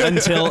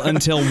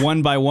 Until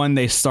one by one,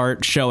 they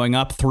start showing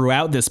up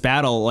throughout this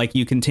battle. Like,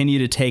 you continue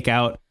to take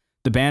out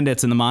the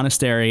bandits in the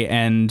monastery,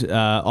 and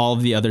all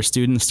of the other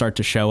students start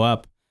to show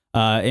up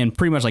in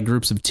pretty much like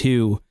groups of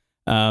 2.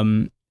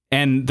 And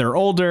they're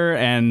older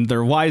and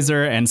they're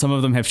wiser, and some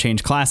of them have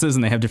changed classes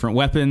and they have different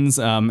weapons,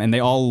 and they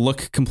all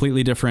look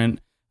completely different,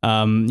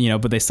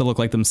 but they still look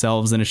like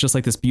themselves. And it's just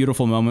like this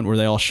beautiful moment where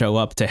they all show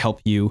up to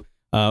help you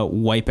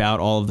wipe out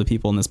all of the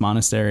people in this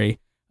monastery.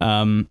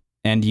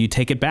 you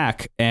take it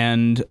back,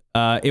 and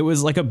it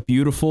was like a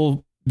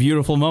beautiful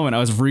moment. I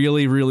was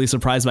really, really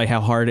surprised by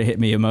how hard it hit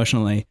me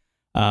emotionally.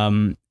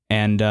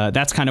 And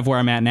that's kind of where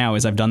I'm at now.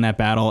 Is I've done that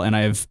battle, and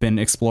I've been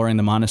exploring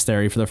the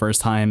monastery for the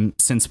first time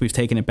since we've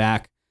taken it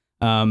back.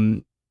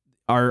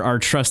 Our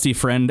trusty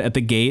friend at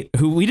the gate,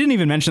 who we didn't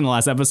even mention in the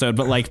last episode,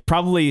 but like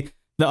probably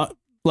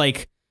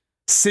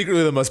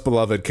secretly the most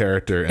beloved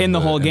character in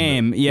the whole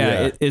game.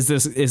 Is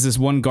this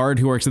one guard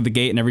who works at the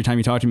gate, and every time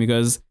you talk to him, he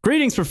goes,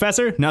 "Greetings,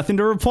 Professor. Nothing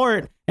to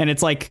report." And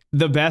it's like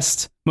the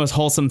best, most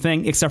wholesome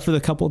thing, except for the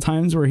couple of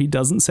times where he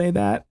doesn't say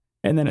that,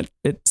 and then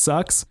it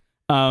sucks.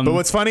 But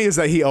what's funny is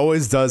that he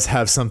always does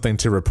have something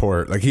to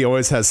report. Like he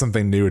always has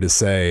something new to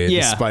say,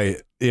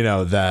 despite,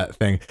 that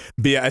thing.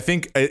 But yeah, I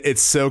think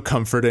it's so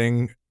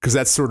comforting because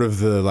that's sort of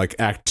the like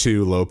Act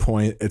 2 low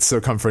point. It's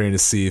so comforting to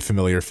see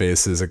familiar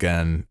faces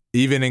again,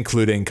 even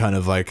including kind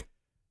of like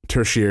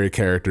tertiary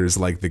characters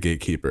like the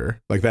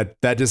Gatekeeper. Like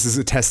that just is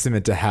a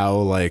testament to how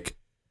like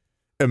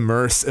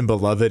immersed and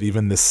beloved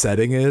even the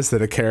setting is,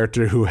 that a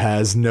character who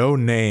has no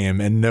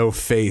name and no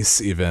face,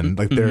 even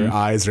like their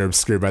eyes are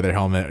obscured by their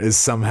helmet, is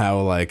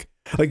somehow like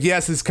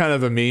yes, it's kind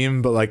of a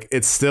meme, but like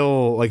it's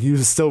still like you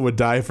still would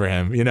die for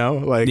him,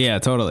 like yeah,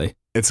 totally.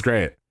 It's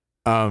great.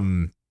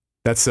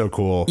 That's so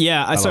cool.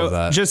 Yeah, I love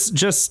that.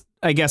 Just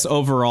I guess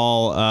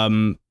overall,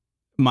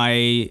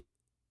 my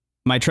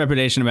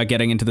trepidation about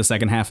getting into the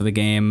second half of the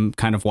game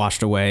kind of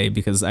washed away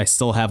because I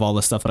still have all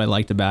the stuff that I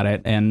liked about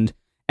it. And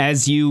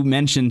as you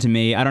mentioned to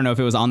me, I don't know if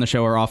it was on the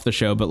show or off the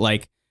show, but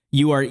like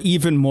you are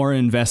even more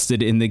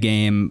invested in the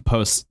game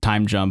post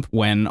time jump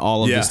when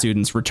all of the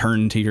students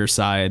return to your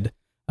side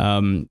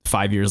 5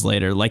 years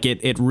later. Like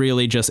it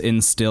really just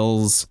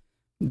instills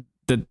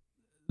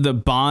the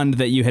bond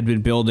that you had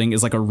been building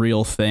is like a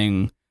real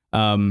thing,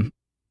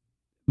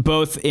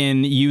 both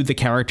in you, the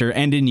character,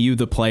 and in you,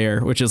 the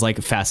player, which is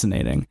like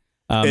fascinating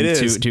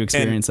to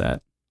experience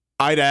that.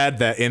 I'd add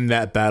that in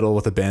that battle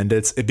with the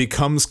bandits, it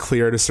becomes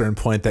clear at a certain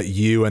point that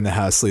you and the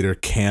house leader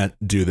can't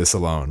do this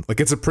alone. Like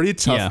it's a pretty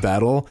tough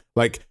battle.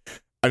 Like,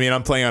 I mean,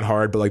 I'm playing on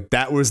hard, but like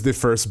that was the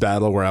first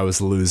battle where I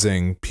was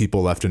losing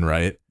people left and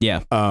right.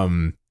 Yeah.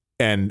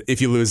 And if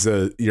you lose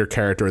your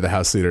character or the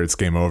house leader, it's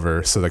game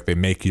over. So like they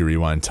make you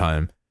rewind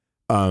time.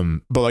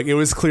 But like it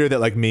was clear that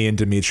like me and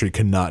Dimitri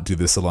could not do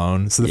this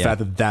alone. So the fact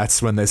that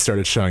that's when they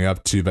started showing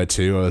up 2 by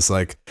 2, I was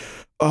like,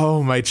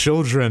 oh, my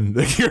children,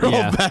 you're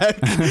all back.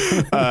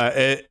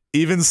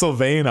 Even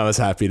Sylvain, I was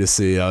happy to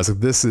see. I was like,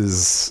 this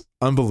is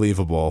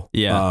unbelievable.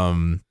 Yeah.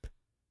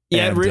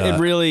 It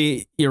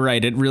really, you're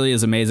right. It really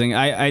is amazing.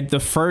 I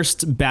the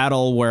first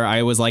battle where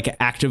I was like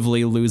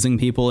actively losing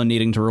people and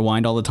needing to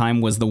rewind all the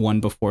time was the one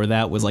before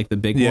that, was like the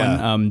big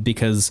one.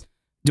 Because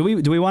do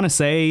we want to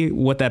say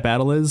what that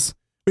battle is?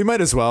 We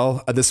might as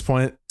well at this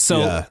point.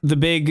 So the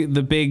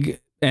big,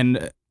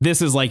 and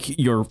this is like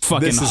your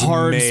fucking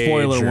hard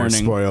spoiler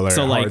warning.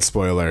 So like hard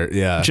spoiler.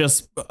 Yeah.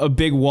 Just a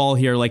big wall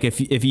here. Like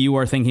if you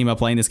are thinking about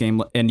playing this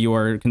game and you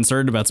are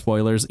concerned about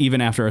spoilers, even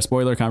after a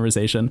spoiler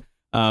conversation,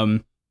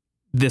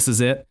 this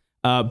is it.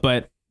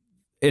 But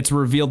it's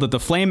revealed that the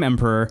Flame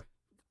Emperor,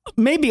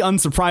 maybe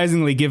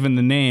unsurprisingly given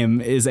the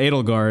name, is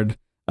Edelgard.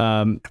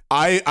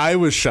 I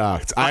was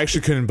shocked. I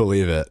actually couldn't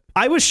believe it.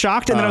 I was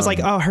shocked, and then I was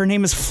like, oh, her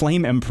name is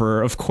Flame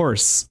Emperor, of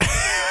course.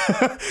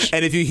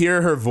 And if you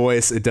hear her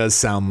voice, it does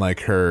sound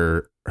like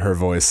her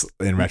voice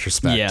in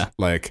retrospect. Yeah.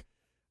 Like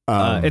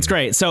it's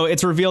great. So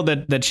it's revealed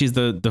that she's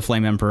the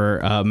Flame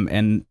Emperor,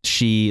 and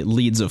she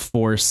leads a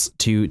force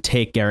to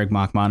take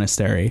Garreg-Mach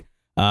Monastery.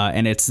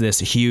 And it's this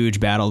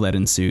huge battle that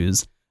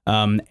ensues.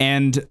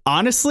 And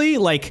honestly,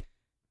 like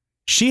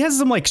she has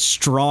some like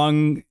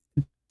strong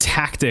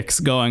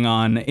tactics going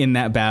on in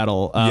that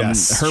battle.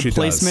 Her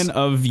placement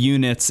of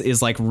units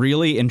is like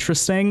really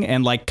interesting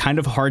and like kind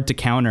of hard to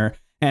counter.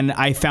 And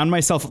I found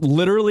myself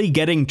literally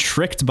getting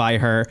tricked by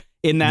her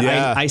in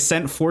that I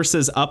sent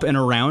forces up and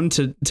around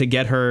to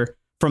get her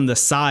from the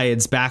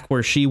sides back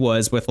where she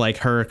was with like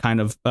her kind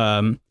of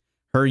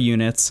her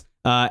units.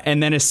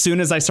 And then as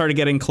soon as I started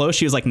getting close,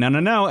 she was like,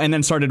 no, and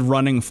then started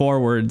running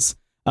forwards,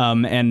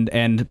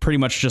 and pretty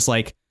much just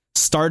like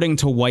starting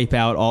to wipe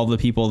out all the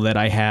people that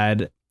I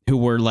had who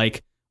were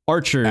like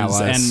archers.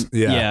 Allies.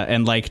 And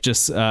and like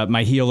just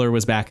my healer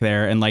was back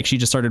there, and like she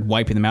just started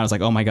wiping them out. I was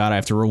like, oh my God, I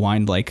have to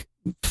rewind like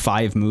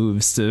 5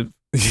 moves to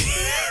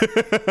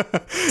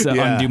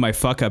undo my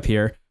fuck up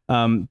here.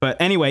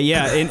 But anyway,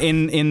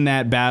 in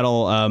that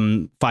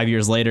battle 5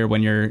 years later,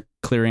 when you're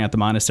clearing out the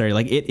monastery,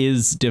 like it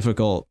is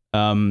difficult.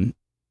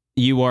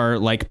 You are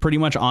like pretty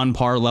much on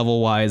par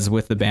level wise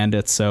with the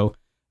bandits. So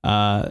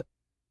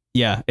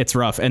it's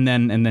rough. And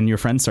then your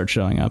friends start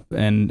showing up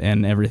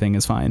and everything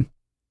is fine.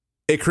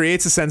 It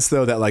creates a sense,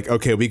 though, that like,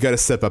 OK, we got to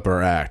step up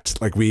our act.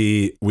 Like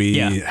we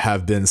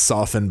have been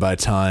softened by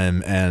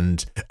time.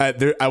 And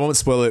I won't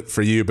spoil it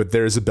for you, but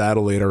there's a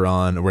battle later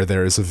on where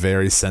there is a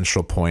very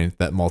central point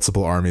that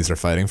multiple armies are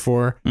fighting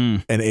for.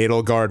 And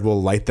Edelgard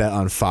will light that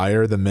on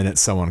fire the minute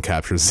someone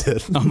captures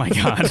it. Oh, my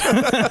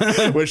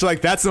God. Which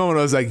like that's the moment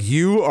I was like,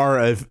 you are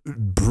a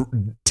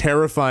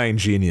terrifying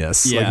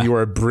genius. Like you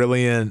are a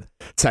brilliant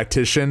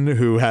tactician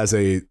who has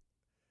I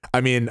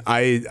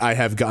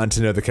have gotten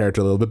to know the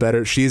character a little bit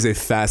better. She's a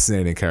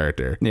fascinating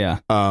character. Yeah.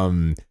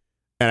 And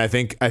I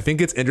think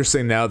it's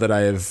interesting now that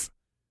I have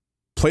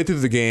played through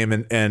the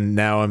game and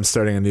now I'm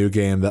starting a new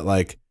game that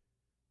like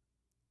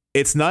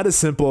it's not as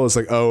simple as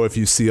like, oh, if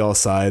you see all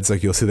sides,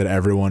 like you'll see that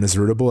everyone is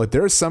rootable. Like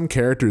there are some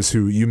characters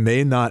who you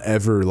may not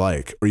ever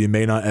like or you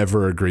may not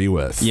ever agree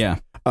with. Yeah.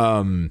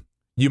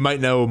 You might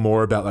know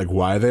more about like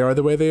why they are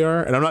the way they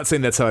are. And I'm not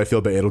saying that's how I feel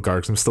about Edelgard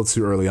because I'm still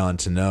too early on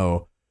to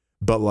know.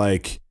 But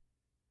like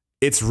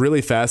it's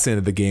really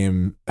fascinating that the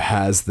game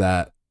has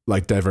that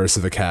like diverse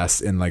of a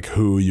cast in like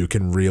who you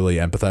can really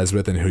empathize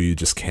with and who you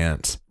just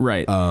can't.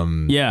 Right.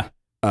 Yeah.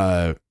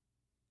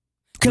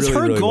 Because Really,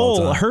 her really goal,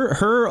 well done.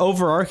 her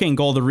overarching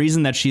goal, the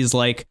reason that she's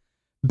like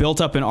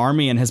built up an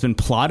army and has been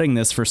plotting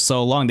this for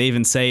so long, they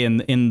even say in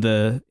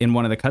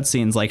one of the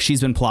cutscenes, like she's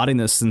been plotting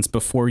this since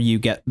before you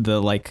get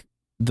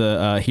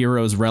the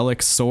hero's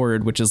relic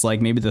sword, which is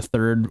like maybe the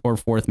third or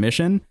fourth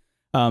mission.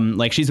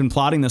 Like she's been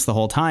plotting this the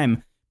whole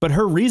time, but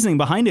her reasoning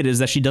behind it is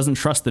that she doesn't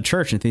trust the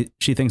church and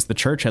she thinks the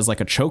church has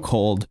like a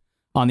chokehold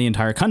on the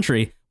entire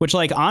country, which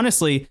like,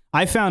 honestly,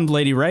 I found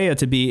Lady Rhea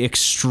to be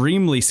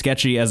extremely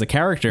sketchy as a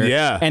character.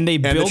 Yeah. And they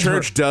build the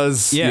church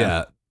does. Yeah.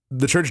 Yeah.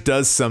 The church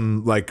does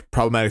some like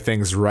problematic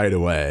things right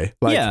away.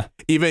 Like Yeah.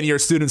 even your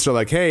students are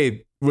like,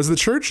 hey, was the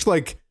church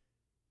like,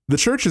 the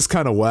church is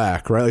kind of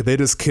whack, right? Like they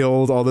just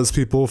killed all those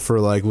people for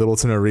like little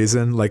to no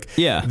reason. Like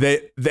Yeah.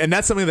 and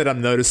that's something that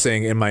I'm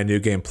noticing in my New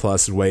Game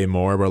Plus way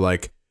more where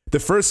like the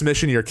first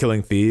mission you're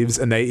killing thieves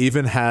and they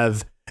even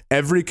have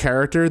every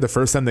character, the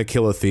first time they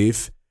kill a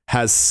thief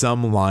has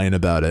some line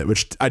about it,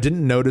 which I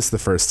didn't notice the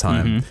first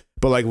time. Mm-hmm.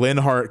 But like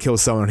Linhardt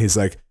kills someone and he's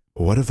like,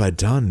 what have I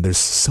done? There's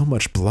so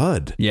much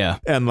blood. Yeah.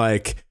 And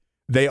like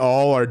they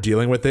all are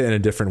dealing with it in a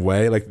different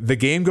way. Like the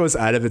game goes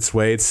out of its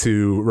way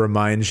to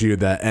remind you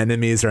that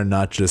enemies are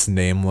not just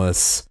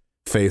nameless,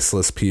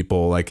 faceless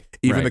people. Like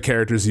even Right. the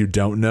characters you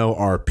don't know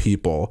are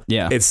people.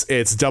 Yeah.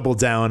 It's doubled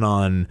down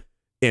on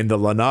in the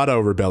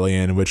Lonato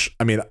Rebellion, which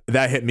I mean,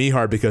 that hit me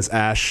hard because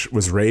Ash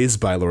was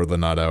raised by Lord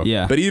Lonato.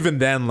 Yeah. But even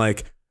then,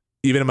 like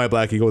even in my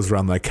Black Eagles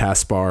run, like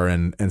Caspar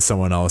and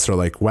someone else are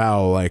like,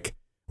 wow, like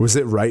was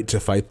it right to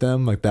fight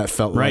them? Like that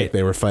felt Right. like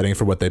they were fighting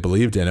for what they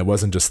believed in. It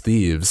wasn't just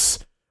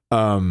thieves.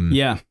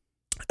 Yeah.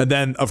 And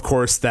then of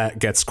course that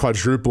gets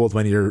quadrupled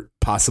when you're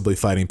possibly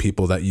fighting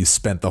people that you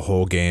spent the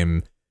whole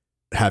game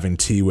having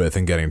tea with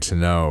and getting to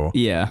know.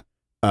 Yeah.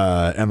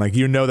 And like,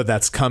 you know,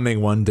 that's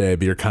coming one day,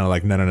 but you're kind of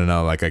like,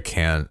 no, like I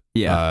can't.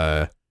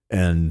 Yeah.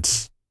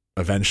 And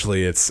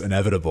eventually it's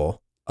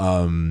inevitable.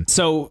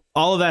 So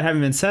all of that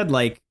having been said,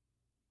 like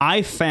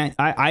I've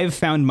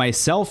found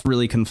myself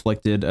really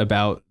conflicted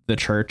about the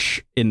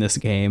church in this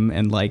game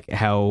and like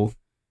how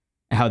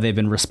they've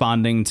been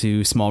responding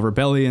to small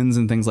rebellions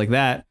and things like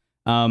that.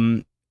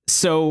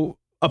 So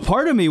a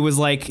part of me was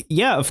like,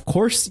 yeah, of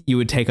course you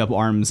would take up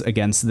arms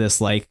against this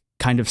like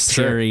kind of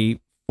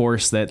scary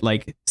force that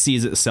like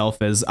sees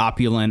itself as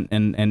opulent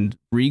and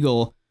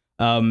regal.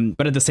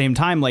 But at the same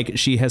time, like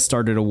she has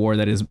started a war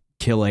that is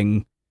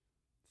killing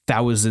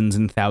thousands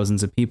and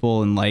thousands of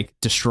people and like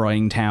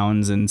destroying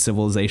towns and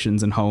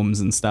civilizations and homes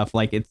and stuff.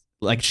 Like it's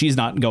like she's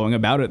not going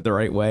about it the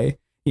right way,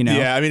 you know?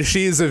 Yeah, I mean,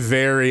 she is a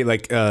very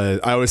like I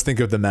always think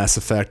of the Mass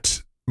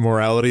Effect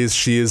moralities.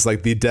 She is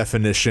like the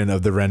definition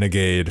of the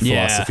renegade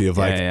philosophy of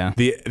like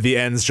the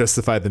ends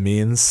justify the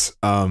means.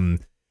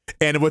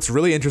 And what's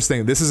really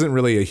interesting, this isn't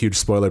really a huge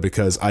spoiler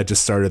because I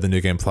just started the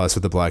New Game Plus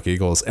with the Black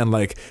Eagles, and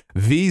like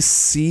the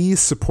C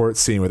support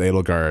scene with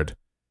Edelgard,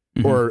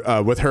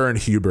 or with her and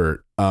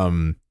Hubert,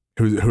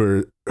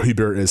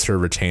 Hubert is her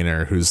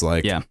retainer, who's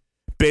like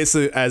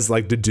basically as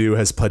like Dedue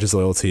has pledged his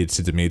loyalty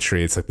to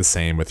Dimitri. It's like the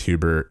same with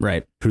Hubert,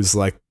 right? Who's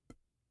like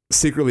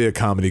secretly a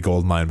comedy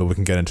goldmine, but we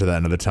can get into that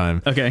another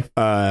time. Okay.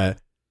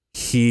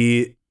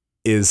 He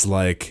is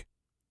like,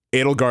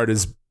 Edelgard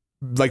is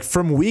like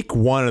from week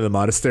one of the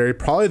monastery,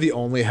 probably the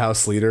only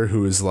house leader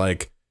who is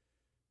like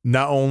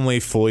not only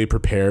fully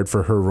prepared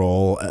for her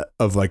role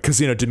of like,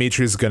 because you know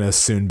Dimitri's gonna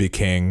soon be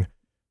king,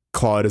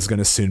 Claude is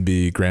gonna soon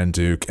be Grand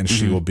Duke, and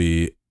she will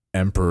be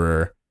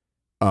emperor.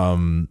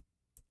 And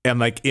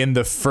like in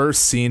the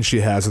first scene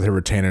she has with her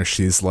retainer,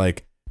 she's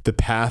like, the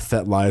path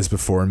that lies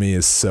before me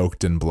is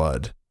soaked in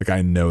blood. Like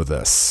I know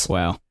this.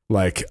 Wow.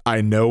 Like I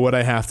know what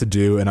I have to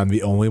do, and I'm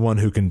the only one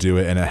who can do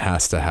it, and it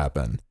has to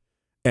happen.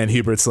 And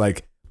Hubert's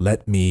like,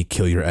 let me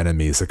kill your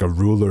enemies. Like a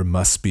ruler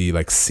must be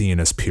like seen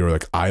as pure.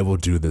 Like I will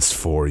do this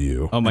for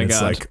you. Oh my and it's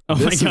God. Like, oh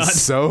this my God.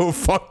 is so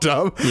fucked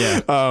up.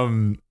 Yeah.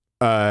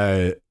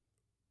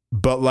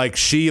 But like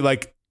she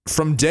like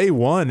from day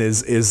one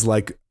is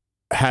like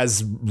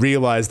has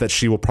realized that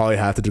she will probably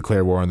have to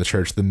declare war on the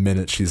church the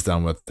minute she's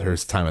done with her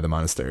time at the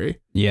monastery.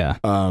 Yeah.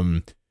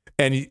 And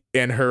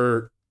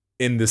her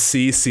in the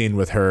C scene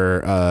with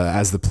her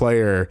as the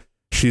player,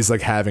 she's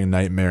like having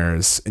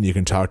nightmares, and you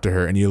can talk to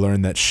her, and you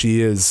learn that she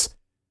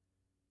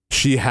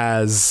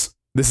has,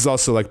 this is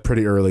also like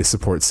pretty early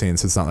support scene,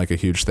 so it's not like a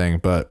huge thing,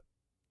 but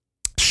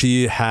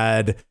she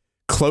had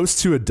close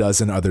to a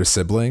dozen other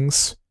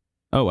siblings.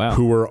 Oh wow.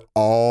 Who were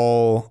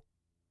all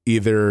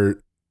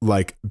either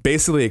like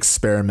basically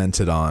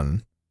experimented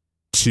on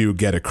to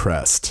get a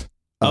crest.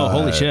 Oh,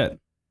 holy shit.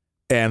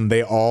 And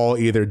they all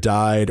either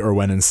died or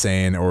went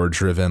insane or were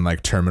driven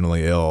like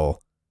terminally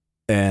ill.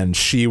 And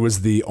she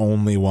was the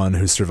only one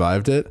who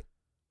survived it.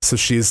 So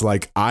she's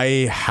like,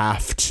 I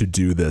have to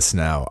do this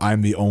now.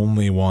 I'm the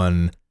only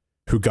one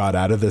who got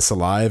out of this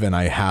alive, and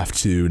I have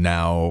to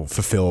now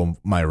fulfill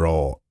my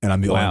role. And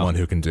I'm the only one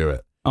who can do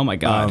it. Oh my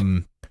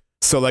God.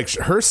 So like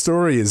her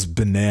story is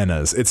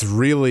bananas. It's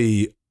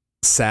really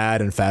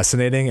sad and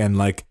fascinating. And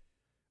like,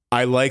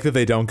 I like that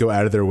they don't go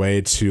out of their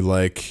way to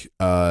like,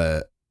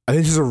 I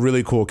think she's a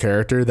really cool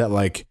character that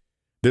like,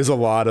 there's a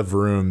lot of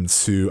room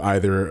to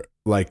either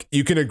like,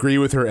 you can agree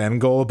with her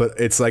end goal, but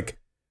it's like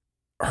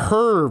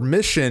her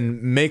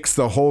mission makes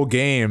the whole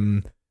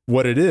game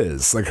what it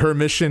is. Like her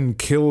mission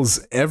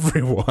kills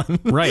everyone.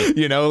 Right.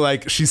 You know,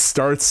 like she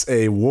starts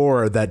a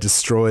war that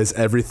destroys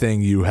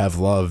everything you have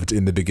loved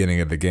in the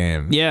beginning of the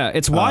game. Yeah,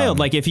 it's wild.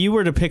 Like if you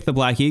were to pick the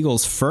Black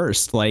Eagles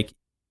first, like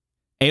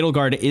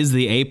Edelgard is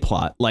the A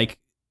plot. Like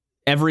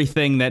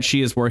everything that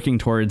she is working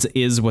towards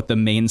is what the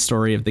main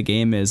story of the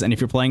game is. And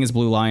if you're playing as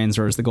Blue Lions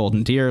or as the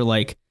Golden Deer,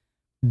 like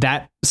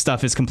that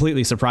stuff is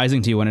completely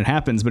surprising to you when it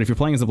happens. But if you're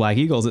playing as the Black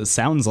Eagles, it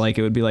sounds like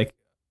it would be like,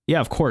 yeah,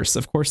 of course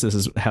this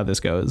is how this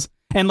goes.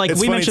 And like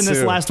we mentioned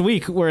this last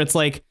week, where it's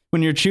like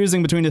when you're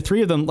choosing between the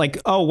three of them, like,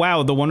 oh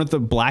wow, the one with the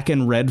black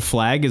and red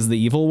flag is the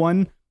evil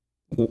one.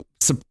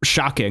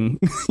 Shocking,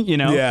 you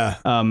know? Yeah.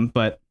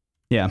 But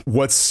yeah.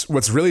 What's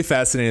really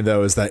fascinating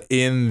though is that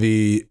and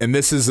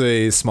this is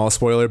a small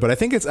spoiler, but I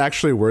think it's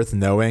actually worth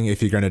knowing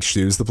if you're going to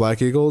choose the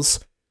Black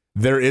Eagles,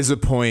 there is a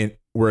point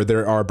where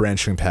there are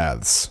branching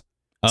paths.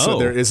 Oh. So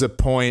there is a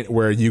point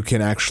where you can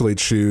actually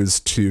choose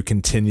to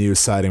continue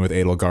siding with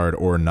Edelgard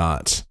or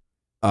not.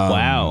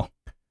 Wow.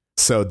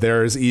 So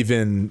there's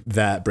even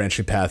that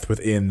branching path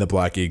within the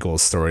Black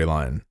Eagles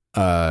storyline,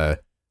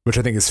 which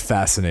I think is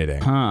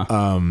fascinating. Huh.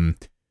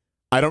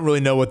 I don't really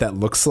know what that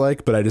looks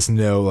like, but I just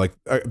know like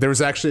there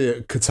was actually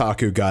a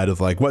Kotaku guide of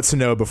like what to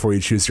know before you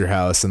choose your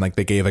house. And like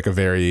they gave like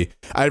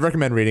I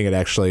recommend reading it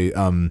actually.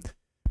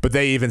 But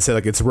they even say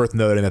like it's worth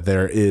noting that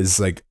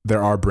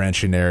there are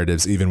branching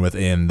narratives even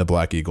within the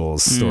Black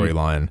Eagles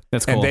storyline.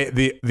 That's cool. And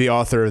the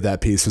author of that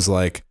piece was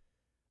like,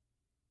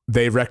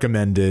 they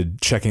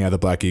recommended checking out the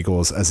Black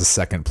Eagles as a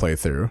second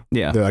playthrough.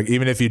 Yeah. They're like,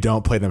 even if you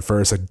don't play them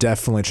first, like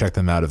definitely check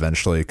them out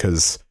eventually.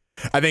 Because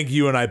I think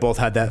you and I both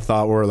had that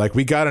thought where like,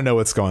 we got to know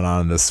what's going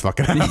on in this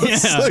fucking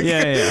house. Yeah, like,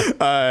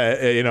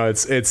 yeah. You know,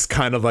 it's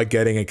kind of like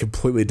getting a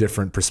completely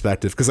different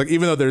perspective. Because like,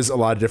 even though there's a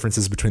lot of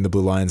differences between the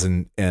Blue Lions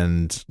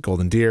and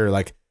Golden Deer,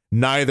 like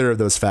neither of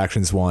those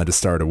factions wanted to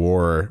start a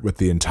war with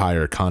the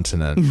entire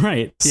continent.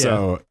 Right.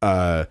 So,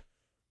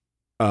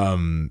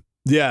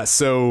 yeah.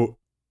 So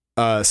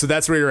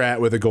that's where you're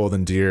at with the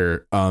Golden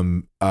Deer.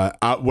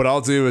 What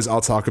I'll do is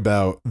I'll talk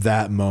about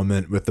that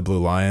moment with the Blue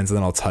Lions, and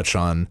then I'll touch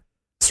on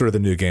sort of the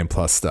new game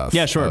plus stuff.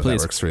 Yeah, sure, please.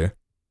 That works for you.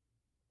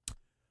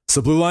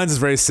 So Blue Lions is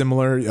very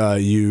similar.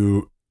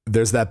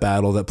 There's that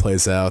battle that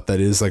plays out that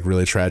is like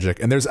really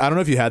tragic. And I don't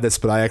know if you had this,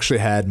 but I actually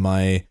had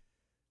my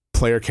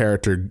player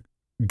character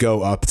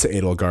go up to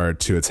Edelgard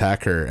to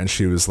attack her, and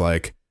she was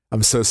like,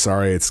 I'm so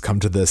sorry it's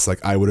come to this.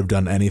 Like, I would have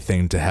done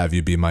anything to have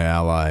you be my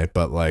ally,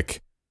 but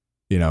like,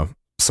 you know,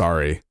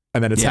 sorry.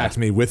 And then attacked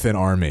me with an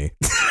army.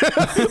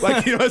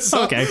 Like, you know,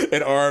 so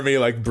an army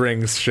like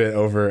brings shit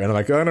over, and I'm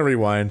like, I'm gonna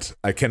rewind.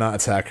 I cannot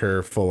attack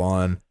her full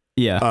on.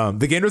 Yeah.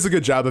 The game does a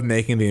good job of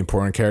making the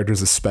important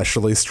characters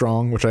especially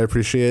strong, which I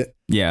appreciate.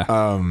 Yeah.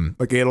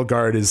 Like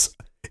Edelgard is,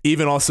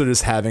 even also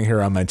just having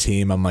her on my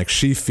team, I'm like,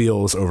 she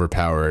feels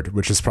overpowered,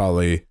 which is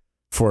probably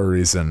for a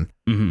reason.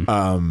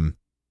 Mm-hmm.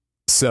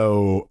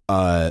 So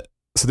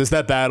there's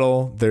that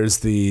battle. There's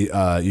the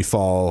you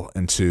fall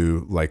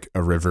into like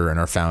a river and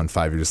are found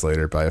 5 years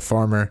later by a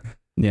farmer.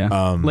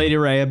 Yeah. Lady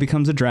Rhea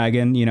becomes a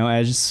dragon, you know,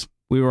 as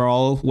we were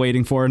all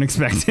waiting for and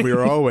expecting. We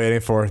were all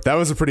waiting for. That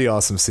was a pretty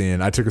awesome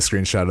scene. I took a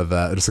screenshot of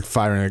that. Just like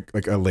firing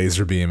like a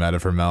laser beam out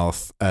of her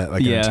mouth at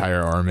like an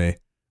entire army.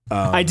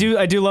 I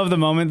do love the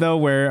moment though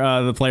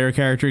where the player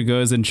character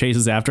goes and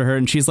chases after her,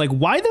 and she's like,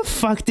 "Why the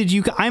fuck did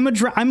you? I'm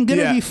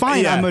gonna be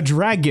fine. I'm a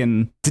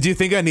dragon. Did you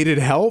think I needed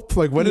help?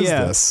 Like, what is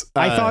this?"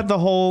 I thought the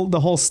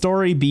whole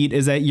story beat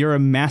is that you're a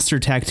master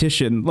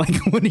tactician. Like,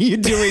 what are you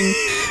doing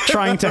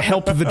trying to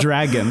help the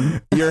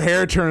dragon? Your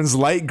hair turns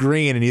light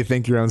green and you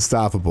think you're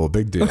unstoppable.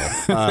 Big deal.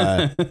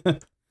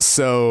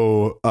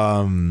 So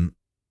very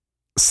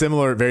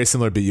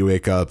similar beat. You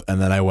wake up, and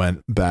then I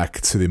went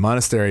back to the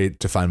monastery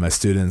to find my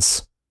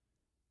students.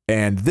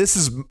 And this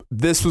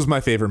was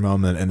my favorite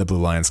moment in the Blue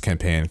Lions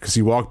campaign, because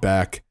you walk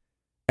back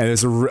and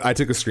I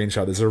took a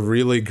screenshot. There's a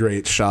really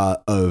great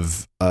shot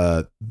of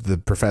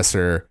the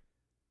professor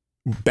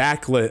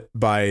backlit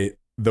by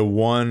the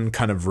one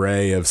kind of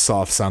ray of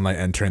soft sunlight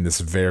entering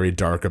this very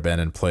dark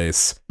abandoned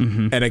place.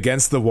 Mm-hmm. And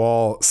against the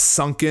wall,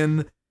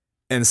 sunken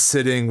and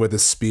sitting with a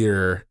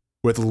spear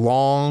with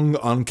long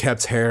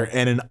unkept hair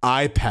and an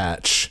eye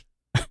patch,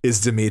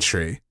 is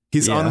Dimitri.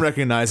 He's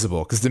unrecognizable,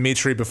 because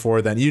Dimitri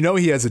before then, you know,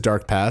 he has a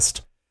dark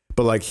past,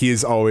 but like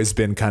he's always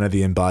been kind of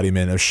the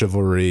embodiment of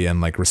chivalry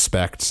and like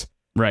respect.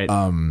 Right.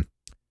 And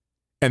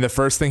the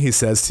first thing he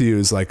says to you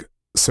is like,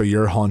 so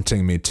you're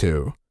haunting me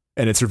too.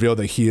 And it's revealed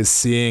that he is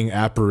seeing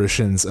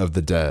apparitions of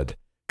the dead,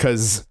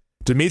 because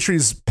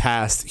Dimitri's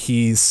past,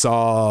 he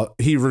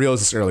reveals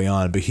this early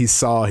on, but he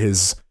saw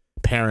his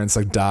parents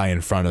like die in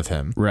front of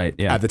him. Right.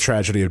 Yeah. At the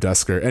tragedy of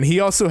Duscur. And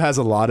he also has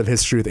a lot of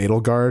history with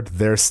Edelgard.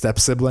 They're step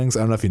siblings. I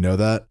don't know if you know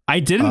that.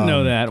 I didn't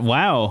know that.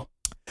 Wow.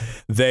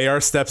 They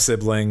are step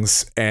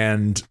siblings.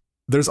 And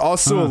there's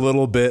also a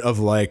little bit of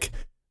like,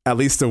 at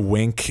least a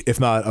wink, if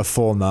not a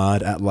full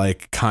nod at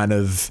like kind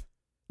of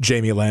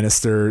Jaime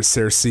Lannister,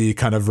 Cersei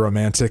kind of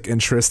romantic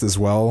interest as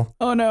well.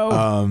 Oh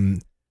no.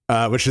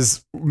 Which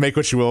is make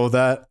what you will of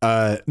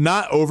that.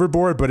 Not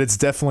overboard, but it's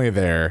definitely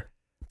there.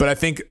 But I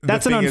think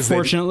that's an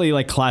unfortunately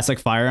like classic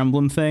Fire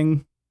Emblem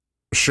thing.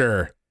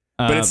 Sure.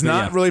 But it's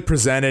not really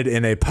presented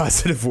in a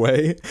positive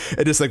way.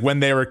 It just like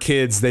when they were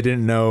kids, they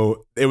didn't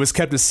know, it was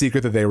kept a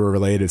secret that they were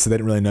related. So they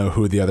didn't really know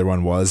who the other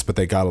one was, but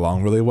they got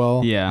along really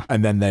well. Yeah.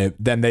 And then they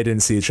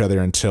didn't see each other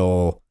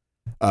until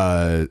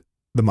the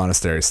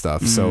monastery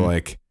stuff. So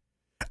like,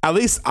 at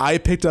least I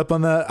picked up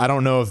on that. I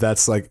don't know if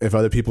that's like if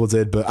other people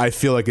did, but I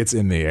feel like it's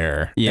in the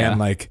air. Yeah. And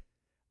like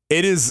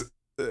it is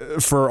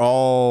for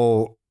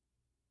all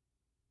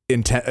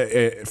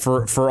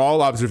for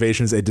all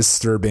observations a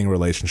disturbing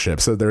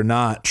relationship. So they're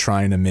not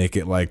trying to make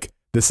it like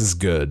this is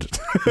good.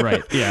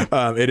 Right. Yeah.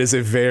 It is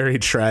a very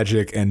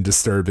tragic and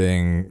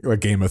disturbing like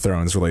Game of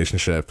Thrones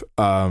relationship.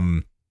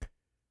 So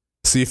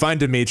you find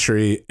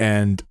Dimitri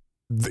and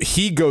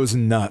he goes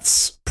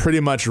nuts pretty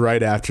much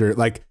right after,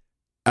 like,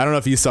 I don't know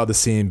if you saw the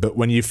scene, but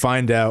when you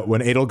find out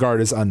when Edelgard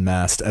is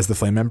unmasked as the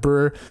Flame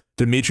Emperor,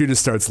 Dimitri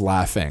just starts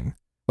laughing.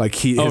 Like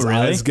his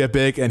eyes get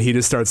big and he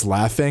just starts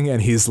laughing,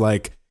 and he's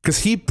like, because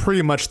he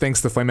pretty much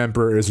thinks the Flame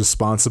Emperor is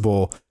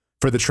responsible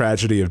for the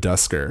tragedy of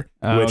Duscur,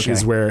 which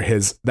is where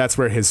that's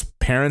where his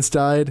parents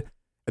died.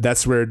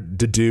 That's where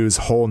Dedue's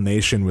whole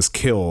nation was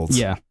killed.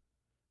 Yeah.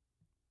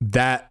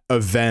 That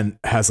event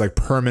has like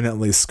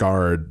permanently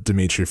scarred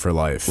Dimitri for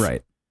life.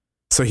 Right.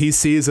 So he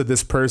sees that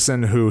this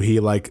person who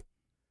he like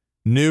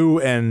knew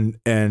and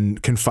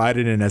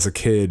confided in as a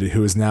kid,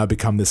 who has now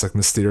become this like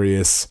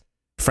mysterious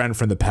friend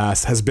from the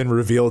past, has been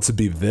revealed to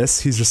be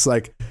this. He's just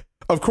like,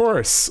 of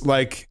course,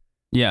 like,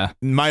 yeah,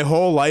 my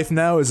whole life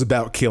now is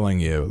about killing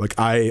you.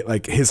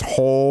 Like his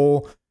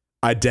whole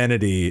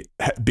identity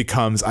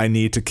becomes, I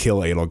need to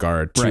kill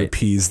Edelgard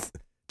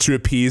to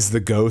appease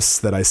the ghosts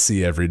that I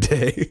see every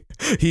day.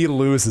 He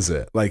loses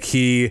it. Like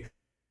he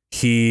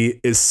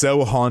is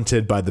so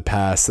haunted by the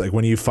past. Like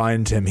when you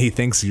find him, he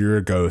thinks you're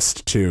a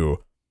ghost too.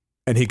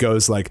 And he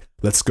goes like,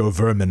 let's go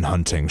vermin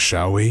hunting,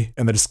 shall we?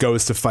 And then just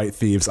goes to fight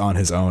thieves on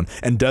his own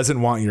and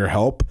doesn't want your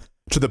help,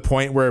 to the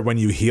point where when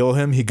you heal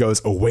him, he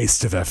goes, a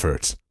waste of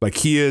effort. Like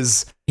he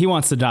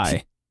wants to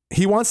die.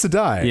 He wants to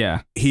die.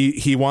 Yeah.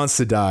 He wants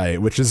to die,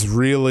 which is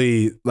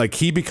really like,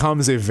 he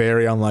becomes a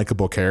very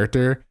unlikable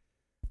character,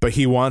 but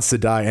he wants to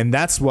die. And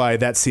that's why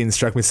that scene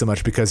struck me so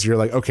much, because you're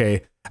like,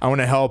 okay, I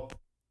want to help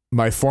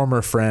my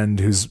former friend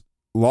who's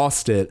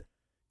lost it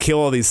kill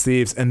all these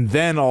thieves, and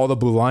then all the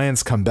Blue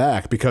Lions come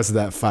back because of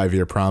that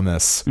 5-year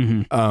promise.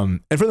 Mm-hmm.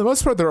 And for the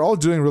most part, they're all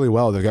doing really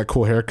well. They've got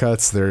cool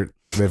haircuts.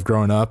 They've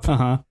grown up.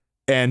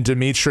 And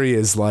Dimitri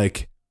is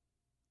like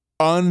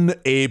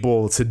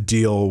unable to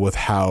deal with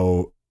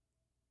how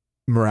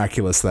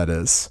miraculous that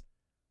is.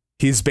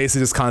 He's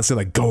basically just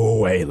constantly like, go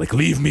away, like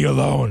leave me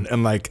alone,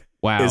 and like,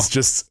 wow, it's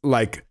just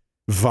like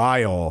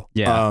vile.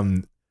 Yeah.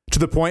 To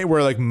the point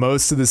where like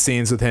most of the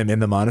scenes with him in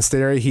the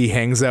monastery, he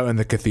hangs out in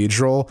the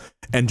cathedral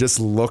and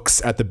just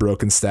looks at the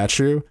broken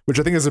statue, which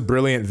I think is a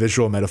brilliant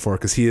visual metaphor,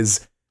 because he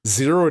is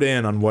zeroed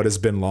in on what has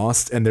been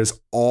lost, and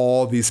there's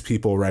all these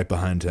people right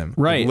behind him.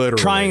 Right.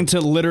 Literally. Trying to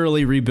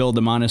literally rebuild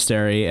the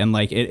monastery, and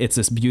like it's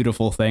this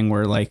beautiful thing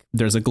where like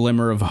there's a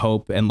glimmer of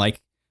hope, and like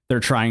they're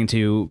trying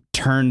to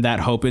turn that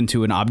hope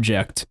into an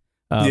object.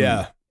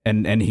 Yeah.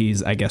 And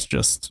he's, I guess,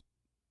 just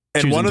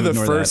and one of the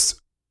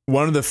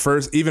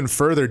first, even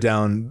further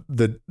down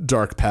the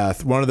dark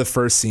path, one of the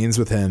first scenes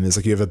with him is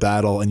like, you have a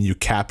battle and you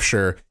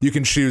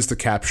can choose to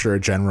capture a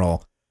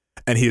general.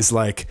 And he's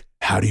like,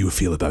 how do you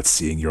feel about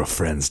seeing your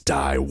friends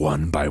die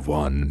one by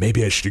one?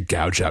 Maybe I should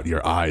gouge out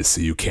your eyes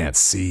so you can't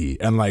see.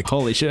 And like,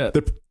 holy shit.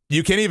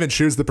 You can't even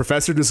choose. The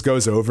professor just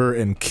goes over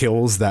and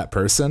kills that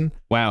person.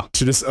 Wow.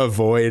 To just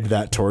avoid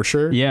that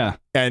torture. Yeah.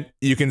 And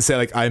you can say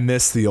like, I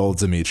miss the old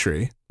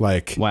Dimitri.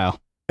 Like, wow.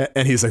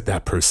 And he's like,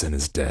 that person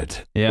is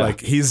dead. Yeah.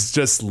 Like he's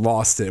just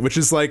lost it, which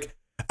is like,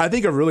 I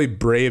think a really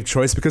brave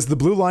choice, because the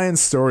Blue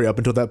Lions story up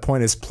until that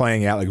point is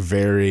playing out like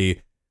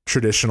very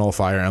traditional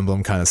Fire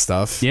Emblem kind of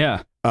stuff.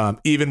 Yeah.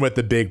 Even with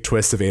the big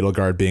twist of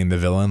Edelgard being the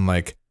villain,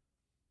 like,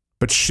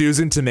 but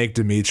choosing to make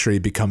Dimitri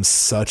become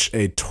such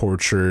a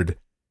tortured,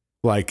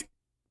 like,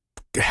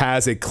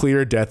 has a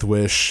clear death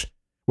wish.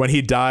 When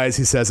he dies,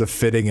 he says a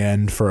fitting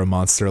end for a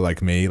monster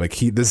like me. Like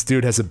this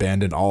dude has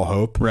abandoned all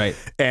hope. Right.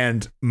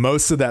 And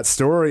most of that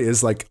story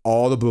is like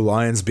all the Blue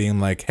Lions being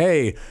like,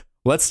 hey,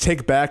 let's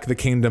take back the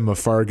kingdom of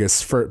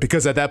Fargus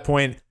because at that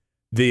point,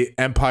 the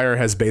Empire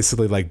has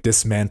basically like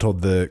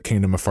dismantled the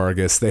Kingdom of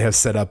Fargus. They have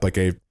set up like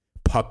a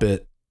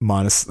puppet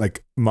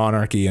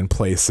monarchy in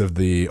place of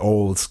the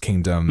old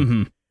kingdom.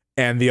 Mm-hmm.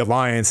 And the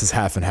Alliance is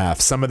half and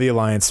half. Some of the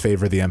Alliance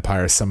favor the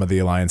Empire. Some of the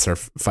Alliance are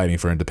fighting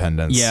for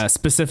independence. Yeah,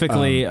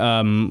 specifically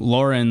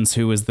Lawrence,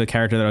 who was the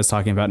character that I was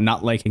talking about,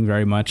 not liking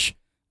very much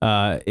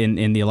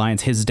in the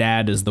Alliance. His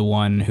dad is the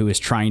one who is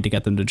trying to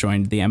get them to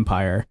join the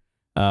Empire.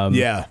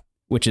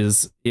 Which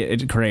is,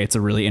 it creates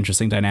a really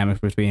interesting dynamic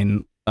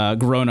between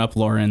grown-up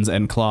Lawrence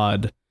and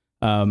Claude.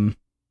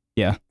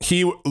 Yeah. Do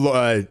you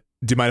mind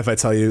if I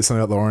tell you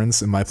something about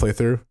Lawrence in my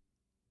playthrough?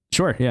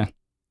 Sure, yeah.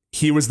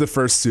 He was the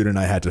first student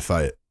I had to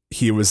fight.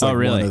 He was like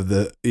one of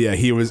the,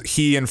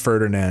 he and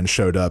Ferdinand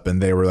showed up,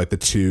 and they were like the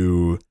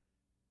two,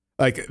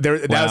 like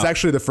that was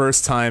actually the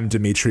first time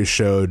Dimitri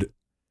showed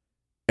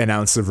an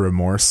ounce of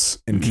remorse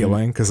in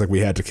killing, because like we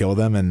had to kill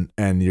them,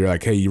 and you're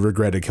like, hey, you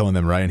regretted killing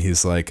them, right? And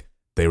he's like,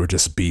 they were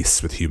just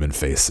beasts with human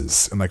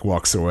faces, and like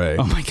walks away.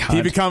 Oh my god.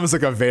 He becomes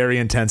like a very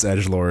intense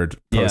edgelord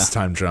post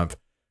time jump.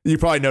 You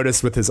probably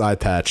noticed with his eye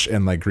patch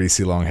and like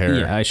greasy long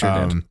hair. Yeah, I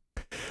sure did.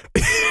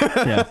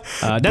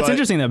 That's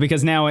interesting though,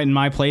 because now in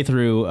my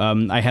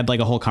playthrough, I had like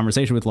a whole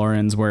conversation with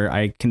Lawrence where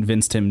I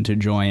convinced him to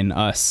join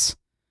us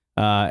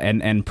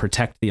and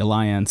protect the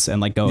Alliance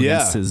and like go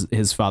against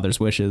his father's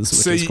wishes,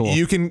 which is cool.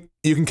 You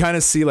can kind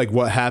of see like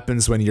what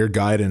happens when your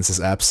guidance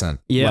is absent.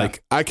 Yeah.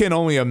 Like I can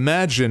only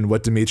imagine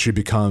what Dimitri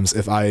becomes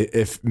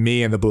if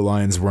me and the Blue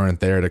Lions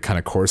weren't there to kind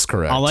of course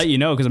correct. I'll let you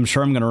know, because I'm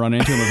sure I'm going to run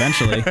into him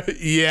eventually.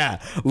 Yeah,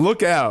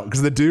 look out,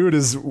 because the dude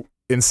is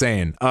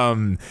insane.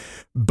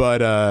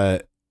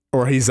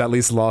 Or he's at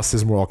least lost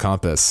his moral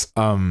compass.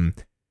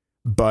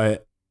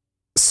 But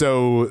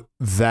so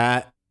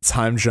that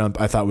time jump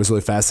I thought was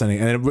really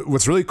fascinating. And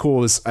what's really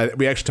cool is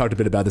we actually talked a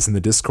bit about this in the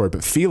Discord,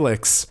 but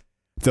Felix,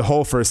 the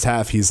whole first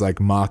half, he's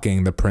like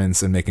mocking the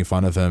prince and making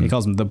fun of him. He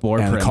calls him the Boar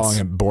Prince. Calling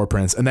him Boar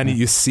Prince. And then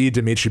you see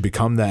Dimitri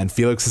become that, and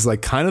Felix is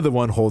like kind of the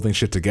one holding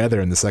shit together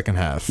in the second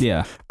half.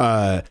 Yeah.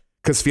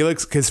 Because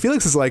Felix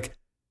is like,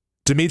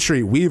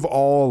 Dimitri, we've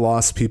all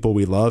lost people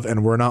we love,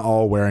 and we're not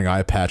all wearing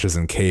eye patches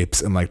and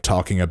capes and like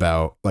talking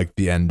about like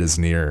the end is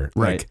near.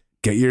 Right. Like,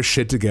 get your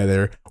shit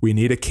together. We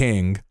need a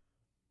king.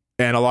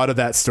 And a lot of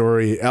that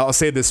story, I'll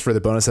say this for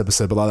the bonus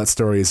episode, but a lot of that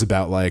story is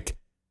about like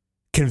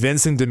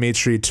convincing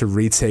Dimitri to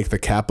retake the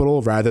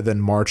capital rather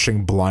than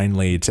marching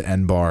blindly to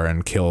Enbar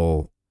and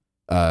kill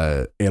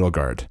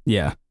Edelgard.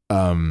 Yeah.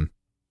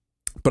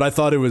 But I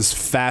thought it was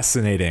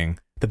fascinating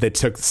that they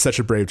took such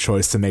a brave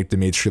choice to make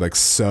Dimitri like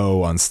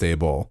so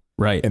unstable.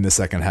 Right. In the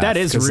second half. That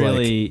is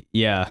really,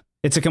 like,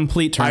 it's a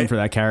complete turn for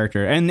that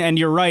character. And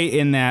you're right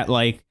in that,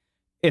 like,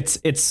 it's,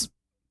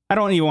 I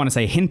don't even want to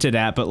say hinted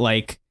at, but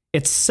like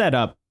it's set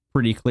up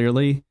pretty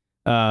clearly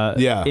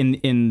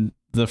in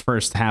the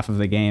first half of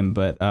the game.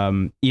 But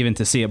even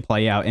to see it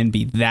play out and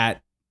be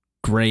that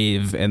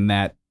grave and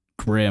that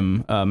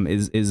grim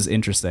is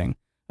interesting.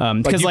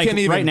 Because like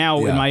right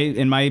now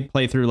in my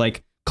playthrough,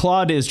 like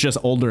Claude is just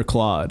older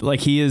Claude. Like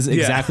he is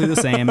exactly the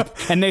same.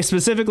 And they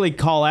specifically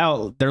call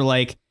out, they're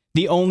like,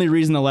 the only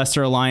reason the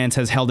Leicester Alliance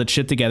has held its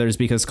shit together is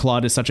because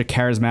Claude is such a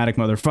charismatic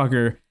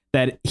motherfucker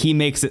that he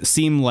makes it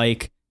seem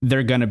like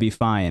they're gonna be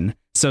fine.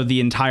 So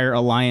the entire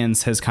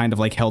Alliance has kind of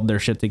like held their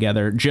shit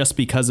together just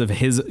because of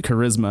his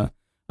charisma.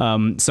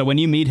 So when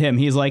you meet him,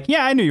 he's like,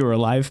 yeah, I knew you were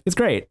alive. It's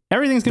great.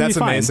 Everything's gonna be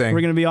fine. Amazing.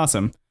 We're gonna be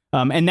awesome.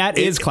 And that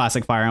is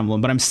classic Fire Emblem,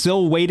 but I'm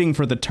still waiting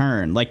for the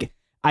turn. Like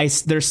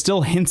there's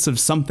still hints of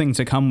something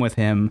to come with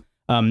him.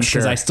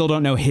 Because I still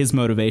don't know his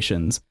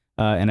motivations.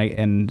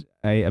 And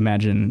I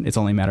imagine it's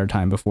only a matter of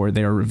time before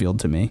they are revealed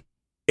to me.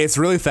 It's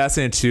really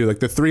fascinating too. Like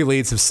the three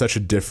leads have such a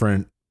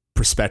different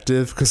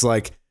perspective, because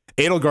like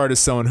Edelgard is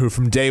someone who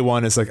from day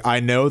one is like, I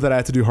know that I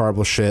have to do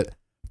horrible shit,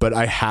 but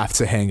I have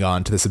to hang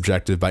on to this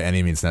objective by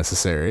any means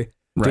necessary.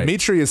 Right.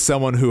 Dimitri is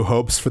someone who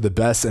hopes for the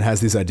best and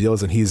has these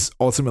ideals, and he's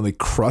ultimately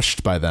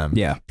crushed by them.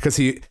 Yeah, because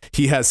he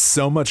has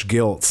so much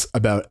guilt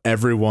about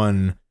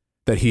everyone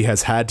that he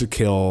has had to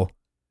kill.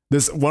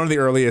 This one of the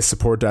earliest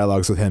support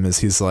dialogues with him is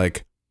he's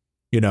like,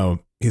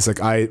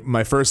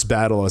 my first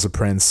battle as a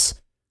prince,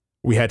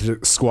 we had to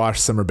squash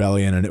some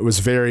rebellion, and it was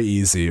very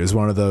easy. It was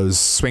one of those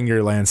swing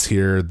your lance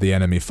here, the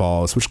enemy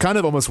falls, which kind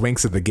of almost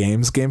winks at the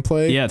game's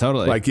gameplay. Yeah,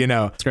 totally. Like,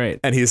 it's great.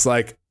 And he's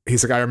like,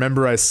 I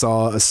remember I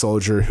saw a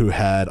soldier who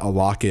had a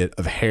locket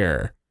of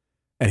hair,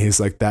 and he's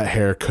like, that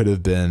hair could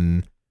have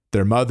been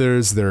their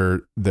mothers,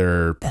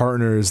 their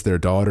partners, their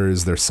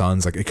daughters, their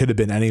sons. Like it could have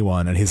been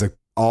anyone. And he's like,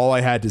 all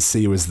I had to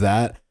see was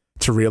that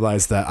to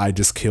realize that I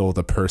just killed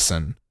a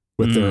person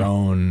with their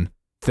own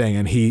thing.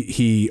 And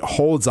he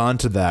holds on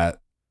to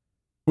that,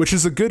 which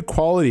is a good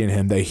quality in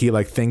him, that he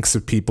like thinks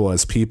of people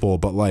as people,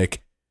 but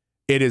like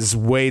it is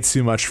way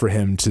too much for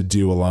him to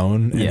do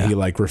alone. And he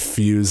like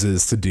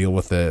refuses to deal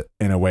with it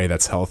in a way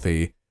that's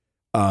healthy.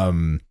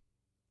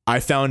 I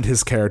found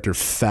his character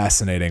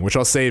fascinating, which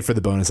I'll save for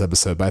the bonus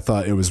episode, but I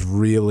thought it was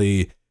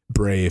really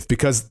brave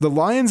because the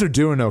Lions are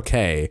doing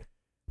okay,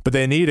 but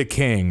they need a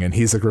king, and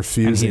he's like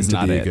refusing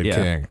to be a good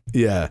king.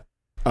 Yeah.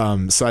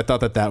 So I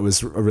thought that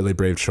was a really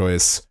brave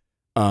choice.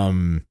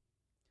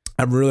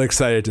 I'm really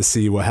excited to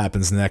see what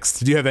happens next.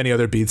 Do you have any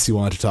other beats you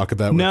wanted to talk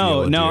about?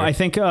 No. I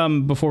think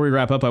before we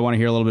wrap up, I want to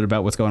hear a little bit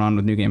about what's going on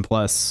with New Game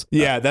Plus.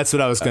 Yeah, that's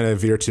what I was going to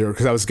veer to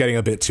because I was getting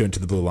a bit too into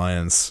the Blue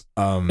Lions.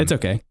 It's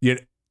okay. You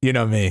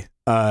know me.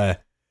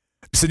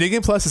 So New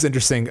Game Plus is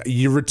interesting.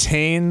 You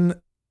retain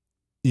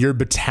your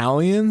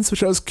battalions,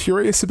 which I was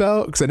curious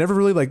about because I never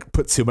really like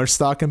put too much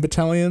stock in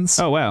battalions.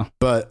 Oh wow,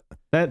 but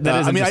that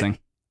is interesting.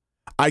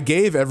 I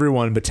gave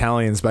everyone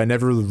battalions, but I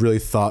never really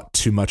thought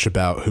too much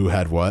about who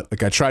had what.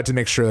 Like I tried to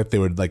make sure that they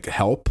would like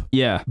help.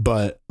 Yeah.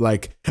 But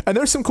like, and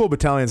there's some cool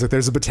battalions. Like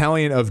there's a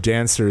battalion of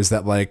dancers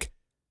that like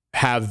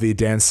have the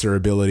dancer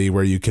ability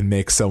where you can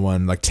make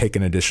someone like take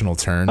an additional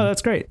turn. Oh,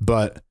 that's great.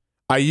 But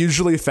I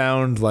usually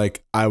found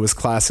like I was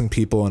classing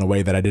people in a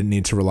way that I didn't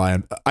need to rely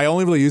on. I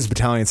only really use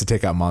battalions to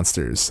take out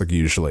monsters. Like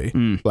usually,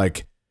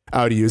 like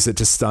I would use it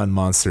to stun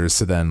monsters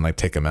to then like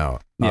take them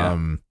out.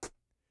 Yeah.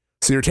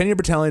 So you retain your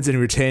battalions and you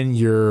retain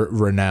your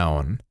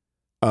renown.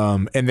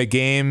 And the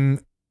game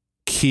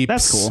keeps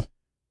That's cool.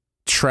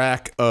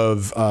 track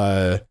of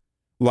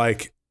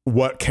like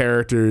what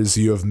characters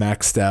you have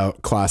maxed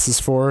out classes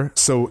for.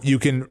 So you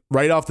can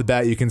right off the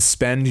bat, you can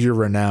spend your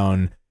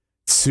renown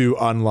to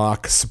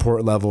unlock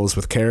support levels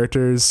with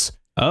characters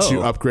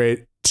to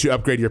upgrade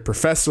your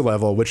professor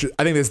level, which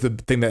I think is the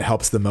thing that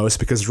helps the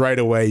most because right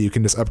away you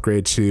can just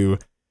upgrade to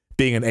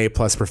being an A+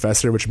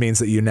 professor, which means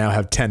that you now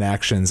have 10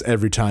 actions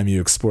every time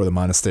you explore the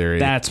monastery.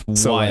 That's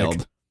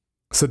wild.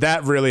 So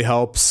that really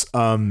helps.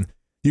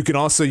 You can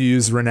also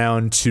use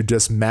renown to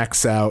just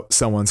max out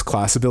someone's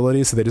class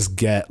ability. So they just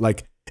get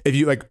like, if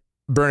you like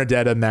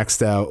Bernadetta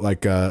maxed out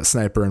like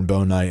sniper and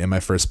bow knight in my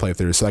first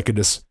playthrough. So I could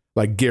just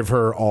like give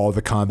her all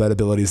the combat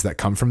abilities that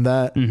come from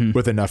that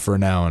with enough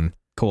renown.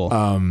 Cool.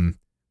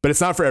 But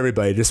it's not for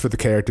everybody, just for the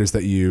characters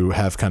that you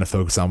have kind of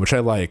focused on, which I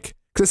like.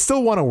 Because I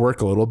still want to work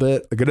a little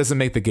bit. Like it doesn't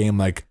make the game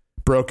like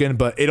broken,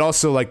 but it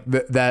also like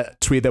that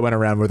tweet that went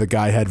around where the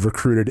guy had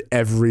recruited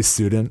every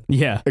student,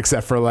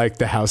 except for like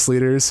the house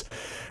leaders.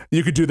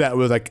 You could do that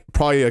with like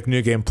probably like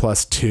New Game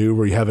Plus 2,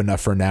 where you have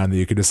enough renown that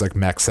you could just like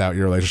max out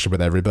your relationship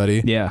with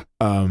everybody. Yeah,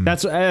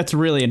 that's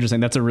really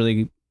interesting. That's a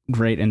really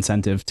great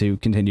incentive to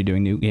continue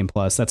doing New Game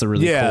Plus. That's a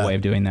really cool way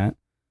of doing that.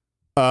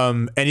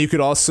 And you could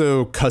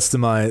also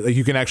customize, like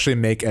you can actually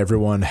make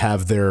everyone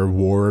have their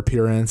war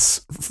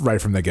appearance right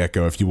from the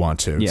get-go if you want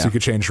to. So you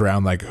could change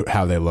around like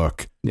how they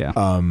look. Yeah.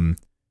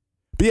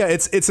 But yeah,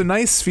 it's a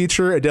nice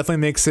feature. It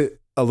definitely makes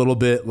it a little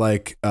bit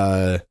like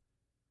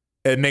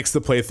it makes the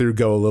playthrough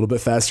go a little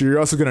bit faster. You're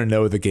also going to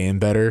know the game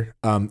better.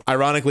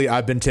 Ironically,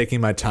 I've been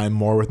taking my time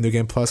more with New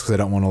Game Plus because I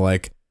don't want to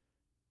like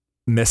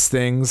miss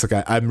things.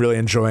 Like I'm really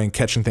enjoying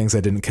catching things I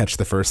didn't catch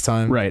the first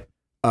time. Right.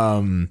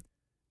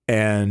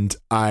 And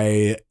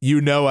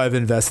I've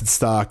invested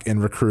stock in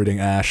recruiting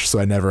Ash, so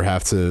I never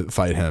have to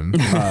fight him.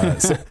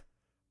 So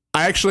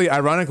I actually,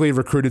 ironically,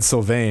 recruited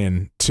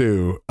Sylvain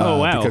too. Oh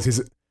wow!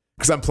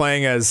 Because I'm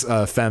playing as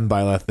Femme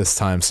Byleth this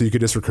time, so you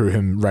could just recruit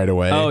him right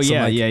away. Oh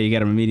so you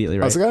get him immediately.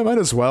 Right. I was like, I might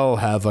as well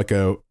have like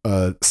a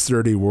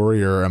sturdy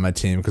warrior on my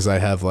team because I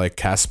have like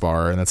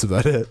Caspar, and that's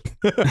about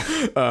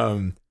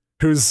it.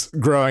 Who's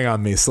growing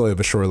on me slowly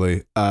but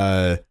surely.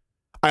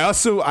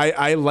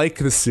 I like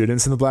the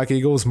students in the Black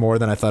Eagles more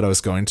than I thought I was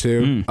going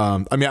to.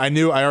 I mean,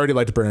 I already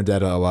liked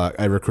Bernadetta a lot.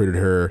 I recruited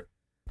her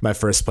my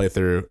first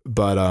playthrough,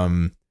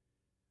 but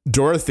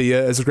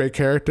Dorothea is a great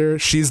character.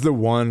 She's the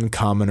one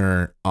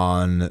commoner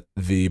on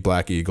the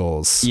Black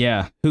Eagles.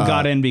 Yeah, who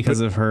got in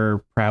because of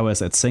her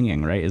prowess at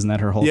singing, right? Isn't that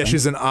her whole thing? Yeah,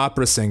 she's an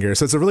opera singer.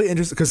 So it's a really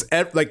interesting because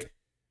like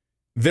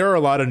there are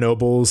a lot of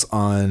nobles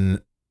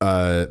on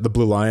the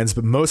Blue Lions,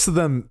 but most of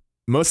them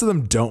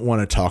don't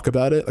want to talk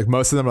about it. Like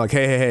most of them are like,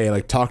 hey,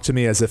 like talk to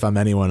me as if I'm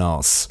anyone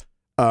else.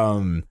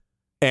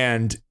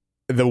 And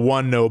the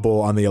one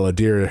noble on the Yellow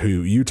Deer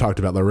who you talked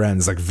about,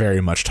 Lorenz, like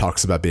very much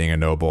talks about being a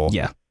noble.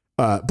 Yeah.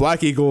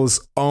 Black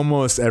Eagles,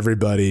 almost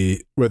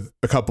everybody, with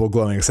a couple of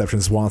glowing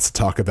exceptions, wants to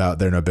talk about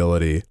their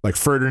nobility. Like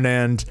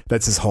Ferdinand,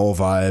 that's his whole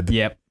vibe.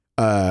 Yep.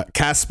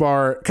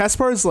 Caspar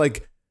is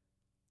like,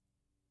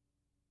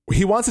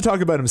 he wants to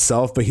talk about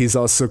himself, but he's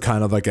also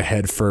kind of like a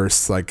head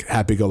first, like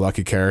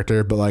happy-go-lucky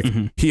character. But like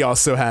he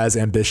also has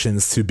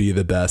ambitions to be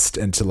the best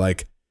and to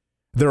like,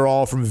 they're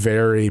all from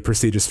very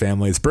prestigious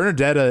families.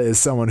 Bernadetta is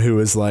someone who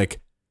is like,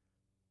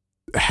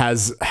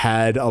 has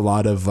had a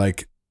lot of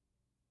like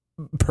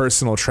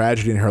personal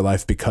tragedy in her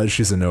life because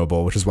she's a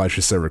noble, which is why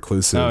she's so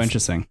reclusive. Oh,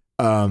 interesting.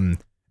 And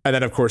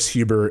then of course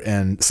Hubert,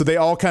 and so they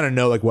all kind of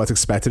know like what's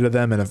expected of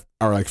them and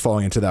are like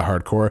falling into that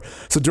hardcore.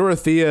 So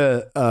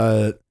Dorothea,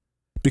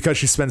 because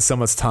she spends so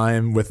much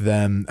time with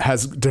them,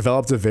 has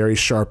developed a very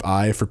sharp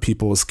eye for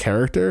people's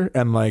character,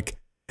 and like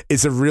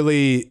is a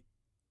really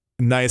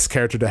nice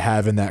character to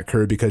have in that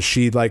crew because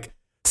she like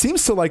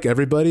seems to like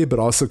everybody, but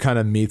also kind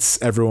of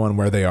meets everyone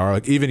where they are.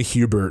 Like even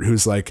Hubert,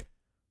 who's like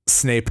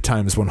Snape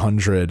times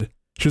 100,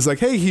 She was like,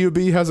 hey,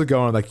 Hubie, how's it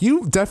going? Like,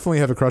 you definitely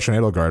have a crush on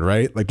Edelgard,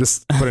 right? Like,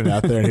 just putting it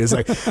out there. And he's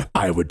like,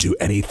 I would do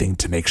anything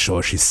to make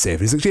sure she's safe.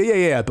 He's like,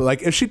 yeah. But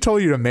like, if she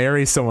told you to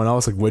marry someone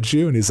else, like, would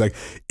you? And he's like,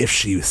 if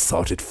she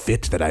thought it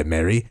fit that I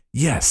marry,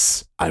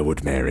 yes, I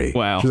would marry.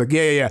 Wow. She's like,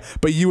 yeah.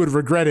 But you would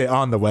regret it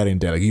on the wedding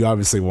day. Like, you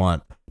obviously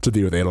want to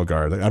be with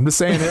Edelgard. Like, I'm just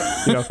saying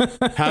it, you know,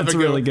 That's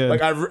really good.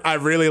 Like, I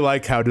really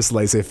like how just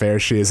laissez-faire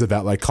she is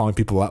about like calling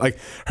people out. Like,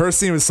 her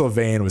scene with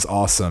Sylvain was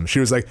awesome.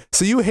 She was like,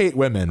 so you hate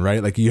women,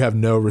 right? Like, you have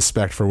no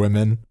respect for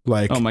women.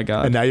 Like, oh my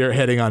God. And now you're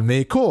hitting on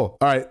me. Cool.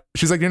 All right.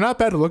 She's like, you're not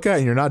bad to look at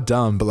and you're not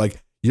dumb, but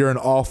like, you're an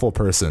awful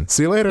person.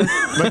 See you later.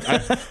 Like,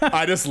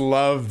 I just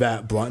love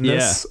that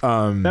bluntness.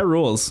 Yeah. That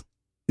rules.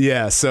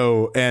 Yeah.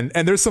 So, and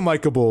there's some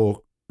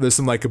likable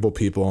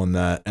people in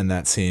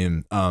that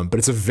team. But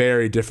it's a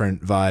very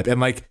different vibe.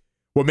 And like,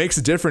 what makes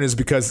it different is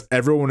because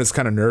everyone is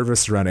kind of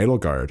nervous around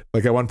Edelgard.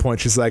 Like, at one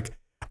point she's like,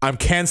 I'm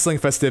canceling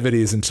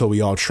festivities until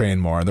we all train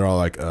more. And they're all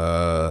like,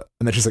 and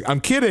then she's like, I'm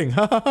kidding.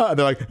 And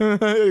they're like,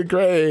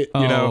 great.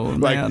 You know,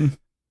 like, man.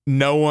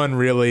 No one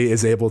really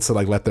is able to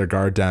like let their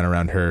guard down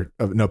around her.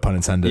 No pun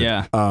intended.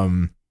 Yeah.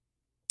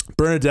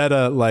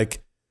 Bernadetta,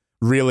 like,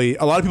 really,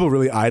 a lot of people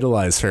really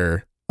idolize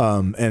her.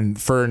 And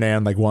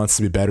Ferdinand like wants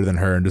to be better than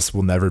her and just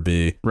will never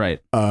be.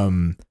 Right.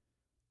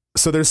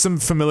 So there's some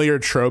familiar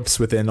tropes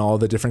within all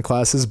the different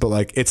classes, but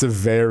like, it's a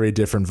very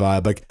different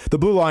vibe. Like, the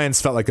Blue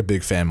Lions felt like a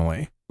big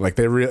family. Like,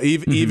 they really,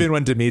 even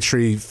when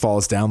Dimitri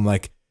falls down,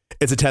 like,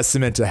 it's a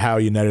testament to how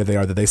united they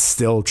are that they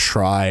still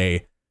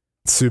try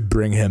to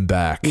bring him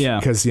back. Yeah.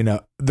 Because, you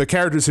know, the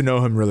characters who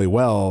know him really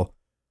well,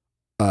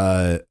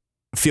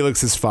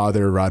 Felix's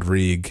father,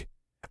 Rodrigue,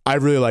 I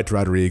really liked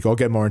Rodrigue. I'll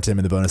get more into him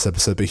in the bonus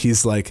episode, but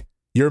he's like,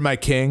 you're my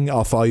king.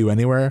 I'll follow you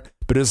anywhere,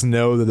 but just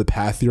know that the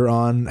path you're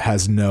on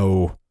has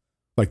no,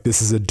 like,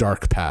 this is a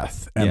dark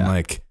path. And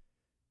like,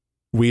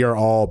 we are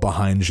all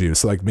behind you.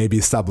 So like,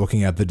 maybe stop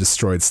looking at the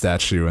destroyed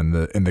statue in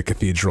the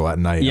cathedral at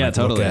night. Yeah, and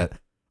totally. Look at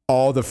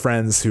all the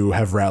friends who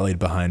have rallied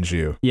behind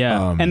you.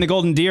 Yeah. And the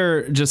Golden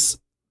Deer,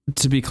 just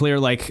to be clear,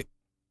 like,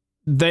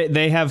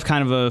 they have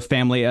kind of a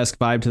family-esque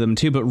vibe to them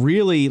too, but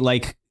really,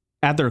 like,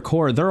 at their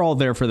core, they're all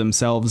there for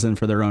themselves and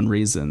for their own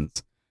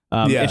reasons.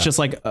 It's just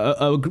like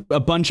a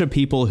bunch of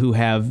people who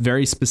have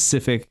very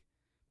specific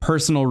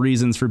personal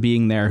reasons for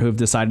being there, who have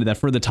decided that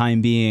for the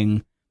time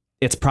being,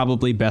 it's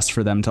probably best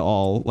for them to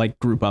all like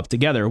group up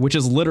together, which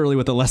is literally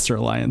what the Leicester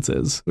Alliance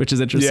is, which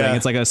is interesting. Yeah.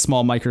 It's like a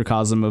small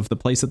microcosm of the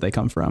place that they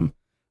come from.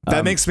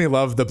 That makes me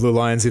love the Blue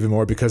Lions even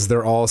more because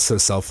they're all so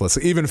selfless.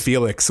 Even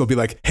Felix will be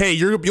like, hey,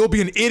 you'll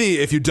be an idiot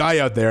if you die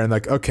out there. And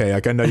like, okay,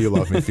 like, I know you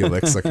love me,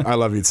 Felix. Like, I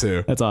love you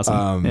too. That's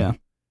awesome.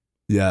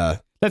 Yeah.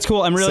 That's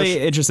cool. I'm really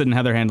interested in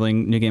how they're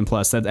handling New Game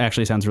Plus. That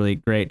actually sounds really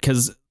great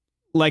because,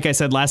 like I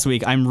said last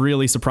week, I'm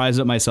really surprised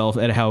at myself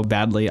at how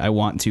badly I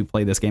want to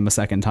play this game a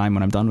second time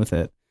when I'm done with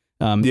it.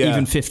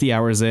 Even 50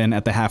 hours in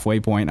at the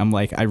halfway point, I'm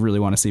like, I really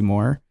want to see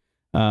more.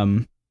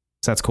 So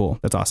that's cool.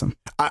 That's awesome.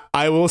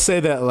 I will say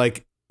that,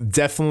 like,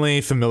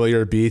 definitely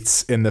familiar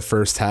beats in the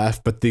first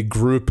half, but the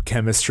group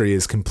chemistry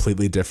is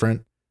completely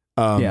different.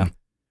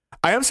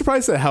 I am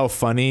surprised at how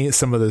funny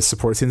some of the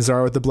support scenes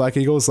are with the Black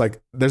Eagles.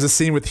 Like, there's a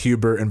scene with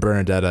Hubert and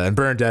Bernadetta, and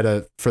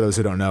Bernadetta, for those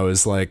who don't know,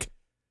 is like,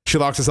 she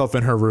locks herself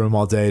in her room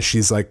all day.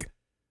 She's like,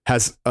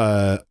 has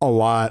a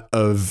lot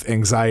of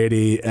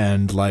anxiety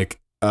and like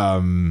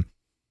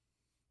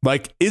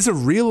is a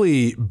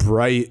really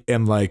bright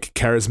and like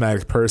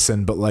charismatic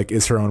person, but like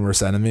is her own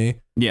worst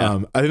enemy.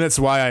 Yeah. I think that's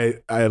why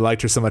I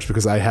liked her so much,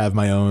 because I have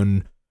my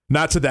own,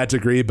 not to that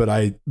degree, but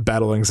I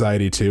battle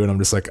anxiety too. And I'm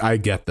just like, I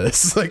get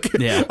this. Like,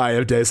 I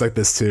have days like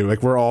this too.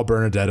 Like, we're all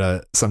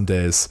Bernadetta some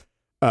days.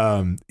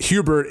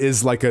 Hubert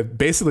is like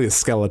basically a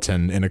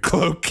skeleton in a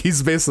cloak.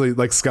 He's basically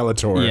like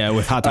Skeletor. Yeah,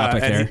 with Hot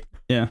Topic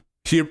hair.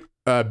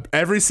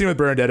 Every scene with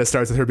Bernadetta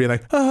starts with her being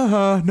like,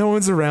 no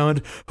one's around.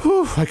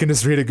 Whew, I can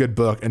just read a good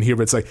book. And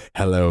Hubert's like,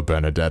 hello,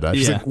 Bernadetta.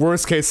 She's like,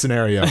 worst case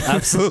scenario.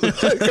 Absolutely.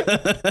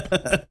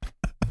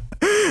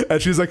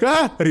 And she's like,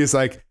 and he's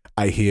like,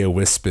 I hear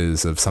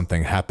whispers of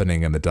something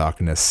happening in the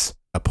darkness,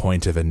 a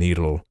point of a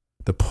needle,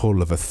 the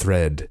pull of a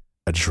thread,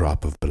 a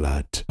drop of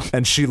blood.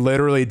 And she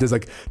literally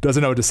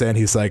doesn't know what to say. And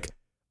he's like,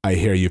 I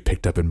hear you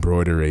picked up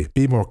embroidery.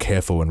 Be more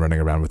careful when running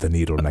around with a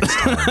needle next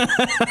time.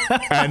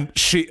 And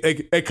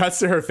it cuts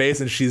to her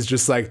face and she's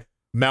just like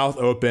mouth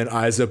open,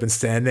 eyes open,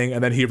 standing.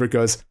 And then Hubert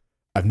goes,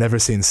 I've never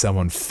seen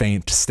someone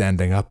faint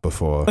standing up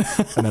before.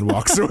 And then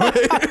walks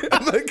away.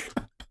 I'm like,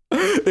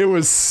 it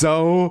was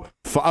so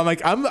fun. I'm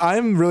like,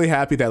 I'm really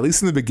happy that at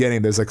least in the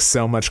beginning, there's like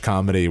so much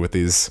comedy with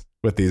these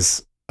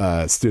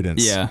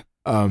students. Yeah.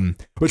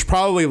 Which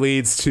probably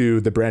leads to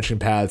the branching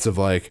paths of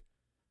like,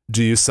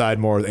 do you side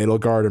more with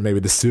Edelgard, or maybe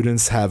the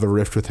students have a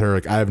rift with her?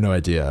 Like, I have no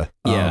idea.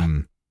 Yeah.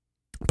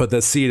 But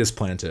the seed is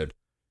planted.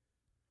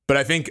 But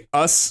I think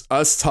us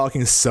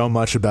talking so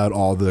much about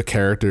all the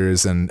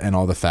characters and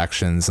all the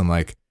factions and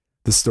like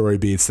the story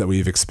beats that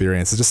we've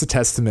experienced is just a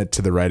testament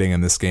to the writing in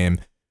this game.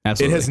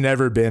 Absolutely. It has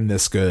never been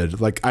this good.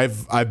 Like,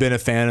 I've been a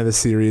fan of the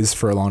series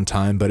for a long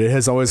time, but it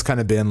has always kind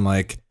of been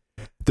like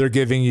they're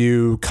giving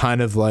you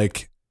kind of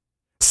like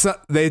so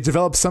they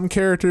develop some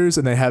characters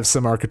and they have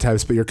some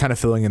archetypes, but you're kind of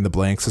filling in the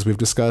blanks as we've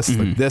discussed.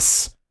 Like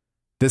this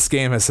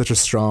game has such a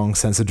strong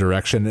sense of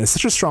direction and it's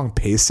such a strong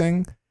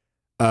pacing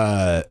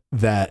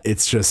that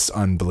it's just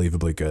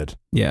unbelievably good.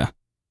 Yeah.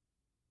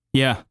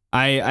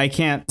 I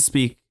can't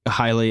speak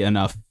highly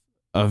enough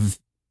of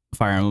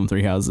Fire Emblem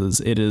Three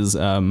Houses. It is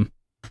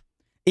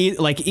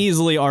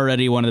easily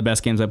already one of the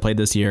best games I played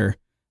this year.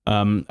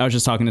 I was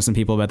just talking to some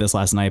people about this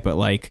last night, but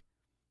like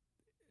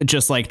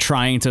just like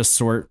trying to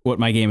sort what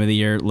my game of the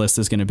year list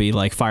is going to be,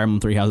 like Fire Emblem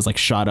Three Houses like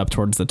shot up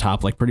towards the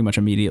top like pretty much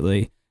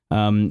immediately.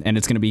 And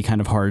it's going to be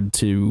kind of hard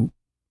to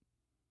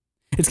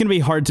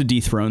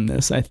dethrone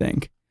this, I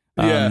think.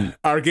 Yeah,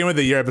 our game of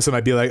the year episode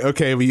might be like,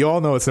 okay, we all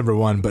know it's number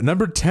 1, but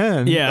number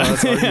 10. Yeah,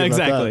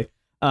 exactly.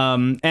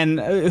 And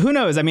who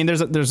knows? I mean,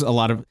 there's a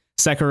lot of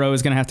Sekiro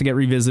is going to have to get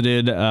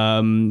revisited.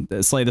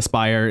 Slay the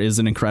Spire is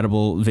an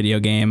incredible video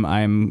game.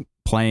 I'm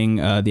playing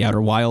The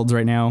Outer Wilds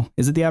right now.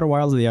 Is it The Outer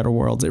Wilds or The Outer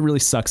Worlds? It really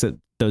sucks that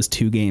those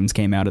two games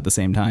came out at the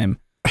same time.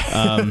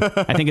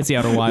 I think it's The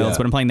Outer Wilds,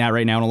 but I'm playing that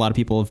right now, and a lot of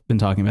people have been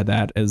talking about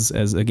that as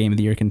a game of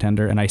the year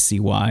contender, and I see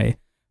why.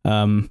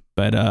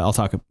 But I'll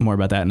talk more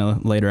about that in a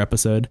later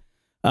episode.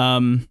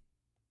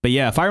 But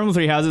yeah, Fire Emblem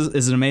Three Houses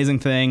is an amazing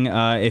thing.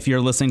 If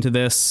you're listening to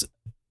this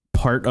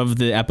part of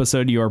the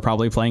episode, you are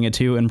probably playing it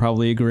too and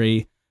probably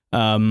agree.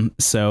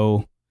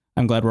 So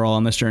I'm glad we're all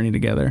on this journey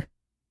together.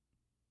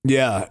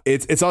 Yeah,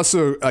 it's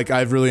also like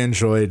I've really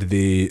enjoyed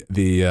the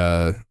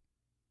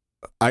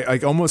I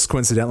almost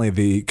coincidentally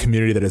the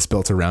community that is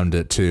built around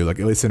it too. Like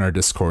at least in our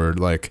Discord,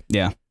 like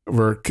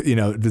we're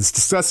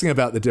discussing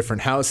about the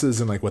different houses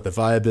and like what the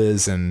vibe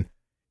is and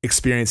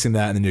experiencing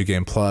that in the New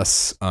Game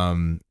Plus.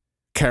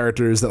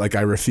 Characters that like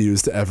I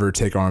refuse to ever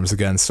take arms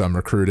against, so I'm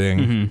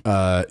recruiting.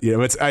 I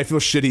feel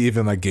shitty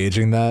even like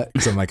gauging that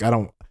because I'm like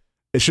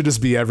it should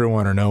just be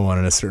everyone or no one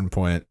at a certain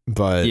point.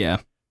 But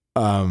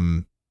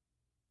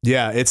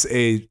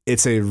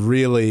it's a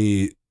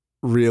really,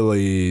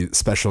 really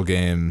special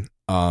game.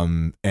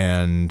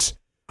 And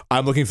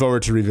I'm looking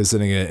forward to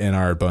revisiting it in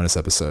our bonus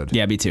episode.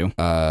 Yeah, me too.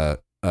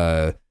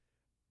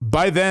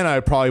 By then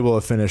I probably will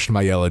have finished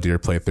my Yellow Deer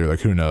playthrough.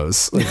 Like who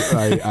knows?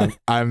 Like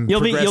I'm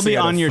you'll be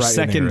on your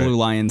second Blue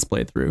Lions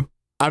playthrough.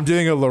 I'm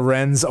doing a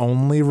Lorenz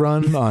only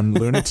run on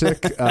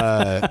Lunatic.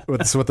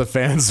 That's what the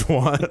fans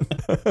want.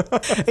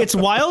 It's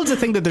wild to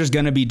think that there's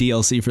going to be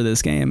DLC for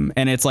this game,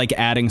 and it's like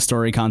adding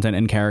story content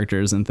and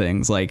characters and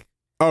things like.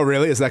 Oh,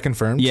 really? Is that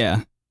confirmed?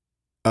 Yeah.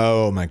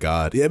 Oh my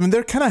God. Yeah, I mean,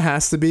 there kind of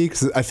has to be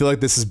because I feel like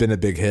this has been a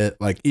big hit.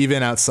 Like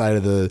even outside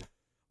of the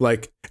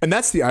and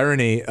that's the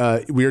irony.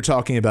 We were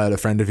talking about a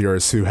friend of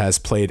yours who has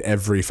played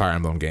every Fire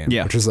Emblem game,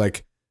 which is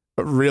like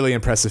a really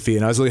impressive feat.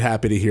 And I was really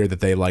happy to hear that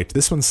they liked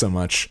this one so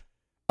much.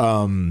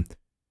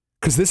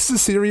 Because this is a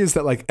series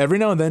that like every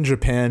now and then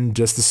Japan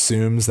just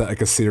assumes that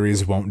like a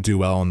series won't do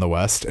well in the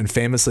West, and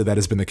famously that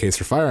has been the case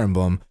for Fire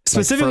Emblem.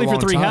 Specifically for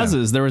Three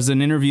Houses, there was an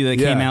interview that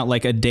came out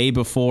like a day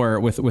before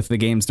with the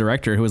game's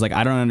director who was like,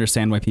 I don't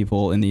understand why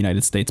people in the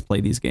United States play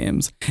these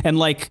games. And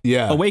like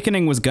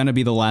Awakening was gonna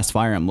be the last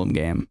Fire Emblem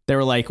game. They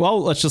were like,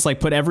 well, let's just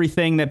like put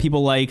everything that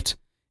people liked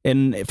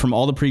from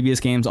all the previous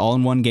games all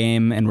in one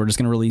game, and we're just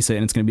gonna release it,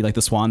 and it's gonna be like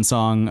the swan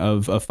song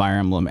of Fire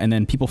Emblem. And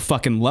then people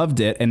fucking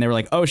loved it, and they were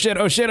like, oh shit,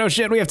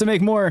 we have to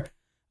make more.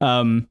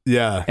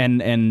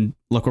 And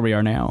look where we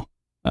are now.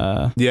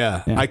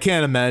 I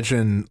can't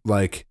imagine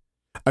like,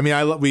 I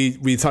mean,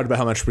 we talked about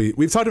how much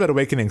we've talked about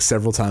Awakening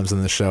several times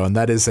on the show, and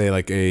that is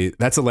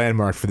that's a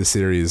landmark for the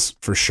series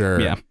for sure.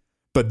 Yeah.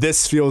 But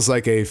this feels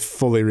like a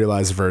fully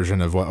realized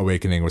version of what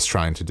Awakening was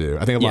trying to do.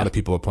 I think a lot of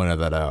people have pointed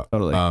that out.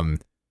 Totally.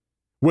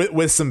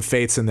 With some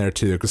Fates in there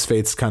too, because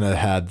Fates kind of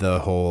had the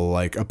whole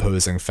like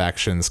opposing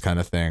factions kind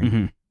of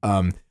thing.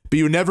 But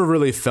you never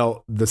really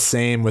felt the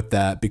same with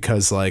that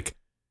because like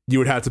you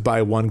would have to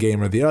buy one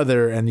game or the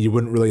other, and you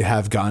wouldn't really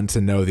have gotten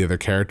to know the other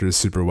characters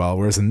super well.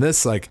 Whereas in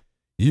this, like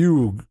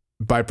you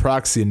by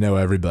proxy know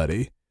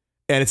everybody,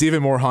 and it's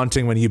even more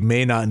haunting when you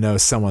may not know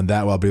someone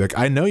that well. Be like,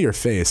 I know your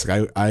face.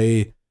 Like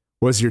I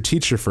was your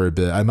teacher for a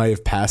bit. I might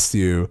have passed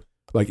you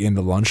like in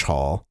the lunch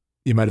hall.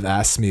 You might have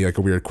asked me like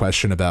a weird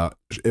question about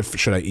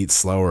should I eat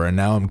slower, and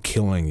now I'm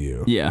killing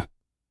you. Yeah,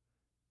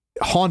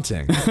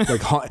 haunting.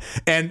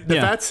 And the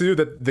fact too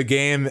that the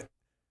game,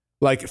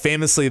 like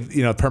famously,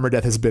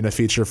 permadeath has been a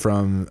feature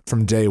from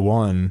day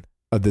one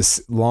of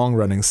this long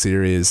running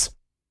series.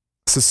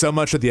 So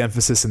much of the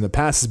emphasis in the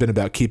past has been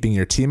about keeping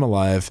your team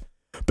alive,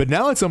 but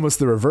now it's almost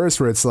the reverse,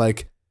 where it's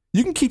like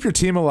you can keep your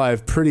team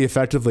alive pretty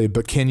effectively,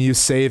 but can you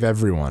save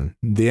everyone?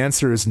 The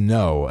answer is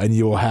no, and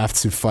you will have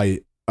to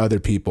fight other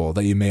people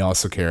that you may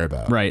also care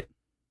about. Right.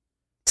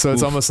 So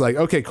it's almost like,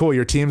 okay, cool,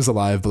 your team's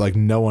alive, but like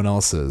no one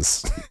else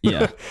is.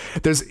 Yeah.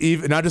 There's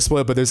even, not just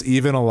spoiled, but there's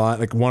even a lot,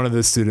 like one of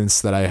the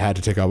students that I had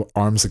to take up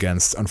arms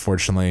against,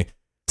 unfortunately,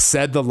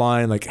 said the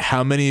line, like,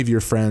 how many of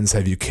your friends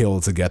have you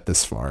killed to get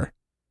this far?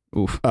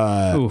 Oof.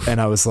 And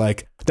I was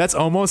like, that's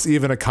almost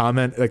even a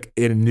comment like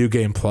in New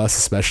Game Plus,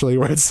 especially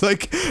where it's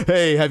like,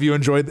 hey, have you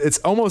enjoyed? It's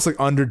almost like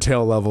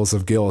Undertale levels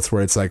of guilt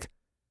where it's like,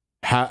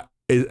 have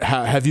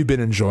you been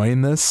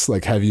enjoying this?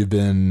 Like, have you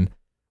been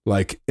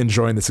like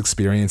enjoying this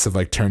experience of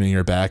like turning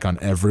your back on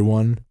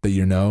everyone that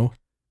you know.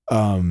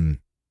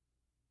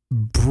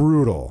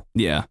 Brutal.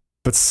 Yeah.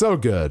 But so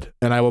good.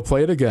 And I will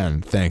play it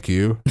again. Thank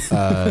you.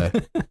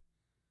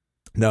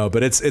 No,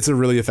 but it's a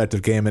really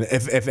effective game. And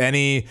if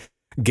any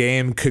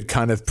game could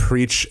kind of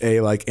preach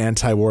a like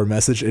anti-war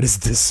message, it is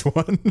this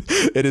one.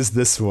 It is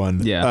this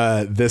one.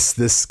 Yeah.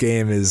 This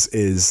game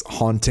is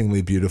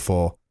hauntingly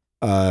beautiful.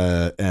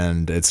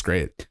 And it's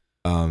great.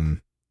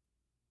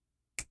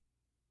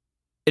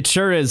 It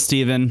sure is,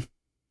 Steven.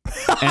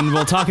 And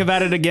we'll talk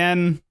about it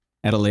again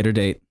at a later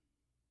date.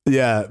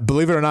 Yeah,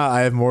 believe it or not,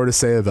 I have more to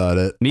say about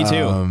it. Me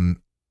too.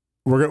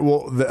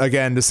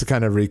 Again, just to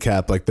kind of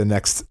recap, like the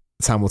next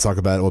time we'll talk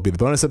about it will be the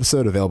bonus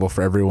episode available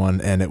for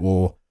everyone, and it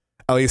will,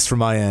 at least from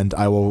my end,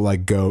 I will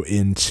like go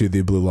into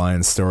the Blue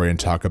Lion story and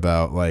talk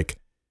about like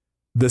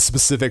the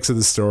specifics of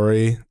the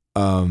story,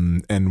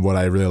 and what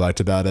I really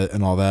liked about it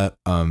and all that.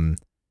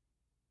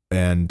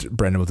 And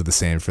Brendan will do the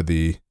same for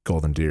the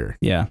Golden Deer.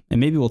 Yeah, and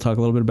maybe we'll talk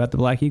a little bit about the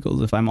Black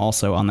Eagles if I'm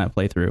also on that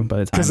playthrough by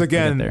the time because we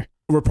get again, there.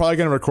 We're probably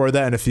going to record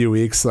that in a few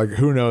weeks. Like,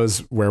 who knows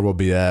where we'll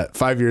be at?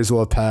 5 years will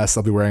have passed.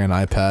 I'll be wearing an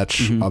eye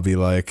patch. Mhm. I'll be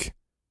like,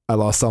 I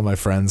lost all my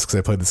friends because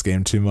I played this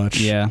game too much.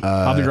 Yeah,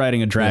 I'll be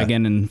riding a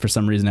dragon, and for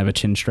some reason I have a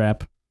chin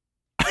strap.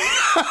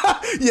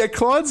 Yeah,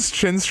 Claude's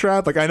chin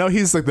strap. Like, I know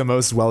he's like the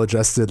most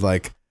well-adjusted,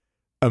 like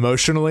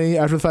emotionally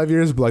after 5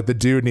 years, but like the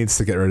dude needs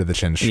to get rid of the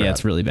chin strap. Yeah,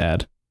 it's really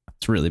bad.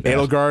 It's really bad.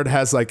 Edelgard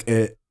has like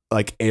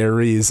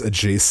Ares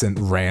adjacent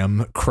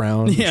ram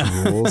crown, which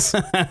rules.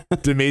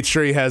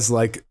 Dimitri has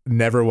like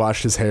never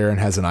washed his hair and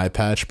has an eye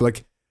patch. But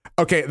like,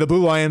 okay, the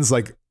Blue Lions,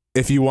 like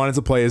if you wanted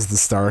to play as the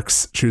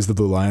Starks, choose the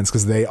Blue Lions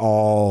because they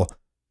all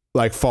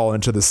like fall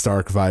into the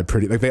Stark vibe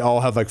pretty. Like they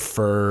all have like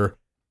fur,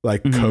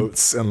 like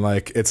coats, and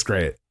like it's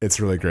great. It's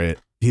really great.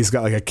 He's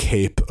got like a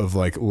cape of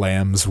like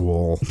lamb's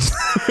wool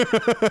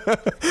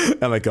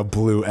and like a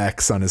blue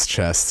X on his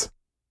chest.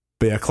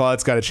 But yeah,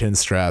 Claude's got a chin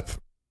strap.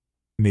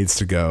 Needs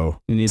to go.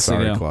 It needs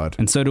Sorry, to go. Claude.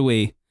 And so do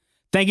we.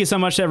 Thank you so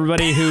much to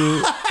everybody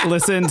who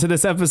listened to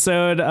this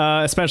episode,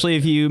 especially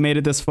if you made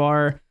it this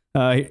far.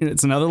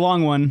 It's another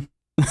long one.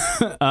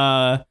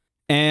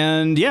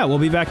 And yeah, we'll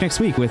be back next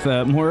week with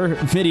more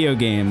video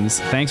games.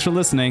 Thanks for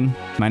listening.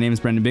 My name is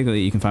Brendan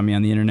Bigley. You can find me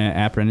on the internet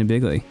at Brendan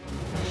Bigley.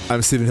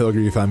 I'm Stephen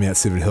Hilger. You find me at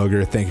Stephen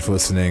Hilger. Thank you for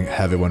listening.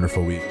 Have a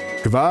wonderful week.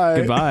 Goodbye.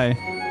 Goodbye.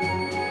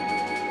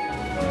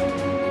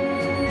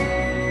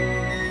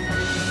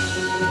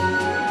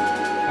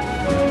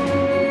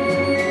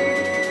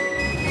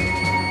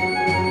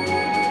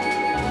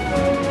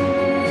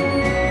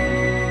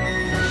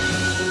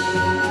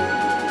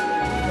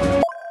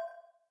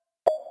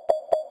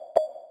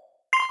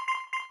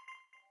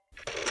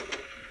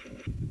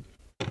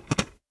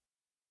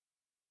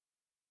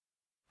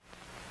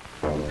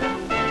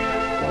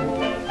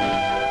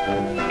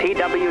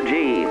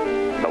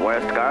 TWG, the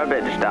worst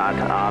garbage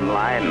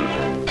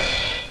online.